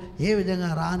ధైర్యము ఏ విధంగా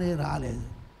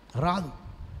రాదు.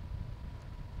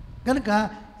 కనుక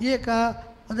ఈ యొక్క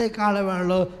అదే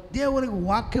కాలవేళలో దేవునికి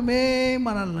వాక్యమే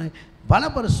మనల్ని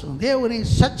బలపరుస్తుంది, దేవుని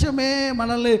సత్యమే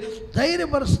మనల్ని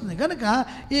ధైర్యపరుస్తుంది. కనుక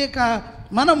ఈ యొక్క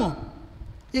మనము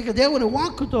ఇక దేవుని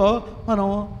వాక్కుతో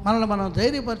మనల్ని మనం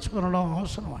ధైర్యపరచుకోవడం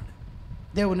అవసరం అండి.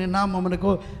 దేవుని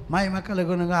నామమునకు మహిమ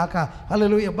కలుగునుగాక.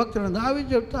 హల్లెలూయా. భక్తుడు దావీదు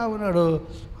చెప్తా ఉన్నాడు,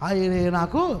 ఆయనే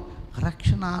నాకు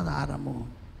రక్షణాధారము,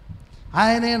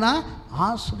 ఆయనే నా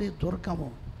ఆశ్రయ దుర్గము,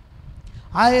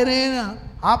 ఆయనే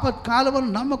ఆపత్కాలమును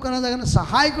నమ్ముకునదగిన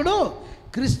సహాయకుడు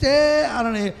క్రీస్తే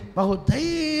అని బహు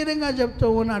ధైర్యంగా చెప్తూ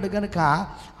ఉన్నాడు. కనుక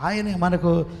ఆయనే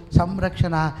మనకు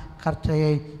సంరక్షణ కర్త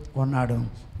అయి ఉన్నాడు.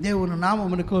 దేవుని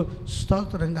నామమునకు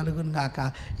స్తోత్రం కలుగును గాక.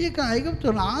 ఇక ఐగుప్తు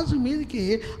రాజు మీదకి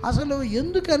అసలు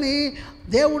ఎందుకని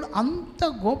దేవుడు అంత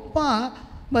గొప్ప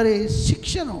మరి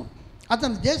శిక్షను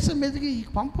అతని దేశం మీదకి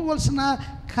పంపవలసిన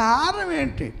కారణం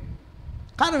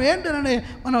ఏంటని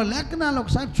మనం లేఖనాలు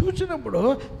ఒకసారి చూసినప్పుడు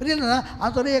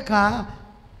అతని యొక్క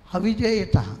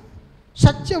అవిధేయత,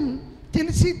 సత్యం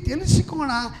తెలిసి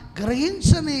కూడా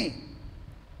గ్రహించని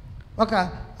ఒక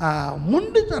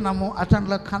ముండితనము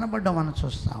అతనిలో కనబడ్డం మనం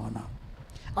చూస్తూ ఉన్నాం.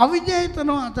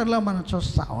 అవిధేయతను అతనిలో మనం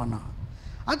చూస్తూ ఉన్నాం.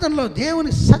 అతనిలో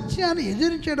దేవుని సత్యాన్ని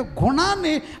ఎదిరించే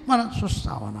గుణాన్ని మనం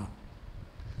చూస్తూ ఉన్నాం.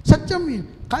 సత్యం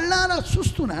కళ్ళారా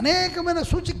చూస్తూనే అనేకమైన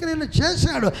సూచక్రియలు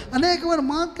చేశాడు, అనేకమైన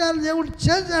మార్గాలు దేవుడు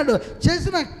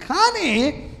చేసినా కానీ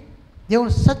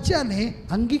దేవుని సత్యాన్ని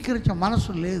అంగీకరించే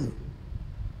మనసు లేదు.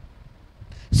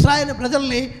 ఇశ్రాయేలు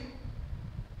ప్రజల్ని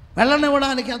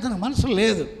వెళ్ళనివ్వడానికి అతని మనసు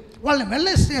లేదు. వాళ్ళని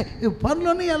వెళ్ళేస్తే ఈ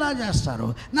పనులన్నీ ఎలా చేస్తారు?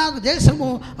 నాకు దేశము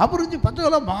అభివృద్ధి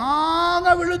పథకంలో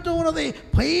బాగా వెళుతూ ఉన్నది,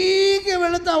 పైకి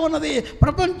వెళుతూ ఉన్నది,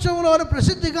 ప్రపంచంలో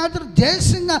ప్రసిద్ధిగాంచిన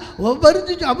దేశంగా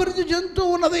అభివృద్ధి చెందుతూ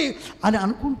ఉన్నది అని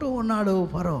అనుకుంటూ ఉన్నాడు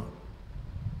ఫరో.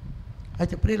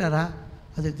 అయితే ప్రియులారా,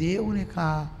 అది దేవుని యొక్క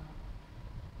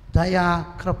దయా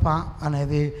కృప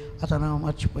అనేది అతను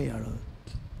మర్చిపోయాడు.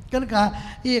 కనుక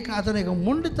ఈ యొక్క అతని యొక్క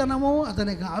మొండితనము,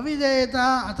 అతని యొక్క అవిధేయత,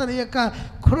 అతని యొక్క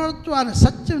క్రూరత్వాన్ని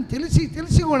సత్యం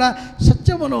తెలిసి కూడా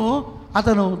సత్యమును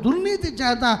అతను దుర్నీతి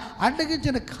చేత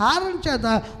అడ్డగించిన కారణం చేత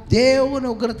దేవుని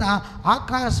ఉగ్రత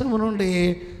ఆకాశము నుండి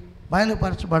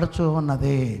బయలుపరచబడుచు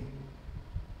ఉన్నది.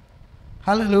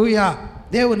 హల్లెలూయా.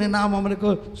 దేవుని నామమునకు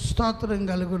స్తోత్రం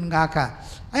కలుగును గాక.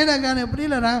 అయినా కానీ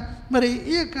ప్రియులారా, మరి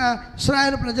ఈ యొక్క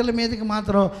ఇశ్రాయేలు ప్రజల మీదకి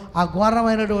మాత్రం ఆ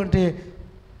ఘోరమైనటువంటి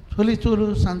తొలిచూరు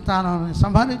సంతానాన్ని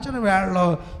సంహరించిన వేళలో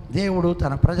దేవుడు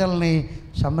తన ప్రజల్ని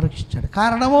సంరక్షించాడు.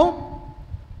 కారణము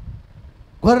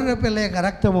గొర్రె పిల్ల యొక్క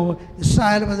రక్తము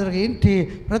ఇశ్రాయేలు ప్రజలకు ఇంటి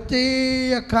ప్రతి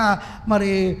ఒక్క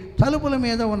మరి తలుపుల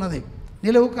మీద ఉన్నది,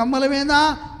 నిలువు కమ్మల మీద,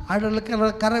 అడల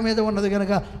కర్ర మీద ఉన్నది.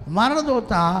 కనుక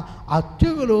మరణదూత ఆ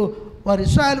తెగులు వారి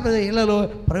ఇశ్రాయేలు ప్రజల ఇళ్లలో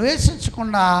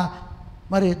ప్రవేశించకుండా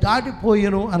మరి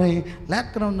దాటిపోయిను అని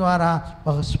లేఖనం ద్వారా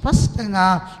ఒక స్పష్టంగా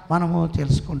మనము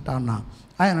తెలుసుకుంటా ఉన్నాం.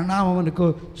 ఆయన నామమునకు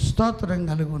స్తోత్రం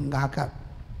కలుగును గాక.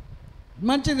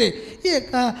 మంచిది. ఈ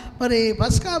యొక్క మరి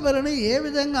పస్కా బలిని ఏ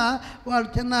విధంగా వాళ్ళు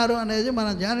తిన్నారు అనేది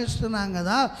మనం ధ్యానిస్తున్నాం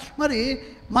కదా. మరి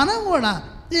మనం కూడా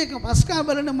ఈ యొక్క పస్కా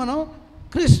బలిని మనం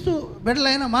క్రీస్తు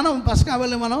బిడ్డలైన మనం పస్కా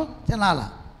బలిని మనం తినాలా.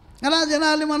 ఎలా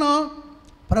తినాలి? మనం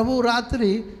ప్రభు రాత్రి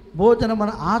భోజనం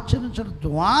మనం ఆచరించడం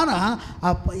ద్వారా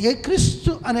ఏ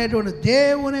క్రీస్తు అనేటువంటి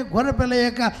దేవుని గొర్రెపిల్ల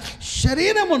యొక్క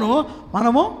శరీరమును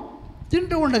మనము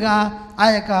తింటూ ఉండగా ఆ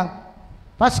యొక్క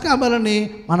పస్కా బలిని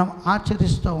మనం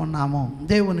ఆచరిస్తూ ఉన్నాము.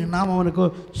 దేవుని నామమునకు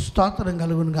స్తోత్రం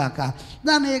కలుగును గాక.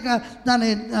 దాని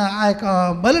ఆ యొక్క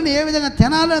బలిని ఏ విధంగా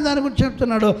తినాలని దాని గురించి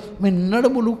చెప్తున్నాడు. మీ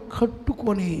నడుములు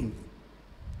కట్టుకొని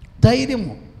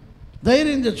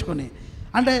ధైర్యం తెచ్చుకొని,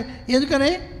 అంటే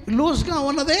ఎందుకని లూజ్గా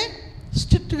ఉన్నది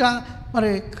స్ట్రిక్ట్గా మరి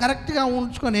కరెక్ట్గా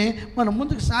ఉంచుకొని మనం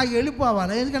ముందుకు సాగి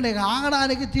వెళ్ళిపోవాలి. ఎందుకంటే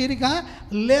ఆగడానికి తీరిక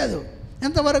లేదు.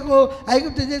 ఎంతవరకు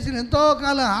ఐగుప్తు చేసిన ఎంతో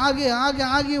కాలం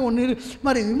ఆగి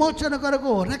మరి విమోచన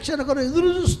కొరకు రక్షణ కొరకు ఎదురు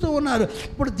చూస్తూ ఉన్నారు.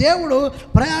 ఇప్పుడు దేవుడు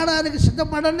ప్రయాణానికి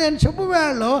సిద్ధపడండి అని చెప్పు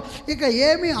వేళలో ఇక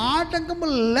ఏమీ ఆటంకము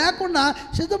లేకుండా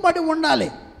సిద్ధపడి ఉండాలి.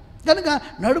 కనుక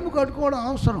నడుము కట్టుకోవడం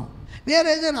అవసరం. వేరే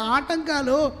ఏదైనా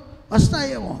ఆటంకాలు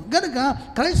వస్తాయేమో. కనుక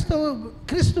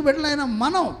క్రీస్తు బిడ్డలైన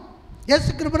మనం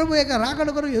యేసు ప్రభు యొక్క రాకడ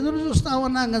కొరకు ఎదురు చూస్తూ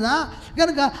ఉన్నాం కదా.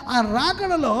 కనుక ఆ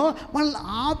రాకడలో మనల్ని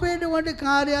ఆపేటువంటి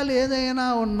కార్యాలు ఏదైనా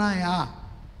ఉన్నాయా?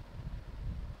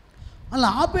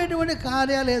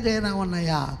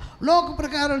 లోక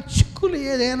ప్రకారం చిక్కులు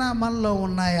ఏదైనా మనలో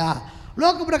ఉన్నాయా?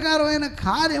 లోక ప్రకారమైన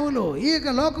కార్యములు, ఈ యొక్క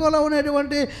లోకంలో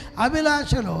ఉన్నటువంటి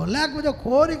అభిలాషలు, లేకపోతే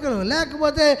కోరికలు,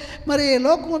 లేకపోతే మరి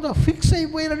లోకంతో ఫిక్స్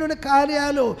అయిపోయినటువంటి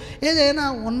కార్యాలు ఏదైనా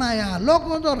ఉన్నాయా?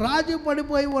 లోకంతో రాజీ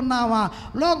పడిపోయి ఉన్నావా?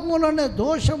 లోకంలోనే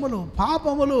దోషములు,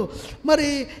 పాపములు, మరి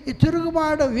ఈ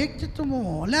తిరుగుబాటు వ్యక్తిత్వము,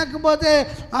 లేకపోతే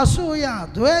అసూయ,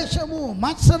 ద్వేషము,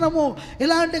 మత్సరము,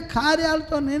 ఇలాంటి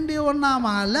కార్యాలతో నిండి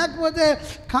ఉన్నామా? లేకపోతే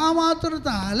కామాతురత,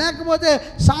 లేకపోతే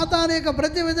సాతానిక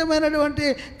ప్రతి విధమైనటువంటి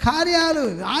కార్యాలు,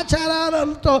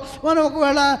 ఆచారాలతో మనం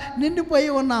ఒకవేళ నిండిపోయి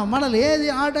ఉన్నాం. మనల్ని ఏది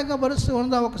ఆటంకపరుస్తూ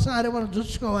ఉందో ఒకసారి మనం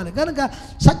చూసుకోవాలి. కనుక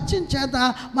సత్యం చేత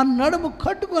మన నడుము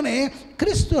కట్టుకొని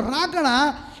క్రీస్తు రాకడ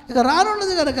ఇక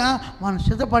రానున్నది కనుక మనం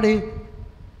సిద్ధపడి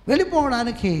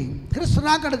వెళ్ళిపోవడానికి, క్రీస్తు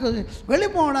రాకడకు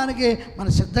వెళ్ళిపోవడానికి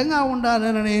మనం సిద్ధంగా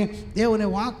ఉండాలని దేవుని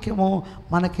వాక్యము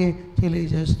మనకి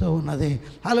తెలియజేస్తూ ఉన్నది.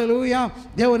 హల్లెలూయా.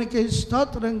 దేవునికి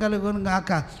స్తోత్రం కలుగును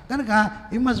గాక. కనుక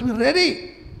you must be ready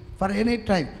for any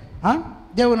time.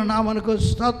 దేవుని నామమునకు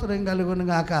స్తోత్రం కలుగును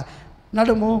గాక.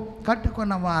 నడుము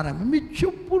కట్టుకున్న వారం మీ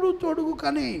చెప్పులు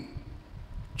తొడుగుకొని,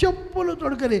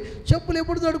 చెప్పులు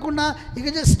ఎప్పుడు తొడుకున్నా ఇక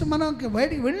జస్ట్ మనం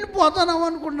బయటికి వెళ్ళిపోతున్నాం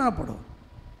అనుకున్నప్పుడు,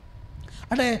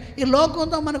 అంటే ఈ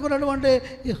లోకంతో మనకున్నటువంటి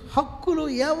ఈ హక్కులు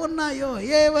ఏమున్నాయో,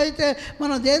 ఏవైతే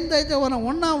మనం దేనిదైతే మనం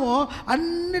ఉన్నామో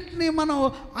అన్నిటినీ మనం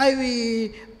అవి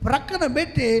ప్రక్కన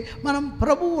పెట్టి మనం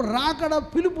ప్రభువు రాకడ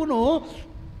పిలుపును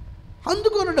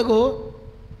అందుకొనుటకు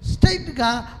స్ట్రైట్గా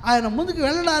ఆయన ముందుకు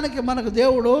వెళ్ళడానికి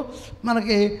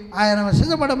మనకి ఆయన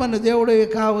సిద్ధపడమని దేవుడు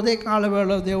ఉదయకాల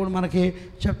వేళ దేవుడు మనకి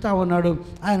చెప్తా ఉన్నాడు.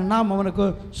 ఆయన నామమునకు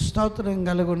స్తోత్రం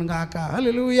కలుగును గాక.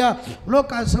 హల్లెలూయా.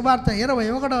 లోకా సువార్త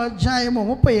 21వ అధ్యాయము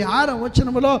 36వ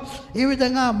వచనములో ఈ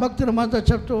విధంగా భక్తుడు మనతో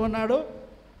చెప్తూ ఉన్నాడు.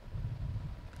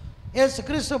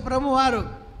 యేసుక్రీస్తు ప్రభువారు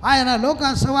ఆయన లోకా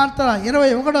సువార్త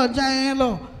 21వ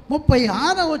అధ్యాయంలో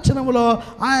 36వ వచనములో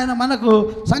ఆయన మనకు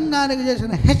సంఘానికి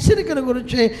చేసిన హెచ్చరికల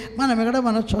గురించి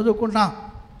మనం చదువుకుంటాం.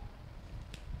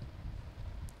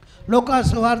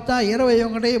 లోకాసు వార్త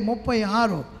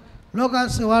 21:36.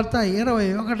 లోకాసు వార్త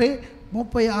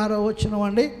 21:36 వచనం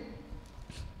అండి.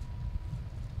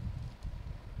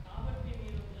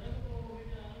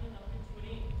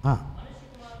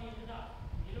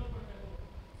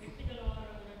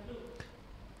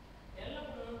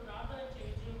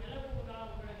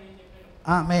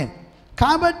 ఆమేన్.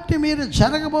 కాబట్టి మీరు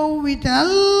జరగబో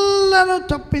వీటినెల్లను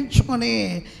తప్పించుకొని,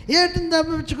 ఏటిని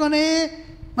తప్పించుకొని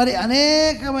మరి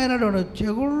అనేకమైనటువంటి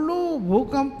తెగుళ్ళు,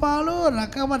 భూకంపాలు,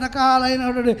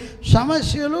 రకరకాలైనటువంటి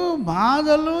సమస్యలు,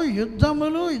 బాధలు,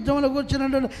 యుద్ధములకు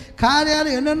వచ్చినటువంటి కార్యాలు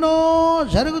ఎన్నెన్నో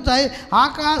జరుగుతాయి.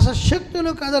 ఆకాశ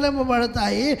శక్తులు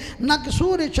కదలింపబడతాయి.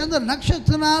 సూర్య చంద్ర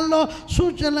నక్షత్రాల్లో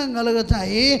సూచనలు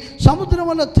కలుగుతాయి.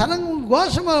 సముద్రంలో తరంగం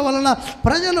ఘోషముల వలన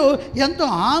ప్రజలు ఎంతో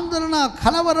ఆందోళన,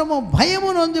 కలవరము, భయము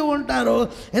నొంది ఉంటారు.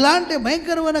 ఇలాంటి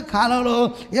భయంకరమైన కాలంలో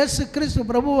యేసుక్రీస్తు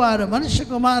ప్రభువారు మనిషి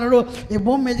కుమారుడు ఈ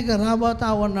భూమి మీదకి రాబోతా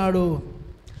ఉన్నాడు.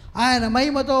 ఆయన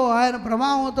మహిమతో, ఆయన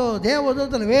ప్రభావంతో,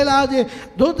 దేవదూతలు వేలాది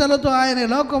దూతలతో ఆయన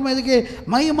లోకం మీదకి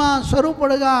మహిమ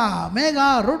స్వరూపుడుగా,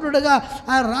 మేఘారూఢుడుగా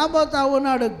ఆయన రాబోతూ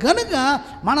ఉన్నాడు. కనుక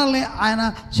మనల్ని ఆయన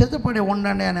సిద్ధపడి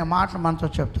ఉండండి అనే మాటలు మనతో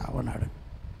చెప్తా ఉన్నాడు.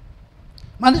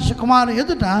 మనిషి కుమారు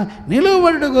ఎదుట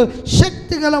నిలువబడుటకు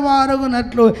శక్తి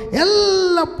గలవారుగునట్లు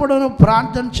ఎల్లప్పుడూ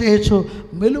ప్రార్థన చేయొచ్చు,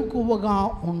 మెలకువగా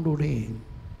ఉండుడి.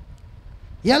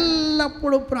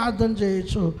 ఎల్లప్పుడూ ప్రార్థన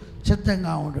చేయొచ్చు,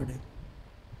 సిద్ధంగా ఉండుడి.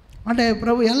 అంటే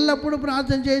ప్రభు ఎల్లప్పుడూ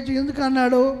ప్రార్థన చేయొచ్చు ఎందుకు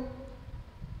అన్నాడు?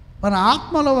 మన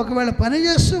ఆత్మలో ఒకవేళ పని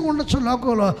చేస్తూ ఉండొచ్చు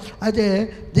లోకంలో, అయితే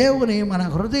దేవుని మన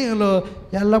హృదయంలో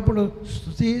ఎల్లప్పుడూ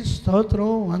స్తుతి,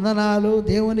 స్తోత్రం, వందనాలు,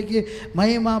 దేవునికి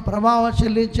మహిమ, ప్రభావం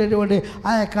చెల్లించేటువంటి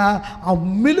ఆ యొక్క ఆ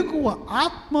మెలకువ,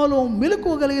 ఆత్మలో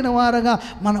మెలకువ కలిగిన వారుగా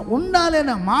మనం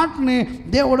ఉండాలనే మాటని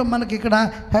దేవుడు మనకి ఇక్కడ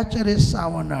హెచ్చరిస్తూ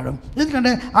ఉన్నాడు.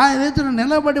 ఎందుకంటే ఆయన ఎదురు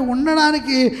నిలబడి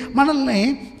ఉండడానికి మనల్ని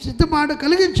సిద్ధపాటు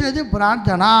కలిగించేది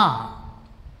ప్రార్థన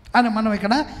అని మనం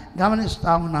ఇక్కడ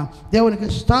గమనిస్తూ ఉన్నాం. దేవునికి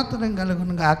స్తోత్రం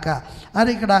కలుగును గాక. అని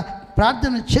ఇక్కడ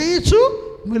ప్రార్థన చేయొచ్చు,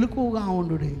 మెలకువగా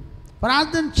ఉండుడి.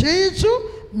 ప్రార్థన చేయొచ్చు,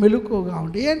 మెలకువగా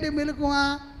ఉండు. ఏంటి మెలకువ?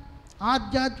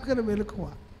 ఆధ్యాత్మిక మెలకువ.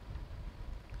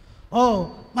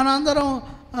 మనందరం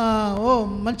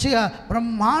మంచిగా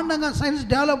బ్రహ్మాండంగా సైన్స్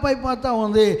డెవలప్ అయిపోతూ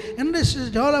ఉంది, ఇండస్ట్రీస్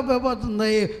డెవలప్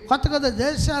అయిపోతుంది, కొత్త కొత్త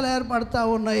దేశాలు ఏర్పడుతూ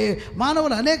ఉన్నాయి,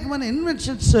 మానవులు అనేకమైన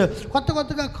ఇన్వెన్షన్స్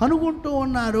కొత్తగా కనుగొంటూ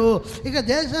ఉన్నారు. ఇక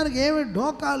దేశానికి ఏమి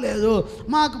డోకా లేదు,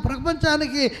 మాకు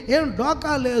ప్రపంచానికి ఏం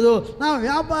డోకా లేదు, నా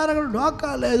వ్యాపారం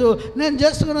డోకా లేదు, నేను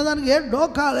చేసుకున్న దానికి ఏం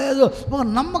డోకా లేదు. ఒక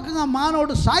నమ్మకంగా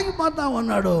మానవుడు సాగిపోతూ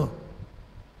ఉన్నాడు.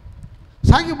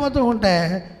 సాగిపోతూ ఉంటే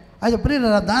అది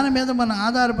ప్రియరా, దాని మీద మనం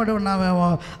ఆధారపడి ఉన్నామేమో.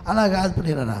 అలా కాదు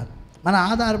ప్రియరా, మనం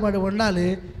ఆధారపడి ఉండాలి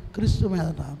క్రీస్తు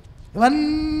మీద.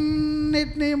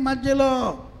 ఇవన్నిటినీ మధ్యలో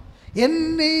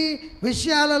ఎన్ని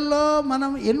విషయాలలో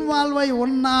మనం ఇన్వాల్వ్ అయి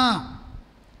ఉన్నా,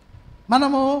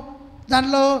 మనము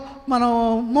దాంట్లో మనం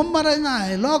ముమ్మరంగా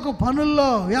లోక పనుల్లో,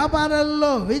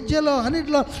 వ్యాపారాల్లో, విద్యలో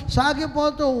అన్నింటిలో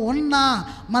సాగిపోతూ ఉన్నా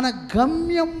మన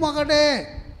గమ్యం ఒకటే.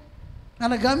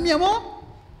 మన గమ్యము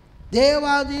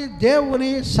దేవాది దేవుని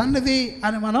సన్నిధి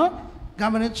అని మనం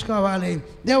గమనించుకోవాలి.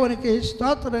 దేవునికి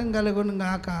స్తోత్రం కలుగును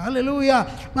గాక. హల్లెలూయా.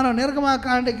 మనం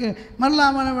నిర్గమకాండకి మళ్ళా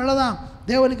మనం వెళదాం.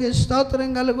 దేవునికి స్తోత్రం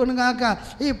కలుగును గాక.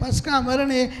 ఈ పస్కా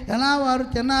బలిని ఎలా వారు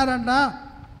తిన్నారంట,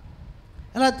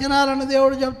 ఎలా తినాలని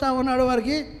దేవుడు చెప్తా ఉన్నాడు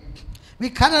వారికి. మీ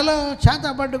కర్రలో చేత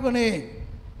పట్టుకొని,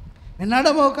 మీ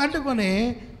నడుము కట్టుకొని,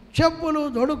 చెప్పులు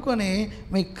దొడుక్కొని,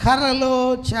 మీ కర్రలో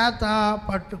చేత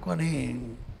పట్టుకొని,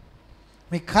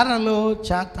 మీ కర్రలో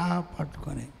చేత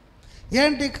పట్టుకొని.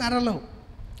 ఏంటి కర్రలు?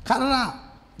 కర్ర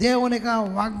దేవునికి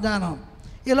వాగ్దానం.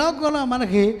 ఈ లోకంలో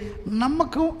మనకి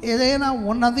నమ్మకం ఏదైనా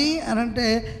ఉన్నది అని అంటే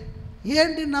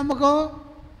ఏంటి నమ్మకం?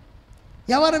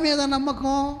 ఎవరి మీద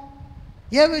నమ్మకం?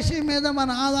 ఏ విషయం మీద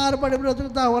మనం ఆధారపడి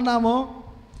బ్రతుకుతూ ఉన్నామో,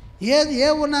 ఏది ఏ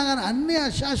ఉన్నా కానీ అన్నీ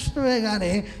అశాశ్వతమే.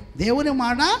 కానీ దేవుని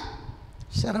మాట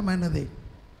స్థిరమైనది.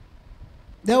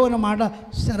 దేవుని మాట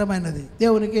స్థిరమైనది.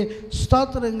 దేవునికి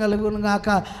స్తోత్రం కలుగును గాక.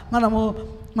 మనము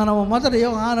మొదటి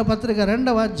యోహాను పత్రిక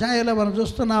 2వ అధ్యాయంలో మనం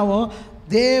చూస్తున్నాము,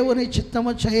 దేవుని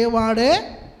చిత్తము చేయవాడే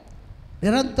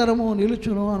నిరంతరము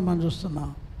నిలుచును అని మనం చూస్తున్నాం.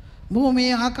 భూమి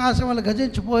ఆకాశములు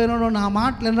గతించిపోయినను నా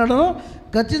మాటలు ఎన్నడూ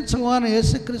గతించవు అని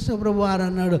యేసుక్రీస్తు ప్రభువు వారు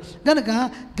అన్నాడు. కనుక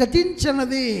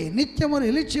గతించినది, నిత్యము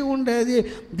నిలిచి ఉండేది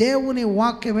దేవుని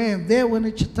వాక్యమే,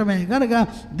 దేవుని చిత్తమే. కనుక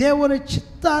దేవుని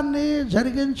చిత్తాన్ని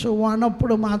జరిగించు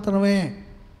అన్నప్పుడు మాత్రమే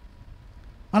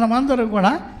మనమందరం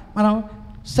కూడా మనం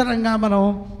స్థిరంగా మనం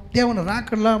దేవుని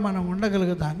రాకడలో మనం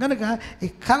ఉండగలుగుతాం. కనుక ఈ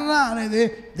కర్ర అనేది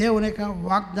దేవుని యొక్క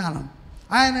వాగ్దానం.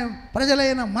 ఆయన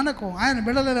ప్రజలైన మనకు, ఆయన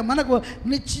బిడ్డలైన మనకు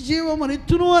నిత్య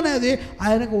జీవమునిత్తును అనేది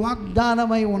ఆయనకు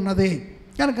వాగ్దానమై ఉన్నది.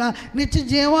 కనుక నిత్య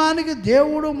జీవానికి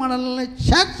దేవుడు మనల్ని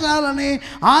చేర్చాలని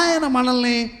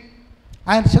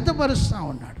ఆయన సిద్ధపరుస్తూ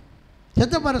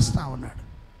ఉన్నాడు.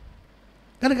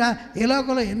 కనుక ఈ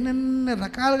లోకంలో ఎన్నెన్ని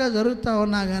రకాలుగా జరుగుతూ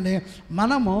ఉన్నా కానీ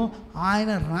మనము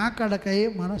ఆయన రాకడకై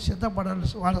మనం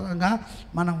సిద్ధపడాల్సిన వాళ్ళంగా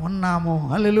మనం ఉన్నాము.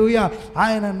 హల్లెలూయా.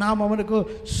 ఆయన నామమునకు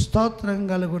స్తోత్రం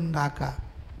కలుగును గాక.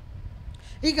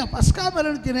 ఇక పస్కా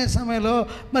బలిని తినే సమయంలో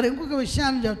మరి ఇంకొక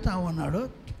విషయాన్ని చెప్తా ఉన్నాడు.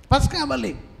 పస్కా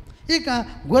బలి, ఇక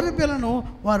గొర్రెపిల్లను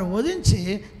వారు వధించి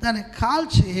దాన్ని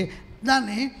కాల్చి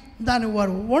దాన్ని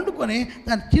వారు వండుకొని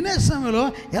దాన్ని తినే సమయంలో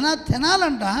ఎలా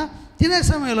తినాలంట, తినే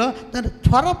సమయంలో దాన్ని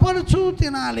త్వరపరుచు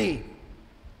తినాలి.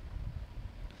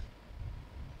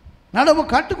 నడుము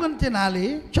కట్టుకొని తినాలి,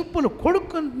 చెప్పులు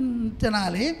కొడుకొని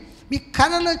తినాలి, మీ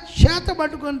కర్రలో చేత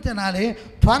పట్టుకొని తినాలి,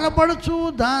 త్వరపడుచు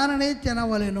దానిని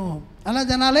తినవలెను. అలా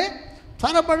తినాలి,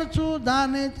 త్వరపడుచు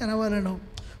దాన్ని తినవలెను.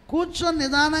 కూర్చొని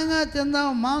నిదానంగా తిందాం,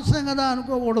 మాంసం కదా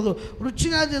అనుకోకూడదు.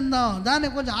 రుచిగా తిందాం, దాన్ని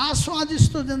కొంచెం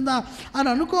ఆస్వాదిస్తూ తిందాం అని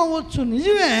అనుకోవచ్చు,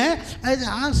 నిజమే. అయితే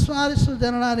ఆస్వాదిస్తూ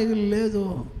తినడానికి లేదు.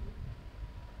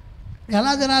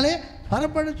 ఎలా తినాలి?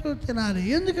 త్వరపడుచూ తినాలి.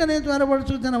 ఎందుకని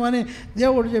త్వరపడుచూ తినమని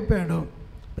దేవుడు చెప్పాడు.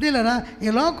 ప్రియులరా, ఈ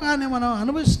లోకాన్ని మనం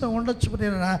అనుభవిస్తూ ఉండొచ్చు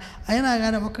ప్రియులరా. అయినా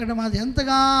కానీ ఒక్కటి మాత్రం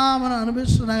ఎంతగా మనం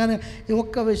అనుభవిస్తున్నా కానీ ఈ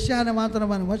ఒక్క విషయాన్ని మాత్రం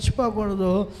మనం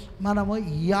మర్చిపోకూడదు. మనము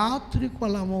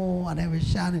యాత్రికులము అనే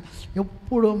విషయాన్ని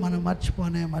ఎప్పుడు మనం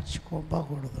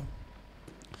మర్చిపోకూడదు.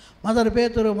 మొదటి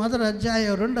పేతురు 1వ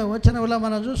అధ్యాయం 2వ వచనంలో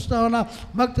మనం చూస్తూ ఉన్న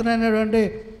భక్తుడైనటువంటి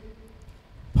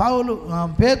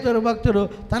పేతురు భక్తుడు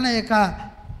తన యొక్క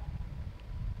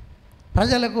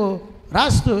ప్రజలకు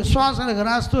రాస్తూ, విశ్వాసాలకు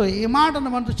రాస్తూ ఈ మాటను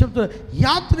మనతో చెప్తూ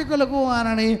యాత్రికులకు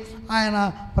అని ఆయన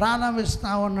ప్రాణం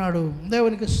ఇస్తూ ఉన్నాడు.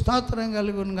 దేవునికి స్తోత్రం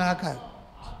కలుగును గాక.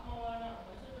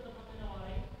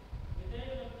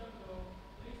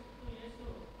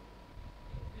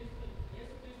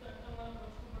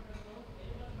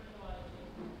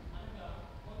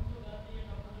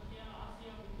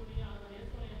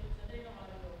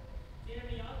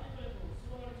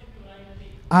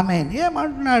 ఆమేన్.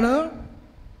 ఏమంటున్నాడు?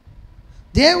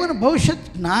 దేవుని భవిష్యత్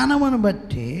జ్ఞానమును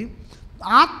బట్టి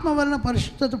ఆత్మ వలన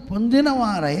పరిశుద్ధత పొందిన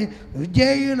వారై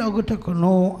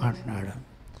విజయులగుటకును అంటున్నాడు.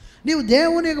 నీవు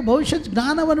దేవుని యొక్క భవిష్యత్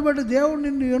జ్ఞానమును బట్టి దేవుడు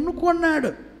నిన్ను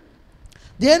ఎన్నుకున్నాడు.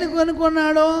 దేనికి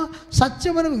ఎన్నుకున్నాడో?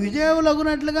 సత్యమునకు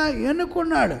విజయులగునట్లుగా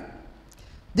ఎన్నుకున్నాడు.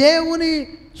 దేవుని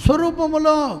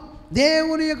స్వరూపములో,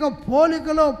 దేవుని యొక్క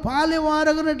పోలికలో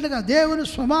పాలివారగునట్లుగా, దేవుని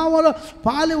స్వభావంలో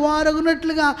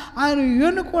పాలివారగునట్లుగా ఆయన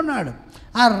ఎన్నుకున్నాడు.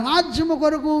 ఆ రాజ్యము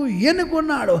కొరకు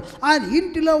ఎన్నుకున్నాడు. ఆయన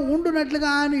ఇంటిలో ఉండునట్లుగా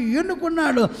ఆయన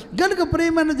ఎన్నుకున్నాడు. కనుక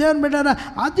ప్రియమైన దేవుని బిడ్డారా,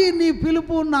 అది నీ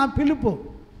పిలుపు, నా పిలుపు.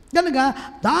 కనుక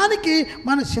దానికి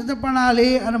మనం సిద్ధపడాలి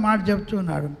అని మాట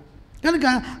చెప్తున్నాడు. కనుక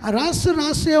ఆ రాసు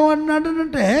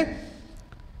ఏమన్నాడంటే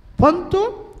పొంతు,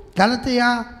 గలతీయ,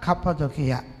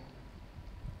 కప్పదొకియ,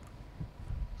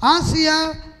 ఆసియా,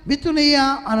 బితునియా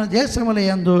అనే దేశముల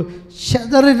యందు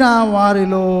చెదరిన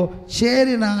వారిలో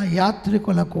చేరిన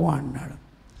యాత్రికులకు అన్నాడు.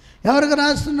 ఎవరికి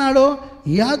రాస్తున్నాడు?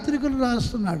 యాత్రికులు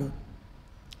రాస్తున్నాడు.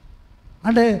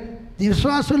 అంటే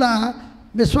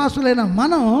విశ్వాసులైన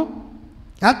మనం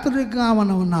యాత్రికుగా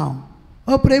మనం ఉన్నాం.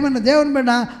 ఓ ప్రేమైన దేవుని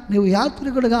బిడ్డ, నువ్వు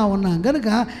యాత్రికుడిగా ఉన్నాం. కనుక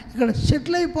ఇక్కడ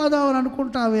సెటిల్ అయిపోదామని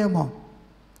అనుకుంటావేమో.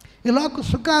 ఈ లోక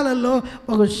సుఖాలలో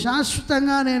ఒక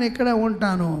శాశ్వతంగా నేను ఇక్కడే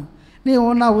ఉంటాను,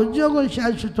 నా ఉద్యోగం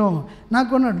శాశ్వతం,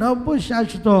 నాకున్న డబ్బు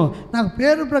శాశ్వతం, నాకు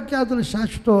పేరు ప్రఖ్యాతులు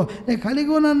శాశ్వతం, నేను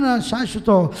కలిగి ఉన్న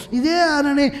శాశ్వతం, ఇదే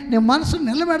అని నీ మనసు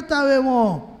నిలబెడతావేమో.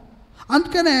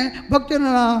 అందుకనే భక్తుల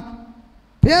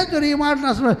పేతురు ఈ మాట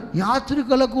అసలు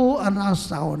యాత్రికులకు అని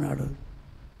రాస్తా ఉన్నాడు.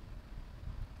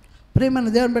 ప్రియమైన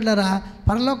దేవుని బిడ్డలారా,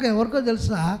 పరలోకం ఎవరికో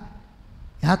తెలుసా?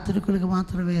 యాత్రికులకు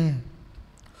మాత్రమే.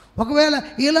 ఒకవేళ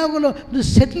ఈ లోకంలో నువ్వు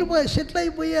సెటిల్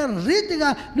అయిపోయే రీతిగా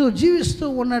నువ్వు జీవిస్తూ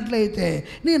ఉన్నట్లయితే,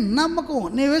 నీ నమ్మకం,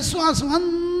 నీ విశ్వాసం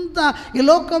అంతా ఈ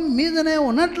లోకం మీదనే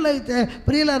ఉన్నట్లయితే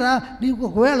ప్రియులరా, నీకు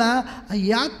ఒకవేళ ఆ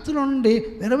యాత్ర నుండి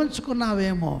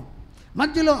విరమించుకున్నావేమో,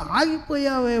 మధ్యలో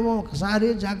ఆగిపోయావేమో, ఒకసారి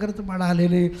జాగ్రత్త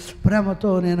పడాలి.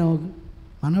 ప్రేమతో నేను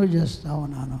మనవి చేస్తూ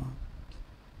ఉన్నాను.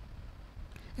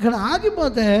 ఇక్కడ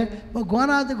ఆగిపోతే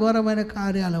ఘోరాతి ఘోరమైన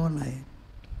కార్యాలు ఉన్నాయి.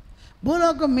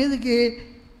 భూలోకం మీదకి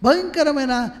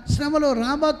భయంకరమైన శ్రమలు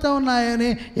రాబోతూ ఉన్నాయని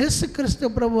యేసుక్రీస్తు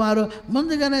ప్రభు వారు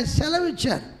ముందుగానే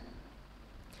సెలవిచ్చారు.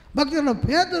 భక్తుల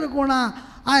పేతురు కూడా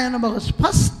ఆయన బహు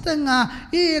స్పష్టంగా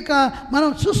ఈ యొక్క మనం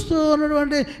చూస్తూ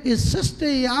ఉన్నటువంటి ఈ సృష్టి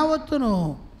యావత్తును,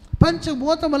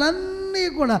 పంచభూతములన్నీ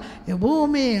కూడా, ఈ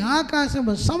భూమి,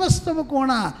 ఆకాశము సమస్తము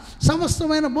కూడా,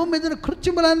 సమస్తమైన భూమి మీద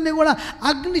కృత్యములన్నీ కూడా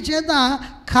అగ్ని చేత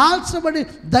కాల్చబడి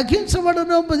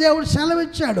దహించబడును దేవుడు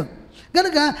సెలవిచ్చాడు.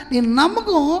 కనుక నీ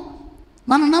నమ్మకం,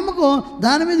 మన నమ్మకం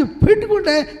దాని మీద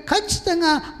పెట్టుకుంటే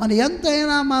ఖచ్చితంగా మనం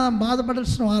ఎంతైనా మనం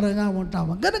బాధపడాల్సిన వారంగా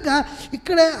ఉంటాము. కనుక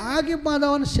ఇక్కడే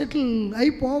ఆగిపోదామని సెటిల్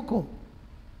అయిపోకు.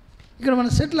 ఇక్కడ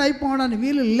మనం సెటిల్ అయిపోవడానికి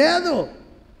వీలు లేదు.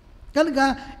 కనుక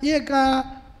ఈ యొక్క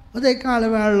ఉదయకాల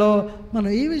వేళలో మనం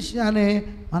ఈ విషయాన్ని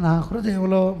మన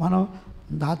హృదయంలో మనం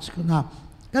దాచుకుందాం.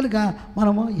 కనుక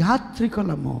మనము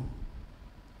యాత్రికులము,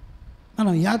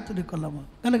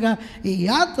 కనుక ఈ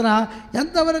యాత్ర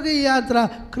ఎంతవరకు? ఈ యాత్ర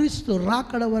క్రీస్తు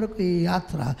రాకడ వరకు. ఈ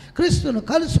యాత్ర క్రీస్తును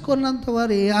కలుసుకున్నంత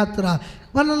వరకు ఈ యాత్ర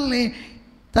మనల్ని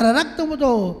తన రక్తముతో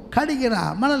కడిగిన,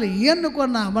 మనల్ని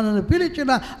ఎన్నుకున్న, మనల్ని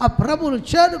పిలిచిన ఆ ప్రభువును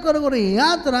చేరుకొనుకుని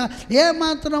యాత్ర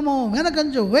ఏమాత్రము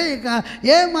వెనకంజు వేయక,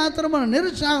 ఏమాత్రము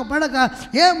నిరుత్సాహపడక,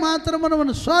 ఏమాత్రము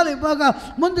మనం సోలిపోక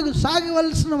ముందుకు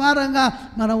సాగవలసిన వారంగా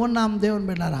మనం ఉన్నాం. దేవుని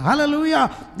బిడ్డలారా, హల్లెలూయా.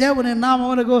 దేవుని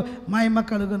నామమునకు మహిమ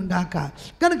కలుగును గాక.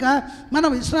 కనుక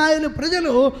మనం ఇశ్రాయేలు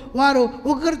ప్రజలు వారు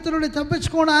ఉగ్రత నుండి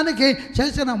తప్పించుకోవడానికి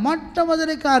చేసిన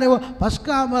మొట్టమొదటి కార్యం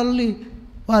పస్కా బలిని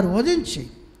వారు వధించి,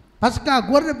 పస్కా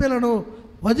గొర్రె పిల్లను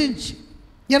వధించి,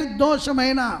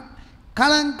 నిర్దోషమైన,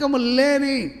 కళంకము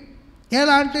లేని,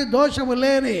 ఎలాంటి దోషము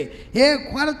లేని, ఏ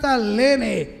కొరత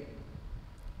లేని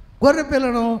గొర్రె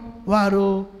పిల్లను వారు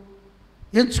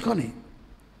ఎంచుకొని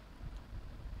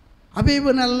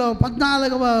అబీబు నెలలో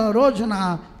 14వ రోజున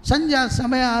సంధ్యా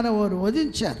సమయాన వారు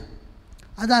వధించారు.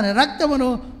 దాని రక్తమును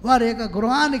వారి యొక్క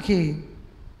గృహానికి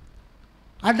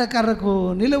అడ్డకర్రకు,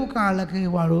 నిలువు కాళ్ళకి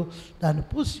వాడు దాన్ని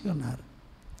పూసి ఉన్నారు.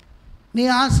 నీ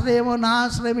ఆశ్రయము, నా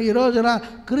ఆశ్రయము ఈ రోజున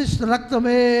క్రీస్తు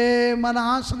రక్తమే మన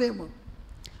ఆశ్రయము.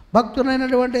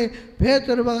 భక్తులైనటువంటి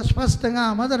పేతురు స్పష్టంగా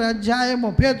మొదటి అధ్యాయం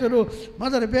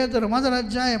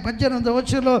 18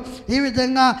 వచ్చులో ఈ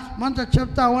విధంగా మనతో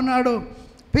చెప్తా ఉన్నాడు.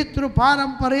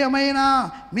 పితృపారంపర్యమైన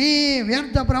మీ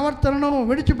వ్యర్థ ప్రవర్తనను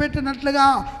విడిచిపెట్టినట్లుగా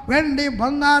వెండి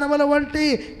బంగారముల వంటి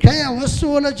క్షయ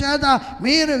వస్తువుల చేత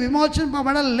మీరు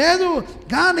విమోచింపబడలేదు,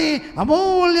 కానీ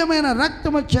అమూల్యమైన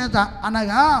రక్తము చేత,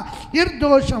 అనగా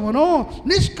నిర్దోషమును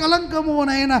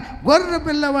నిష్కలంకమునైన గొర్రె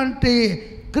పిల్ల వంటి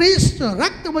క్రీస్తు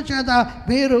రక్తము చేత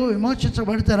మీరు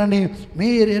విమోచించబడతారని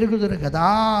మీరు ఎరుగుదురు కదా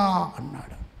అన్నాడు.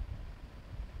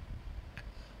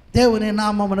 దేవుని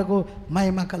నామమునకు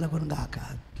మహిమ కలుగును గాక.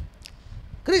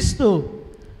 క్రీస్తు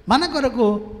మన కొరకు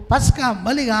పస్కా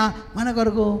బలిగా మన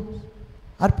కొరకు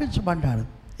అర్పించబడ్డాడు.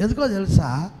 ఎందుకో తెలుసా?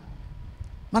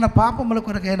 మన పాపముల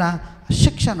కొరకైన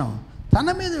శిక్షను తన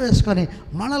మీద వేసుకొని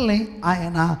మనల్ని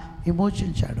ఆయన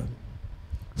విమోచించాడు.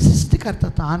 సృష్టికర్త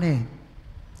తానే,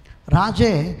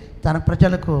 రాజే తన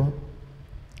ప్రజలకు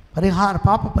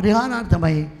పాప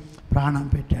పరిహారార్థమై ప్రాణం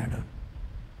పెట్టాడు.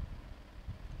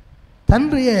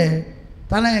 తండ్రియే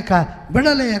తన యొక్క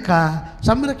బిడ్డల యొక్క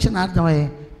సంరక్షణార్థమై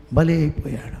బలి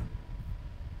అయిపోయాడు.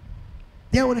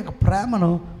 దేవుని యొక్క ప్రేమను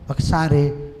ఒకసారి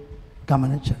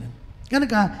గమనించండి.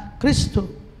 కనుక క్రీస్తు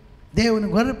దేవుని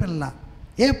గొర్రెపిల్ల,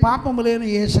 ఏ పాపము లేని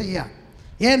యేసయ్య,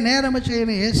 ఏ నేరము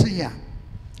చేయని యేసయ్య,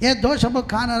 ఏ దోషము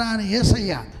కానరాని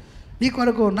యేసయ్య నీ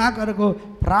కొరకు నా కొరకు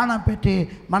ప్రాణం పెట్టి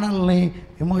మనల్ని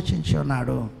విమోచించి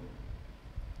ఉన్నాడు.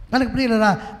 కనుక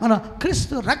ప్రియులారా, మన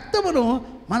క్రీస్తు రక్తమును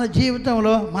మన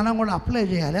జీవితంలో మనం కూడా అప్లై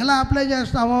చేయాలి. ఎలా అప్లై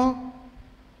చేస్తామో?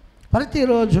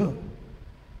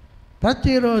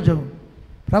 ప్రతిరోజు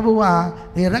ప్రభువా,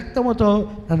 నీ రక్తముతో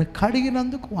నన్ను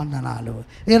కడిగినందుకు వందనాలు,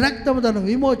 ఈ రక్తముతో నన్ను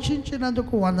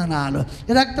విమోచించినందుకు వందనాలు,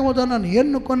 ఈ రక్తముతో నన్ను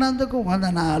ఎన్నుకున్నందుకు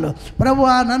వందనాలు.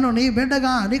 ప్రభువా, నన్ను నీ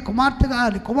బిడ్డగా, నీ కుమార్తెగా,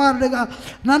 నీ కుమారుడిగా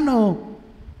నన్ను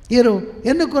మీరు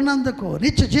ఎన్నుకున్నందుకు,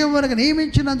 నిత్య జీవనకు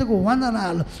నియమించినందుకు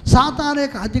వందనాలు. సాతాను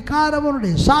యొక్క అధికారము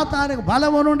నుండి, సాతాను యొక్క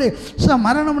బలము నుండి,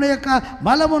 మరణము యొక్క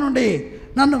బలము నుండి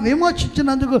నన్ను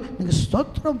విమోచించినందుకు నీకు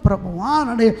స్తోత్రం ప్రభువా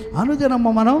అని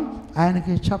అనుదినము మనం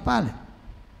ఆయనకి చెప్పాలి.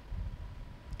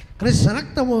 క్రీస్తు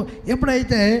రక్తము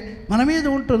ఎప్పుడైతే మన మీద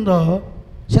ఉంటుందో,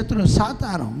 శత్రు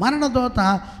సాతాను మరణదోత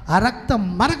ఆ రక్తం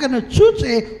మరకను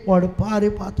చూసి వాడు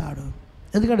పారిపోతాడు.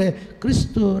 ఎందుకంటే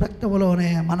క్రీస్తు రక్తములోనే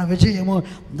మన విజయము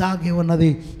దాగి ఉన్నది.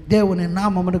 దేవుని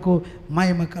నామమునకు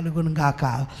మహిమ కలుగును గాక.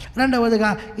 రెండవదిగా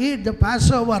ఈ పాస్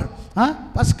ఓవర్,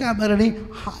 పస్కా బలిని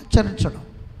ఆచరించడం,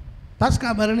 పస్కా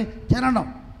బలిని తినడం.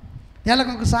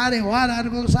 నెలకొకసారి,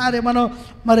 వారానికి ఒకసారి మనం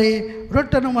మరి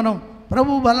రొట్టెను మనం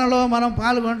ప్రభు బలలో మనం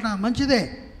పాల్గొంటాం. మంచిదే.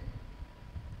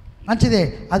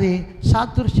 అది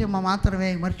సాదృశ్యం మాత్రమే,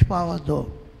 మర్చిపోవద్దు.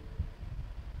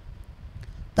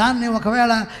 దాన్ని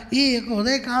ఒకవేళ ఈ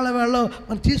ఉదయకాల వేళలో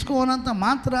మనం తీసుకోనంత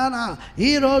మాత్రాన,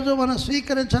 ఈరోజు మనం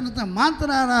స్వీకరించినంత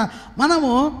మాత్రాన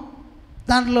మనము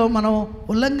దాంట్లో మనం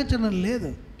ఉల్లంఘించడం లేదు.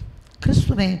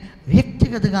 క్రీస్తుని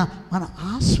వ్యక్తిగతంగా మనం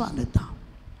ఆస్వాదిద్దాం,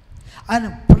 ఆయన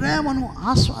ప్రేమను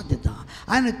ఆస్వాదిద్దాం,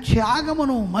 ఆయన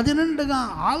త్యాగమును మది నిండుగా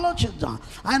ఆలోచిద్దాం,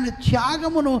 ఆయన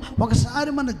త్యాగమును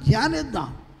ఒకసారి మనం ధ్యానిద్దాం.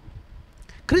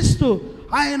 క్రీస్తు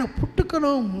ఆయన పుట్టుకను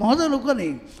మొదలుకొని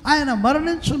ఆయన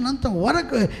మరణించున్నంత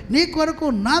వరకు నీ కొరకు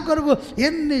నా కొరకు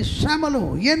ఎన్ని శ్రమలు,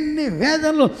 ఎన్ని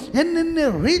వేదనలు, ఎన్నెన్ని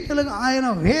రీతులుగా ఆయన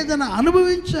వేదన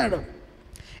అనుభవించాడు.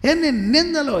 ఎన్ని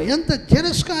నిందలు, ఎంత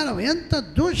తిరస్కారం, ఎంత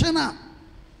దూషణ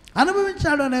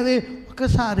అనుభవించాడు అనేది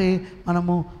ఒకసారి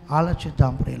మనము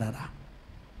ఆలోచిద్దాం ప్రియులారా.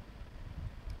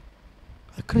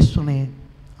 క్రీస్తుని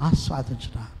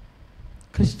ఆస్వాదించుట,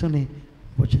 క్రీస్తుని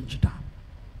భుజించుట.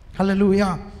 హల్లెలూయా.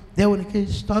 దేవునికి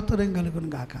స్తోత్రం కలుగును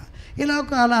గాక. ఇలా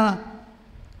ఒక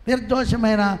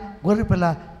నిర్దోషమైన గొర్రెపిల్ల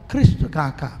క్రీస్తు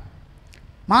గాక.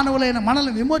 మానవులైన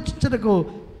మనల్ని విమోచించుటకు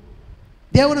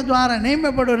దేవుని ద్వారా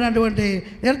నియమబడినటువంటి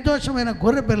నిర్దోషమైన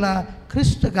గొర్రెపిల్ల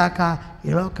క్రీస్తు గాక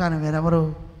ఈ లోకాన్ని వేరెవరు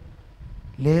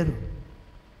లేరు.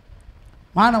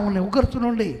 మానవుని ఉగ్రత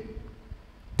నుండి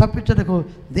తప్పించుటకు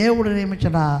దేవుడు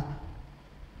నియమించిన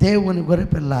దేవుని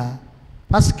గొర్రెపిల్ల,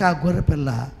 పస్కా గొర్రెపిల్ల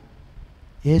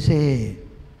యేసే.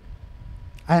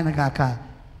 ఆయన కాక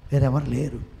వేరెవరు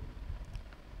లేరు.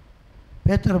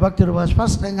 పేతురు భక్తుడు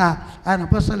స్పష్టంగా ఆయన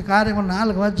అపొస్తలుల కార్యములు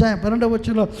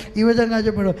 4:12 ఈ విధంగా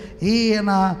చెప్పాడు,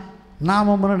 ఈయన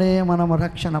నామముననే మనము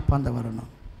రక్షణ పొందవలను.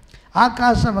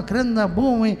 ఆకాశం క్రింద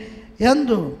భూమి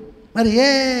యందు మరి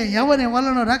ఎవరి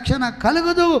వలన రక్షణ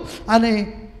కలుగదు అని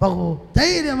బహు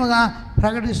ధైర్యముగా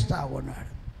ప్రకటిస్తూ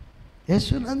ఉన్నాడు.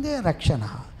 యేసునందే రక్షణ,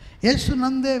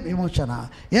 యేసునందే విమోచన,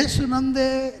 యేసునందే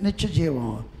నిత్య జీవం.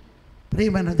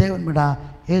 ప్రియమైన దేవుని మీద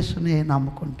యేసుని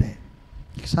నమ్ముకుంటే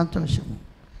సంతోషము,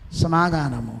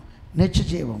 సమాధానము, నిత్య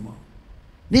జీవము.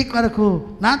 నీ కొరకు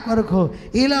నా కొరకు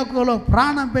ఈ లోకంలో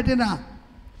ప్రాణం పెట్టిన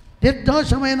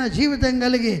నిర్దోషమైన జీవితం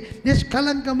కలిగి,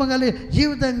 నిష్కలంకము కలిగి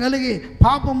జీవితం కలిగి,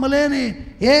 పాపము లేని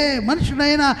ఏ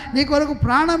మనుషుడైనా నీ కొరకు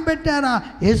ప్రాణం పెట్టారా?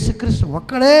 యేసుక్రీస్తు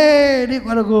ఒక్కడే నీ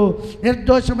కొరకు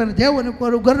నిర్దోషమైన దేవుని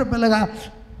కొరకు గొర్రె పిల్లగా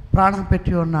ప్రాణం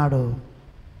పెట్టి ఉన్నాడు.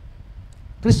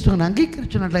 క్రీస్తుని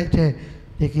అంగీకరించినట్లయితే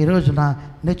నీకు ఈ రోజున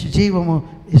నిత్య జీవము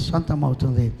ఈ సొంతం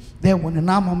అవుతుంది. దేవుని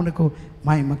నామమునకు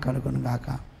మహిమ కలుగును గాక.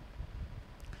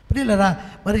 ప్రియులరా,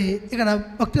 మరి ఇక్కడ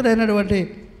భక్తుడైనటువంటి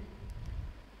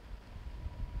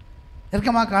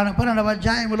నిర్గమకాండం 12వ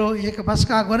అధ్యాయంలో ఇక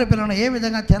పస్కా గొర్రె పిల్లను ఏ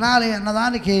విధంగా తినాలి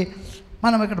అన్నదానికి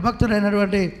మనం ఇక్కడ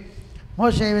భక్తుడైనటువంటి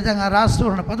మోషే ఈ విధంగా రాస్తూ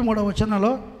ఉన్న 13వ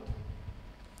వచనంలో,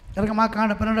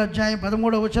 నిర్గమకాండం 12వ అధ్యాయం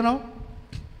 13వ వచనం,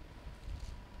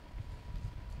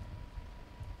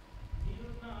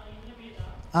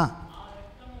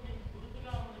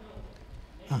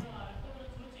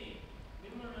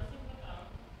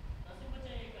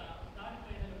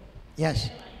 ఎస్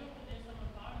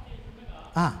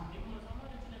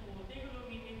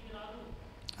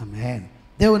ఆమేన్.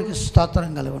 దేవునికి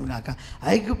స్తోత్రం కలుగును గాక.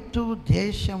 ఐగుప్తు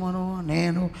దేశమును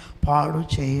నేను పాడు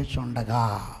చేయుచుండగా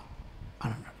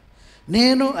అని అన్నాడు.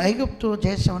 నేను ఐగుప్తు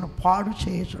దేశమును పాడు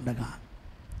చేయుచుండగా.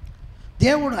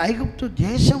 దేవుడు ఐగుప్తు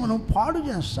దేశమును పాడు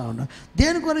చేస్తూ ఉన్నాడు.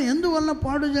 దేని కొరకు ఎందువల్ల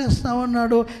పాడు చేస్తూ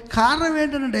ఉన్నాడు? కారణం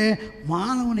ఏంటంటే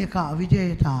మానవుని యొక్క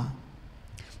అవిధేయత.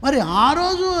 మరి ఆ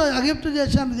రోజు ఐగుప్తు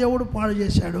దేశాన్ని దేవుడు పాడు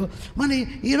చేశాడు. మరి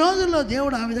ఈ రోజుల్లో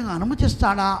దేవుడు ఆ విధంగా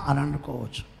అనుమతిస్తాడా అని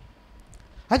అనుకోవచ్చు.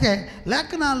 అయితే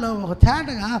లేఖనాల్లో ఒక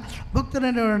తేటగా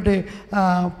భక్తులైనటువంటి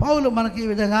పౌలు మనకి ఈ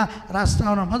విధంగా రాస్తా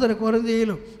ఉన్నాం. 1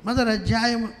 కొరింథీయులు 1వ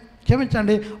అధ్యాయం,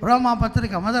 క్షమించండి, రోమా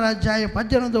పత్రిక 1వ అధ్యాయం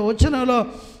 18వ వచనంలో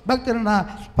భక్తులైన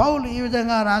పౌలు ఈ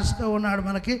విధంగా రాస్తూ ఉన్నాడు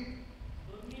మనకి,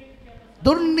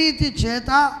 దుర్నీతి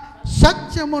చేత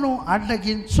సత్యమును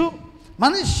అడ్డగించు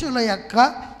మనుష్యుల యొక్క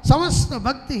సమస్త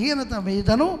భక్తిహీనత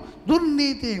మీదను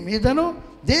దుర్నీతి మీదను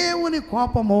దేవుని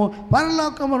కోపము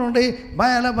పరలోకము నుండి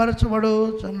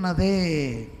బయలుపరచబడుచున్నది.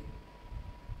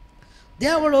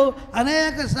 దేవుడు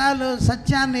అనేక సార్లు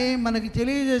సత్యాన్ని మనకి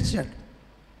తెలియజేశాడు.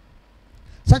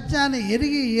 సత్యాన్ని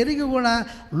ఎరిగి కూడా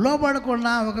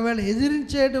లోబడకుండా ఒకవేళ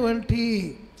ఎదిరించేటువంటి,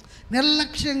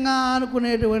 నిర్లక్ష్యంగా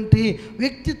అనుకునేటువంటి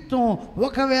వ్యక్తిత్వం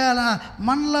ఒకవేళ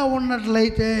మనలో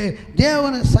ఉన్నట్లయితే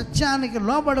దేవుని సత్యానికి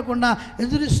లోబడకుండా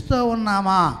ఎదురిస్తూ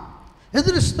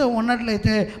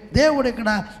ఉన్నట్లయితే దేవుడు ఇక్కడ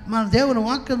మన దేవుని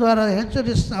వాక్యం ద్వారా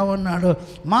హెచ్చరిస్తూ ఉన్నాడు.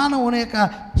 మానవుని యొక్క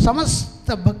సమస్త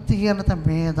భక్తిహీనత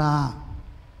మీద,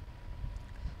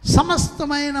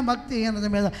 సమస్తమైన భక్తిహీనత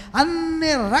మీద,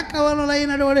 అన్ని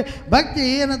రకాలైనటువంటి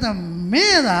భక్తిహీనత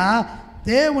మీద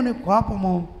దేవుని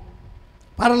కోపము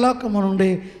పరలోకము నుండి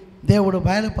దేవుడు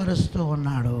బయలుపరుస్తూ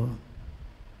ఉన్నాడు.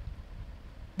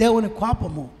 దేవుని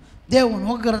కోపము, దేవుని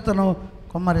ఉగ్రతను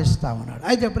కుమ్మరిస్తూ ఉన్నాడు.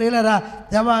 అయితే ప్రియులరా,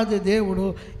 దేవాది దేవుడు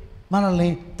మనల్ని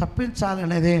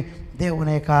తప్పించాలనేది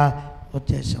దేవుని యొక్క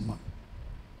ఉద్దేశము.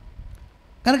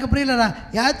 కనుక ప్రియులరా,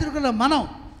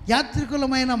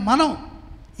 యాత్రికులమైన మనం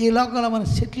ఈ లోకంలో మనం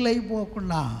సెటిల్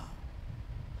అయిపోకుండా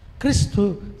క్రీస్తు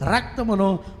రక్తమును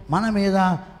మన మీద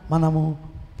మనము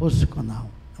పూసుకున్నాం.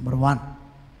 నెంబర్ 1.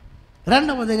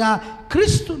 రెండవదిగా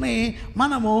క్రీస్తుని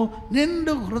మనము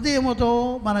నిండు హృదయముతో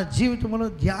మన జీవితంలో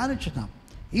ధ్యానించుతాం.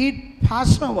 ఈ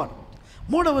పాస్ ఓవర్.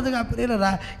 మూడవదిగా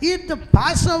ప్రియులరా, ఈ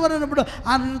పాస్ ఓవర్ అన్నప్పుడు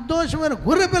ఆ నిర్దోషమైన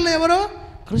గొర్రెపిల్ల ఎవరు?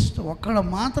 క్రీస్తు ఒక్కడు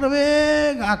మాత్రమే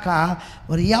గాక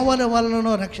మరి ఎవరి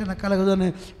వలనో రక్షణ కలగదని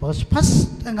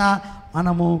స్పష్టంగా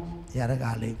మనము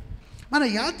ఎరగాలి. మన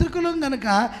యాత్రికులం కనుక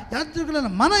యాత్రికులను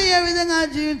మనం ఏ విధంగా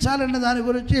జీవించాలనే దాని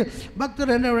గురించి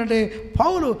భక్తుడు అయినటువంటి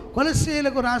పౌలు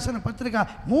కొలస్సీయులకు రాసిన పత్రిక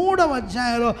 3వ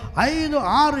అధ్యాయంలో 5,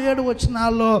 6, 7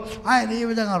 వచనాల్లో ఆయన ఈ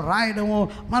విధంగా రాయడము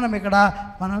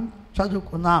మనం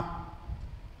చదువుకుందాం.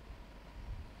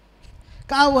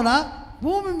 కావున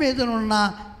భూమి మీదనున్న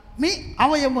మీ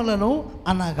అవయములను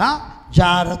అనగా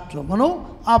జారత్వమును,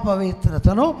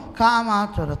 అపవిత్రతను,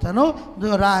 కామాతురతను,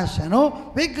 దురాశను,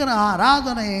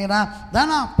 విగ్రహారాధన అయిన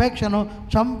ధనాపేక్షను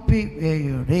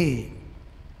చంపివేయుడి.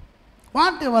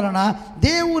 వాటి వలన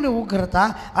దేవుని ఉగ్రత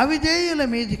అవిధేయుల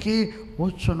మీదికి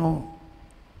వచ్చును.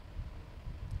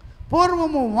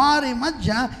 పూర్వము వారి మధ్య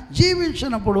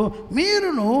జీవించినప్పుడు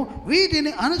మీరును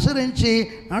వీటిని అనుసరించి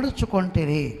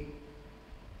నడుచుకొంటిరి.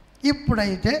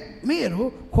 ఇప్పుడైతే మీరు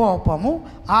కోపము,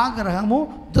 ఆగ్రహము,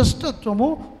 దుష్టత్వము,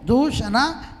 దూషణ,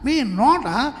 మీ నోట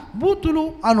బూతులు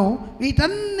అను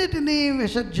వీటన్నిటినీ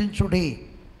విసర్జించుడి.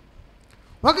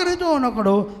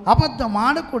 ఒకరితోనొకడు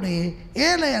అబద్ధమాడకుడి.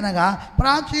 ఏలయనగా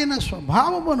ప్రాచీన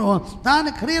స్వభావమును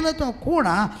దాని క్రియలతో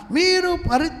కూడా మీరు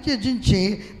పరిత్యజించి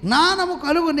జ్ఞానము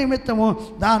కలుగు నిమిత్తము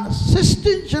దాన్ని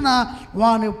సృష్టించిన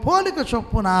వాని పోలిక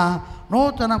చొప్పున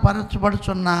నూతన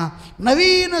పరచబడుచున్న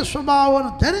నవీన స్వభావం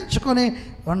ధరించుకొని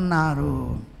ఉన్నారు.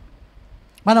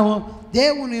 మనము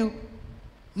దేవుని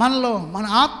మనలో, మన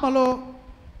ఆత్మలో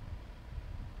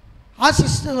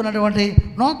ఆశిస్తూ ఉన్నటువంటి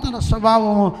నూతన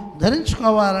స్వభావము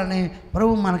ధరించుకోవాలని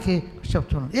ప్రభు మనకి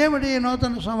చెప్తున్నాడు. ఏమిటి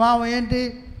నూతన స్వభావం? ఏంటి?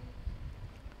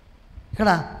 ఇక్కడ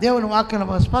దేవుని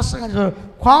వాక్యంలో స్పష్టంగా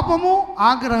కోపము,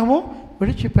 ఆగ్రహము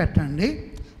విడిచిపెట్టండి,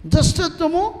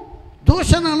 దుష్టత్వము,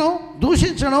 దూషణను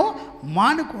దూషించడం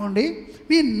మానుకోండి,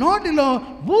 మీ నోటిలో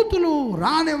బూతులు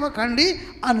రానివ్వకండి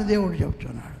అని దేవుడు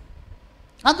చెప్తున్నాడు.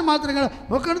 అంత మాత్రంగా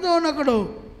ఒకరితో ఒకడు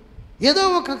ఏదో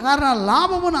ఒక కారణం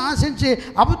లాభమును ఆశించి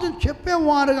అబద్ధం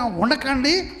చెప్పేవారుగా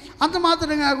ఉండకండి. అంత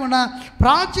మాత్రం కాకుండా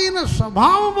ప్రాచీన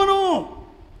స్వభావమును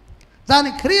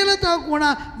దాని క్రియలతో కూడా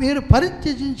మీరు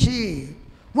పరిత్యజించి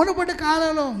మునుపటి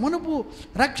కాలంలో మునుపు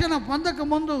రక్షణ పొందక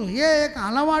ముందు ఏ యొక్క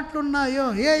అలవాట్లు ఉన్నాయో,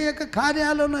 ఏ యొక్క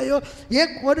కార్యాలు ఉన్నాయో, ఏ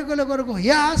కోరికల కొరకు,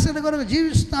 ఏ ఆశల కొరకు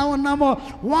జీవిస్తూ ఉన్నామో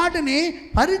వాటిని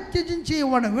పరిత్యజించి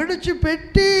వాడు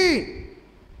విడిచిపెట్టి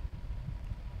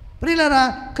ప్రియులారా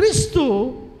క్రీస్తు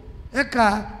యొక్క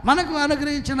మనకు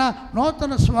అనుగ్రహించిన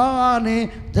నూతన స్వభావాన్ని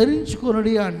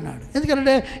ధరించుకునుడి అన్నాడు.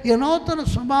 ఎందుకంటే ఈ నూతన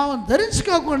స్వభావం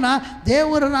ధరించుకోకుండా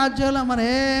దేవుని రాజ్యంలో మనం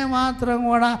ఏమాత్రం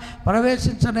కూడా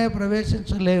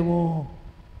ప్రవేశించలేము.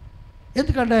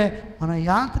 ఎందుకంటే మన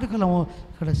యాత్రికులము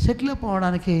ఇక్కడ సెటిల్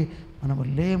అయిపోవడానికి మనము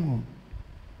లేము.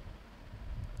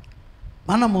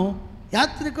 మనము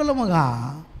యాత్రికులముగా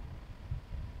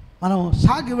మనం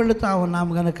సాగి వెళుతూ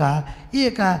ఉన్నాము కనుక ఈ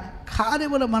యొక్క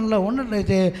కార్యములు మనలో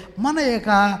ఉన్నట్లయితే మన యొక్క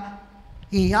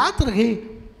ఈ యాత్రకి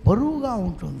బరువుగా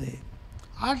ఉంటుంది,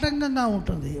 ఆటంకంగా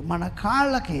ఉంటుంది. మన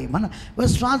కాళ్ళకి, మన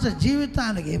విశ్వాస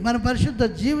జీవితానికి, మన పరిశుద్ధ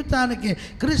జీవితానికి,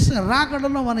 క్రీస్తు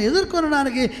రాకడలో మనం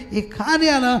ఎదుర్కొనడానికి ఈ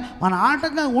కార్యాలు మన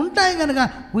ఆటంకంగా ఉంటాయి కనుక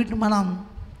వీటిని మనం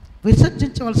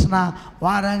విసర్జించవలసిన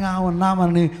వారంగా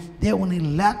ఉన్నామని దేవుని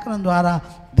లేఖనం ద్వారా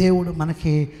దేవుడు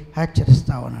మనకి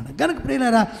హెచ్చరిస్తూ ఉన్నాడు. కనుక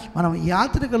ప్రియులారా మనం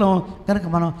యాత్రికులం కనుక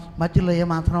మనం మధ్యలో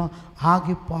ఏమాత్రం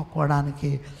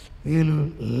ఆగిపోవడానికి వీలు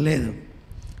లేదు.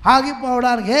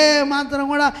 ఆగిపోవడానికి ఏమాత్రం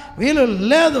కూడా వీలు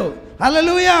లేదు.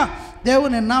 హల్లెలూయా!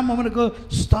 దేవుని నామమునకు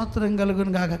స్తోత్రం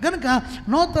కలుగును గాక. కనుక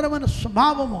నూతనమైన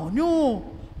స్వభావము, new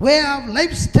way of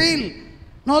life style,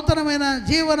 నూతనమైన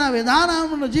జీవన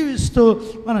విధానమును జీవిస్తూ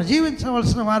మనం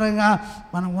జీవించవలసిన వారంగా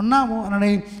మనం ఉన్నాము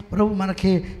అని ప్రభు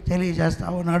మనకి తెలియజేస్తూ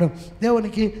ఉన్నాడు.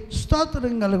 దేవునికి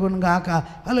స్తోత్రం కలుగును గాక.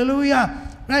 హల్లెలూయా!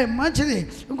 మంచిది.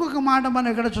 ఇంకొక మాట మనం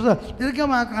ఇక్కడ చూద్దాం.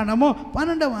 నిర్గమకాండము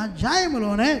 12వ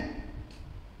అధ్యాయములోనే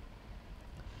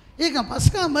ఇక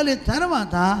పస్కా బలి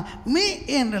తర్వాత మీ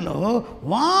ఎండలో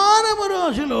వారము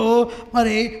రోజులు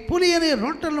మరి పులియని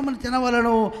రొట్టెలను మనం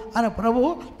తినవలను అని ప్రభు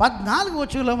 14వ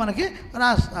వచనంలో మనకి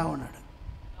రాస్తూ ఉన్నాడు.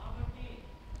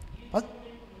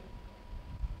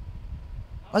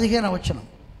 15వ వచనం.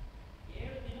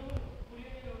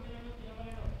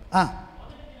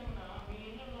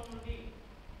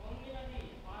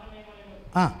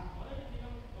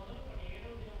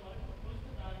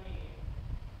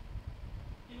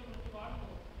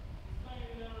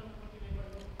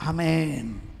 ఆమేన్.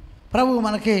 ప్రభు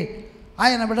మనకి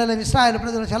ఆయన బిడ్డలైన ఇశ్రాయేలు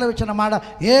ప్రజలు సెలవిచ్చిన మాట,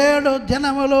 7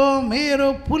 దినములు మీరు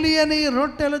పులియని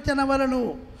రొట్టెలు తినవలను,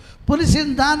 పులిసిన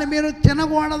దాన్ని మీరు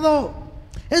తినకూడదు.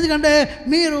 ఎందుకంటే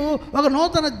మీరు ఒక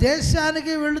నూతన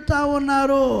దేశానికి వెళుతూ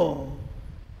ఉన్నారు.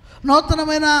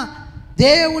 నూతనమైన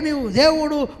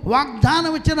దేవుడు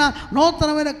వాగ్దానం ఇచ్చిన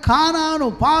నూతనమైన కానాను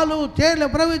పాలు తేనెలు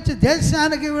ప్రవహించి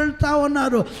దేశానికి వెళ్తూ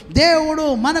ఉన్నారు. దేవుడు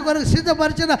మన కొరకు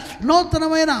సిద్ధపరిచిన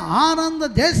నూతనమైన ఆనంద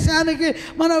దేశానికి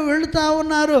మనం వెళుతూ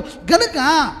ఉన్నారు. కనుక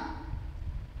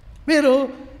మీరు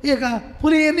ఇక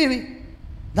పులియని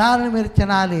దానిని మీరు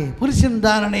తినాలి. పులిసిన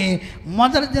దానిని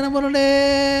మొదటి దినములనే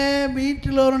మీ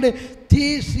ఇంటిలో నుండి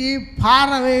తీసి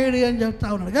పారవేయడి అని చెప్తా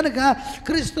ఉన్నాడు. కనుక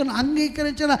క్రీస్తుని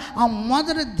అంగీకరించిన ఆ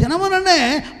మొదటి దినములనే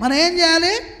మనం ఏం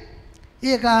చేయాలి?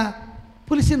 ఇక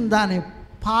పులిసిన దాని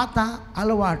పాత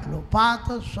అలవాట్లు, పాత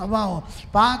స్వభావం,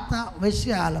 పాత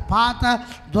విషయాలు, పాత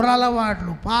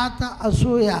దురలవాట్లు, పాత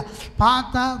అసూయ,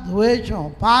 పాత ద్వేషం,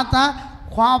 పాత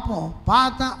కోపం,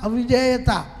 పాత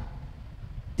అవిధేయత,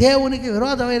 దేవునికి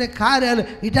విరోధమైన కార్యాలు,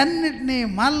 వీటన్నిటినీ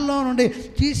మనలో నుండి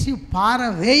తీసి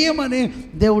పారవేయమని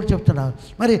దేవుడు చెప్తున్నాడు.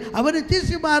 మరి అవన్నీ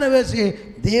తీసి పారవేసి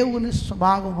దేవుని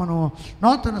స్వభావమును,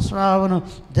 నూతన స్వభావమును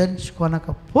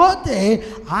ధరించుకొనకపోతే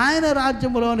ఆయన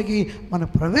రాజ్యంలోనికి మనం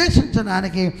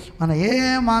ప్రవేశించడానికి మనం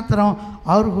ఏమాత్రం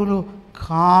అర్హులు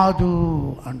కాదు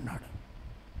అన్నాడు.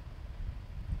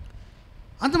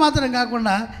 అంత మాత్రం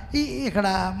కాకుండా ఇక్కడ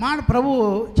మాట ప్రభు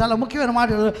చాలా ముఖ్యమైన మాట,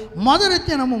 మొదటి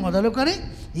దినము మొదలుకొని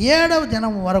 7వ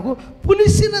దినము వరకు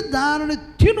పులిసిన దానిని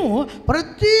తిను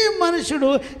ప్రతి మనుషుడు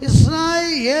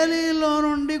ఇశ్రాయేలీలో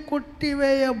నుండి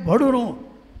కొట్టివేయబడును.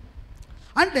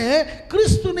 అంటే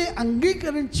క్రీస్తుని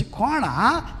అంగీకరించి కూడా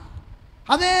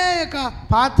అదే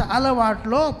పాత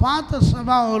అలవాట్లో, పాత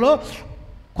స్వభావంలో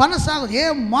కొనసాగు, ఏ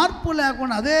మార్పు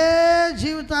లేకుండా అదే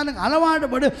జీవితానికి అలవాటు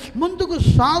పడి ముందుకు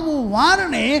సాగు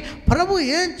వారిని ప్రభు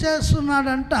ఏం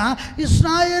చేస్తున్నాడంట?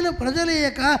 ఇశ్రాయేలు ప్రజల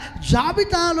యొక్క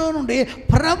జాబితాలో నుండి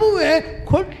ప్రభువే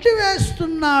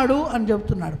కొట్టివేస్తున్నాడు అని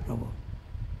చెప్తున్నాడు ప్రభు.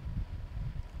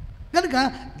 కనుక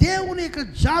దేవుని యొక్క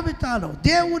జాబితాలో,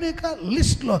 దేవుని యొక్క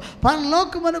లిస్టులో,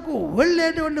 పరలోకమునకు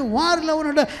వెళ్ళేటువంటి వారిలో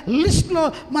ఉన్న లిస్టులో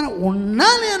మనం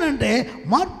ఉండాలి అని అంటే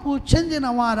మార్పు చెందిన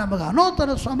వారముగా,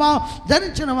 నూతన స్వభావం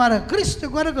ధరించిన వారు, క్రీస్తు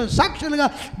కొరకు సాక్షులుగా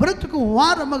బ్రతుకు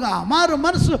వారముగా, మారు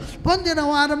మనసు పొందిన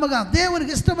వారముగా,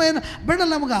 దేవునికి ఇష్టమైన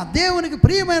బిడ్డలముగా, దేవునికి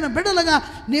ప్రియమైన బిడ్డలుగా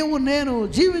నీవు నేను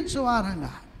జీవించే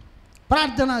వారంగా,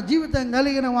 ప్రార్థన జీవితం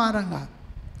కలిగిన వారంగా,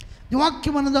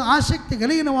 వాక్యమునందు ఆసక్తి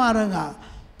కలిగిన వారంగా,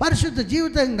 పరిశుద్ధ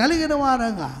జీవితం కలిగిన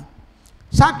వారంగా,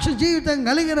 సాక్షి జీవితం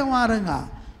కలిగిన వారంగా,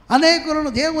 అనేకులను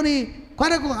దేవుని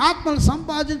కొరకు ఆత్మలు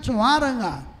సంపాదించే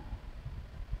వారంగా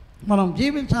మనం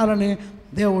జీవించాలని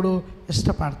దేవుడు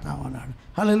ఇష్టపడతా ఉన్నాడు.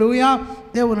 హల్లెలూయా.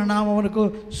 దేవుని నామమునకు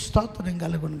స్తోత్రం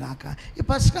కలుగును గాక. ఈ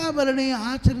పస్కా బలిని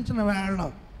ఆచరించిన వేళలో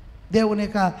దేవుని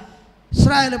యొక్క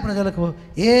ఇశ్రాయేలు ప్రజలకు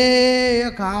ఏ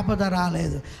యొక్క ఆపద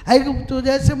రాలేదు. ఐగుప్తు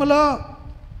దేశంలో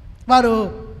వారు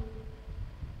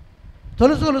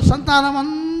తొలుచూలు సంతానం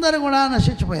అందరూ కూడా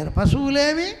నశించిపోయారు.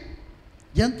 పశువులేమి,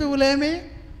 జంతువులేమి,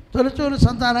 తొలుచూలు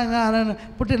సంతానంగా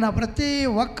పుట్టిన ప్రతి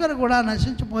ఒక్కరు కూడా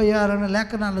నశించిపోయారని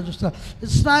లేఖనాల్లో చూస్తాం.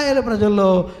 ఇశ్రాయేలు ప్రజల్లో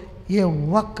ఏ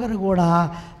ఒక్కరు కూడా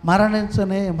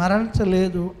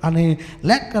మరణించలేదు అని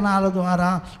లేఖనాల ద్వారా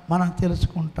మనం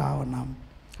తెలుసుకుంటా ఉన్నాం.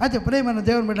 అయితే ప్రేమైన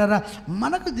దేవుని బిడ్డారా,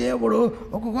 మనకు దేవుడు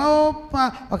ఒక గొప్ప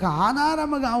ఒక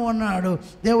ఆధారముగా ఉన్నాడు.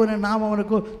 దేవుని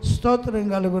నామమునకు స్తోత్రం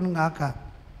కలుగును గాక.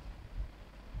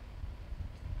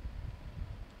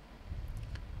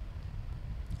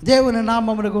 దేవుని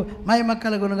నామమునకు మహిమ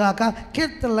కలుగును గాక.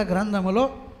 కీర్తనల గ్రంథములో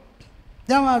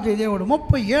దేవాది దేవుడు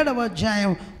 37వ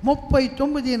అధ్యాయం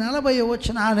 39-40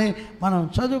 వచనాన్ని మనం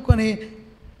చదువుకొని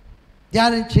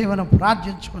ధ్యానించి మనం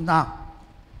ప్రార్థించుకుందాం.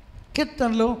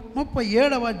 కీర్తనలు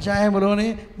 37వ అధ్యాయంలోని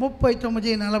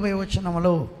 39-40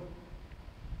 వచనములు.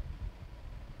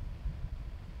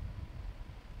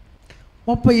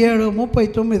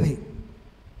 37-39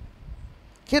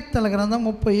 కీర్తనల గ్రంథం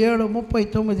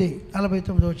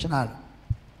 37-39-49 వచనాలు.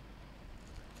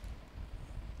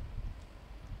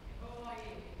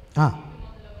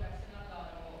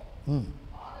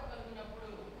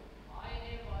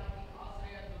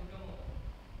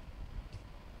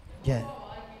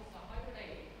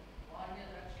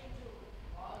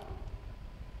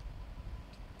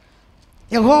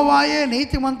 యెహోవాయే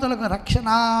నీతిమంతులకు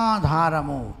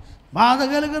రక్షణాధారము. బాధ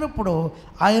కలిగినప్పుడు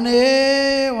ఆయనే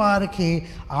వారికి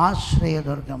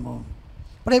ఆశ్రయదుర్గము.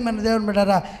 ప్రేమైన దేవుని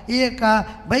బిడ్డరా, ఈ యొక్క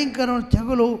భయంకరమైన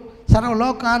తెగులు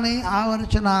సర్వలోకాన్ని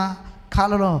ఆవరించిన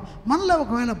కాలంలో మనలో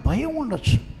ఒకవేళ భయం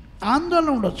ఉండొచ్చు, ఆందోళన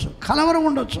ఉండొచ్చు, కలవరం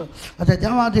ఉండొచ్చు. అదే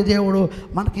దేవాది దేవుడు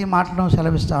మనకి ఈ మాటలను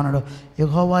సెలవిస్తా ఉన్నాడు.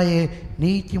 యెహోవాయే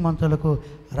నీతిమంతులకు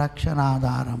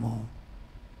రక్షణాధారము.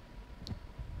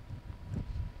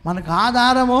 మనకు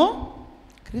ఆధారము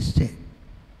క్రీస్తే,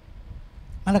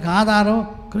 మనకు ఆధారం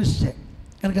క్రీస్తే.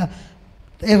 కనుక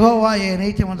యెహోవాయే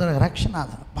నీతిమంతులకు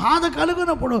రక్షణాధారం. బాధ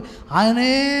కలుగునప్పుడు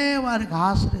ఆయనే వారికి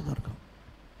ఆశ్రయదుర్గం.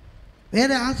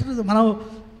 వేరే ఆశ్రయం, మనం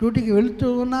డ్యూటీకి వెళుతూ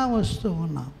ఉన్నాం, వస్తూ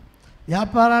ఉన్నాం,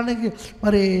 వ్యాపారానికి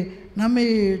మరి నమ్మి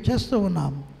చేస్తూ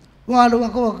ఉన్నాం, వాళ్ళు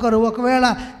ఒక్కొక్కరు ఒకవేళ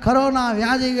కరోనా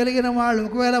వ్యాధి కలిగిన వాళ్ళు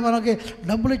ఒకవేళ మనకి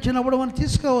డబ్బులు ఇచ్చినప్పుడు మనం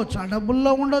తీసుకోవచ్చు, ఆ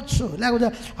డబ్బుల్లో ఉండొచ్చు, లేకపోతే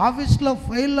ఆఫీస్లో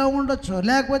ఫైల్లో ఉండొచ్చు,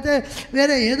 లేకపోతే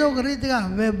వేరే ఏదో ఒక రీతిగా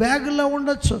బ్యాగుల్లో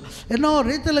ఉండొచ్చు. ఎన్నో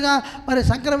రీతిలుగా మరి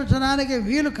సంక్రమించడానికి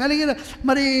వీలు కలిగిన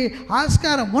మరి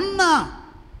ఆస్కారం ఉన్నా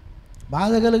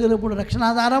బాధ కలిగినప్పుడు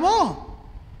రక్షణాధారము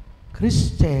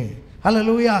క్రీస్తే.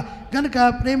 హల్లెలూయా. కనుక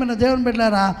ప్రేమైన దేవుని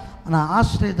బిడ్డలారా, మన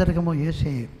ఆశ్రయదుర్గము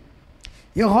యేసే.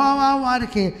 యెహోవా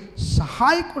వారికి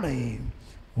సహాయకుడై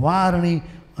వారిని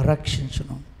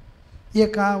రక్షించును. ఈ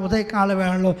యొక్క ఉదయకాల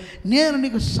వేళలో నేను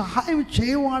నీకు సహాయం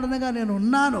చేయవాడనగా నేను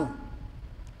ఉన్నాను,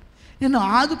 నిన్ను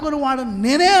ఆదుకొని వాడు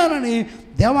నేనే అని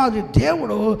దేవాది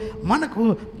దేవుడు మనకు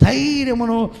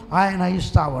ధైర్యమును ఆయన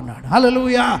ఇస్తా ఉన్నాడు.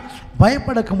 హల్లెలూయా.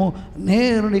 భయపడకము,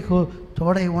 నేను నీకు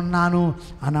తోడై ఉన్నాను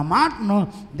అన్న మాటను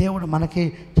దేవుడు మనకి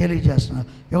తెలియజేస్తున్నాడు.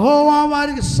 యెహోవా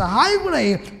వారికి సహాయకుడై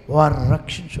వారు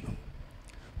రక్షించును.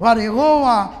 వారు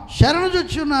యెహోవా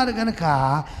శరణుజొచ్చి ఉన్నారు కనుక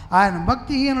ఆయన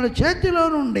భక్తిహీనుల చేతిలో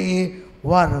నుండి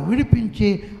వారు విడిపించి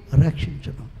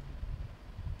రక్షించును.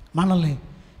 మనల్ని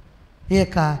ఈ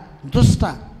యొక్క దుష్ట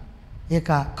ఈ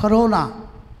యొక్క కరోనా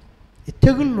ఈ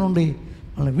తెగుళ్ళ నుండి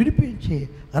మనల్ని విడిపించి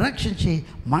రక్షించి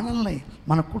మనల్ని,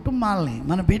 మన కుటుంబాలని,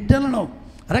 మన బిడ్డలను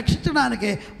రక్షించడానికి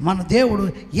మన దేవుడు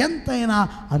ఎంతైనా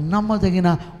నమ్మదగిన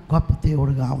గొప్ప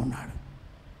దేవుడుగా ఉన్నాడు.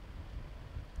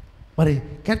 మరి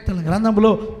కీర్తన గ్రంథంలో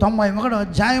 91వ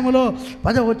అధ్యాయములో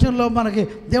 10వ వచనంలో మనకి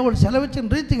దేవుడు సెలవిచ్చిన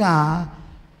రీతిగా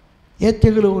ఏ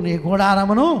తెగులు నీ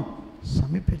గుడారమును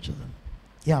సమీపించదు,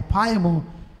 ఈ అపాయము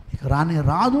నీకు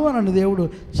రాదు అని దేవుడు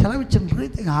సెలవిచ్చిన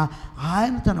రీతిగా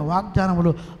ఆయన తన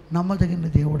వాగ్దానములు నమ్మదగిన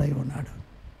దేవుడై ఉన్నాడు.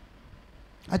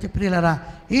 అయితే ప్రియులారా,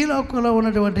 ఈ లోకంలో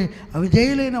ఉన్నటువంటి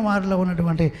అవిధేయులైన వారిలో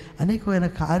ఉన్నటువంటి అనేకమైన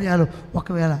కార్యాలు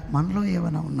ఒకవేళ మనలో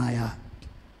ఏమైనా ఉన్నాయా?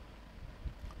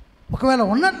 ఒకవేళ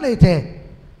ఉన్నట్లయితే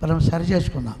మనం సరి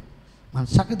చేసుకుందాం, మనం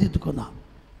చక్కదిద్దుకుందాం,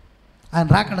 ఆయన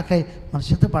రాకడకై మనం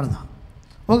సిద్ధపడదాం.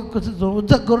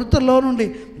 ఒక గుర్తుల్లో నుండి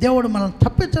దేవుడు మనం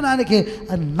తప్పించడానికి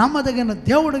ఆయన నమ్మదగిన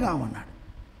దేవుడుగా ఉన్నాడు.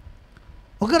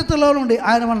 ఒకరితో నుండి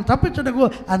ఆయన మనం తప్పించడానికి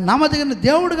ఆయన నమ్మదగిన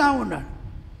దేవుడుగా ఉన్నాడు.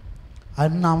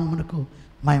 ఆయన నామమునకు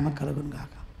మహిమ కలుగును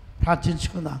గాక.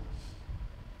 ప్రార్థించుకుందాం.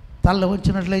 తల్ల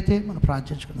వచ్చినట్లయితే మనం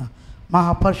ప్రార్థించుకుందాం.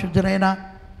 మహాపరిశుద్ధుడైన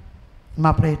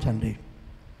మా ప్రియ తండ్రి,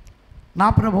 నా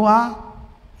ప్రభువా,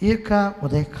 ఈ యొక్క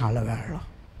ఉదయకాల వేళలో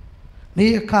నీ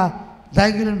యొక్క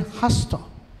దయగలిగిన హస్తం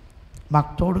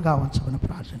మాకు తోడుగా ఉంచమని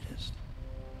ప్రార్థన చేస్తాం.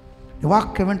 ఈ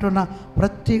వాక్యం వింటున్న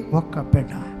ప్రతి ఒక్క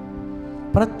బిడ్డ,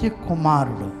 ప్రతి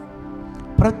కుమారుడు,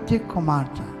 ప్రతి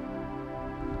కుమార్తె,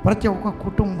 ప్రతి ఒక్క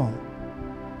కుటుంబం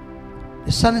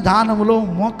ఈ సన్నిధానములో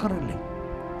మోకరులి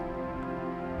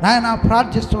నాయన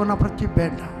ప్రార్థిస్తూ ఉన్న ప్రతి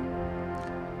బిడ్డ,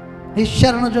 నీ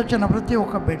శరణు వచ్చిన ప్రతి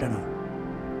ఒక్క బిడ్డను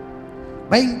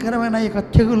భయంకరమైన ఈ యొక్క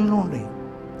తెగుల నుండి,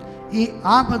 ఈ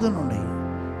ఆపద నుండి,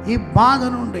 ఈ బాధ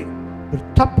నుండి మీరు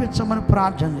తప్పించమని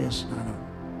ప్రార్థన చేస్తున్నాను.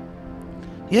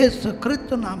 యేసు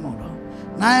క్రీస్తు నామములో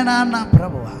నాయనా, నా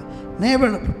ప్రభువా, నీ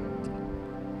బిడ్డలు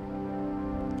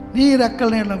నీ రెక్కల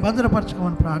నీళ్ళలో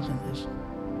భద్రపరచుకోమని ప్రార్థన చేస్తున్నాను.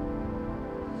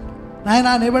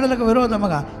 నాయనా, నీ బిడ్డలకు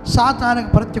విరోధముగా సాతానికి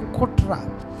ప్రతి కుట్ర,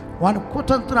 వాని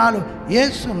కుతంత్రాలు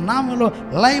యేసు నామములో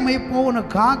లయమైపోవును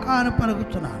కాక అని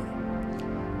పలుకుతున్నాను.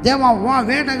 దేవా,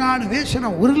 వేటగాడు వేసిన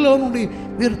ఉరిలో నుండి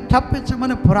మీరు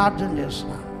తప్పించమని ప్రార్థన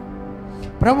చేస్తున్నాను.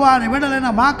 ప్రభు, అని విడలైన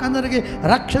మాకందరికీ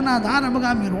రక్షణ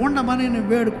దానముగా మీరు ఉండమని నేను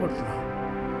వేడుకుంటున్నాను.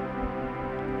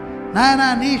 నాయన,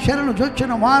 నీ శరణు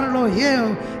చొచ్చిన వారిలో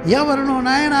ఎవరునూ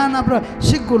నాయన నా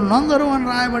సిగ్గు నొందరు అని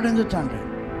రాయబడింది తండ్రి.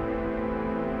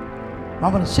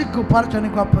 మమ్మల్ని సిగ్గుపరచని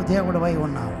గొప్ప దేవుడివై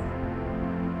ఉన్నావు.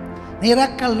 నీ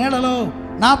రెక్కల నీడలో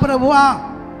నా ప్రభువా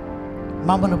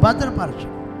మమ్మల్ని భద్రపరచు.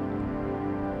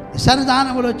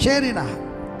 సన్నిధానములో చేరిన,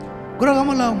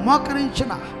 గృహములో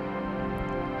మోకరించిన,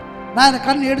 నాయన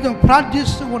కన్నీటితో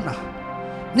ప్రార్థిస్తూ ఉన్నా,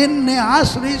 నిన్నే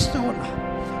ఆశ్రయిస్తూ ఉన్నా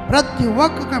ప్రతి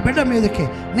ఒక్కొక్క బిడ్డ మీదకి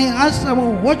నీ ఆశ్రమం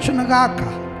వచ్చునుగాక.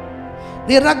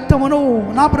 నీ రక్తమును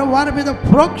నా ప్రభు వారి మీద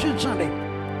ప్రోక్షించండి,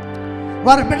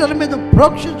 వారి బిడ్డల మీద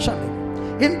ప్రోక్షించండి,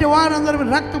 ఇంటి వారందరి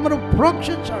రక్తమును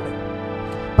ప్రోక్షించండి.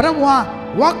 ప్రభు,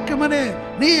 వాక్యమనే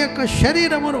నీ యొక్క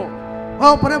శరీరమును ఓ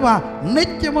ప్రభ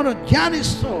నిత్యమును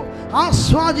ధ్యానిస్తూ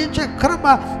ఆస్వాదించే కృప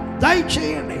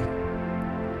దయచేయండి.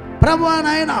 ప్రభు,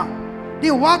 నాయన నీ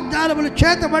వాగ్దానములు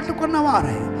చేత పట్టుకున్న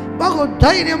వారే బహు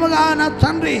ధైర్యముగా నా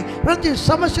తండ్రి ప్రతి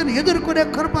సమస్యను ఎదుర్కొనే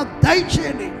కృప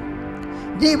దయచేయండి.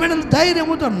 నీ బిడ్డలు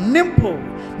ధైర్యముతో నింపు,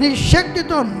 నీ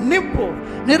శక్తితో నింపు.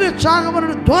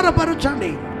 నిరుత్సాహములను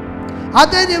దూరపరచండి,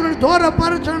 అధైర్యములను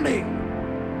దూరపరచండి.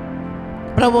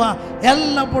 ప్రభు,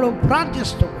 ఎల్లప్పుడూ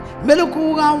ప్రార్థిస్తూ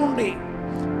మెలకువగా ఉండి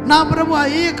నా ప్రభు,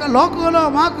 ఈ యొక్క లోకంలో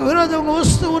మాకు విరోధంగా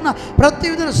వస్తూ ఉన్న ప్రతి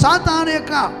విధంగా సాతాను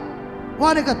యొక్క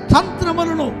వారి యొక్క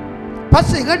తంత్రములను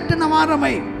పసిగట్టిన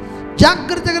వారమై,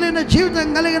 జాగ్రత్త కలిగిన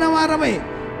జీవితం కలిగిన వారమై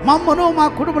మమ్మను మా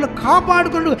కుటుంబాలు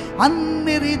కాపాడుకుంటూ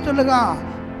అన్ని రీతులుగా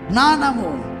జ్ఞానము,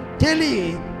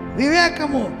 తెలివి,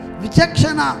 వివేకము,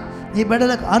 విచక్షణ నీ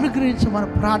బిడ్డలకు అనుగ్రహించమని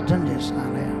ప్రార్థన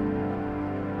చేస్తున్నానయ్యా.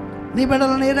 నీ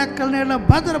బిడ్డలను ఈ రెక్కల నీళ్ళ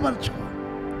భద్రపరచుకో.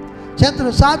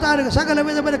 శత్రు సాతానికి సకల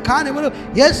విధమైన కార్యములు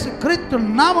యేసు క్రీస్తు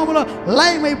నామములో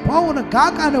లయమైపోవును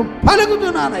గాక అని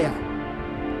పలుకుతున్నానయ్యా.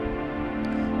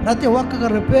 ప్రతి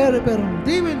ఒక్కరు పేరు పేరును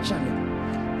దీవించండి.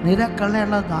 నీ రెక్కల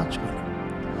నీళ్ళ దాచుకోండి.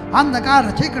 అంధకార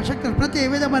చీకటి శక్తులు ప్రతి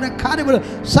విధమైన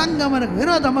కార్యములు సంఘములకు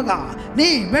విరోధముగా,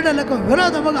 నీ బిడ్డలకు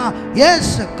విరోధముగా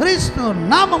యేసు క్రీస్తు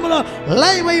నామములో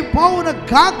లయమైపోవును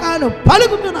గాక అని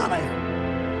పలుకుతున్నానయ్యా.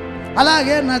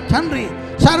 అలాగే నా తండ్రి,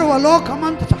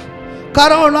 సర్వలోకమంతటా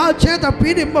కరోనా చేత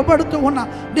పీడింపబడుతూ ఉన్న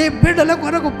నీ బిడ్డల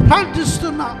కొరకు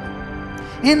ప్రార్థిస్తున్నా.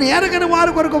 నేను ఎరగని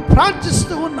వారి కొరకు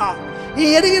ప్రార్థిస్తూ ఉన్నా. ఈ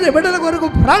ఎరిగిన బిడ్డల కొరకు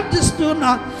ప్రార్థిస్తూ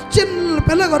ఉన్నా. చిన్న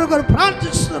పిల్లల కొరకు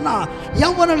ప్రార్థిస్తున్నా.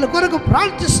 యవ్వనుల కొరకు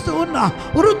ప్రార్థిస్తూ ఉన్నా.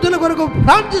 వృద్ధుల కొరకు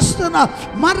ప్రార్థిస్తున్నా.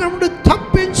 మరణముడు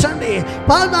తప్పించండి.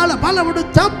 పాదాల బలముడు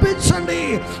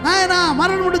తప్పించండి. ఆయన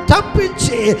మరణముడు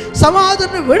తప్పించి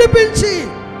సమాధానం విడిపించి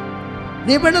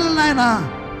నీ బిడ్డలు నాయన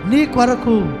నీ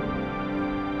కొరకు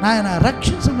నాయన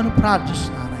రక్షించమని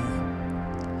ప్రార్థిస్తున్నానయ్యా.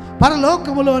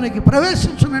 పరలోకములోనికి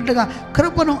ప్రవేశించినట్లుగా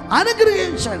కృపను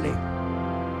అనుగ్రహించండి.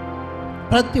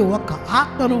 ప్రతి ఒక్క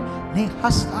ఆత్మను నీ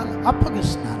హస్తాలు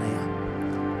అప్పగిస్తున్నానయ్యా.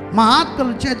 మా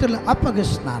ఆత్మల చేతులు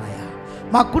అప్పగిస్తున్నానయ్యా.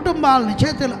 మా కుటుంబాలని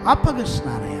చేతులు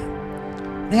అప్పగిస్తున్నానయ్యా.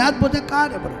 నీ అద్భుత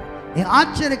కార్యములు, నీ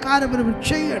ఆశ్చర్య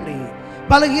కార్యములు చేయండి.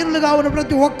 బలహీనులుగా ఉన్న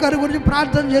ప్రతి ఒక్కరి గురించి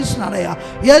ప్రార్థన చేస్తున్నానయ్యా.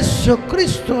 యేసు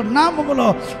క్రీస్తు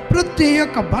నామములో ప్రతి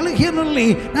ఒక్క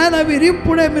బలహీనుల్ని నేను మీరు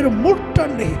ఇప్పుడే మీరు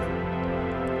ముట్టండి.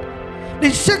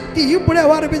 నీ శక్తి ఇప్పుడే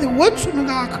వారి మీద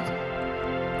వచ్చునుగాక.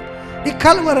 నీ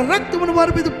కలువరి రక్తమును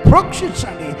వారి మీద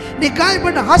ప్రోక్షించండి. నీ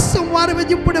గాయపడ్డ హస్తం వారి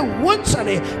మీద ఇప్పుడే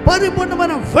ఉంచండి.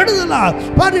 పరిపూర్ణమైన విడుదల,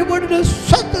 పరిపూర్ణ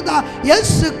స్వస్థత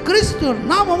యేసు క్రీస్తు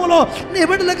నామములో నీ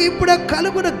బిడ్డలకు ఇప్పుడే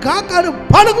కలుగును గాక అని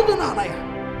పలుకుతున్నానయ్యా.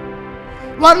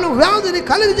 వాళ్ళు వ్యాధిని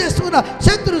కలిగి చేస్తున్న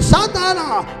శత్రు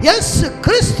సాతానా యేసు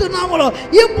క్రీస్తు నామములో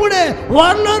ఇప్పుడే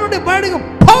వాళ్ళ నుండి బయటకు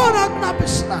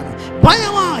పోరాజ్ఞాపిస్తున్నాను.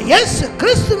 భయమా యేసు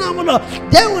క్రీస్తు నామములో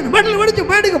దేవుని బిడ్డలు విడిచి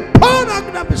బయటకు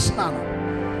పోరాజ్ఞాపిస్తున్నాను.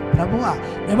 ప్రభువా,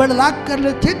 నీ బిడ్డల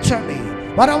ఆకర్లు తీర్చండి.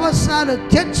 వారి అవసరాలు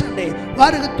తీర్చండి.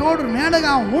 వారికి తోడు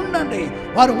నీడగా ఉండండి.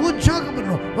 వారి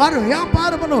ఉద్యోగమును, వారి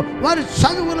వ్యాపారమును, వారి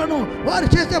చదువులను, వారు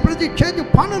చేసే ప్రతి చేతి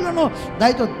పనులను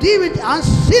దయతో దీవించి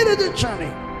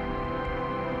ఆశీర్వదించండి.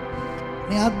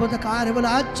 నీ అద్భుత కార్యములు,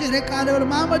 ఆశ్చర్య కార్యములు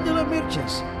మా మధ్యలో మీరు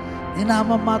చేసి నీ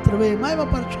నామం మాత్రమే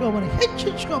మహిమపరచుకోమని,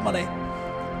 హెచ్చించుకోమని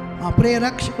మా ప్రియ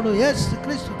రక్షకుడు యేసు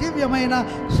క్రీస్తు దివ్యమైన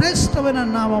శ్రేష్టమైన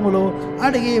నామములో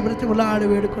అడిగి బ్రతిమలాడి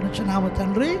వేడుకొనిచున్నాము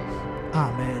తండ్రి.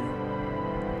 ఆమేన్.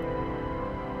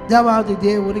 దేవాది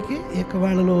దేవునికి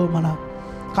ఏకవేళలో మన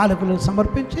కానుకలు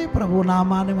సమర్పించి ప్రభు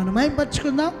నామాన్ని మనం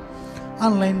మహిమపరచుకుందాం.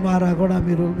 ఆన్లైన్ ద్వారా కూడా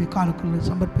మీరు మీ కానుకలను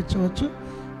సమర్పించవచ్చు.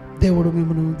 దేవుడు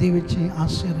మిమ్మల్ని దీవించి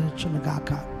ఆశీర్వదించును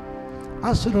గాక.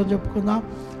 ఆశీర్వాదం చెప్పుకుందాం.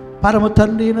 పరమ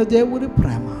తండ్రి అయిన దేవుని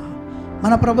ప్రేమ,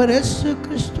 మన ప్రభు యేసు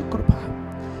క్రీస్తు కృప,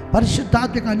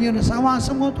 పరిశుద్ధాత్మిక అన్యోన్య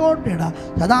సమాసము తోడేడ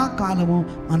సదాకాలము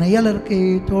మన ఎల్లరికి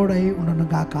తోడై ఉండును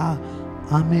గాక.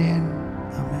 ఆమేన్.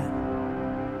 ఆమేన్.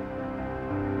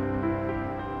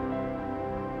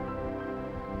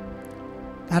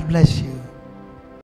 God bless you.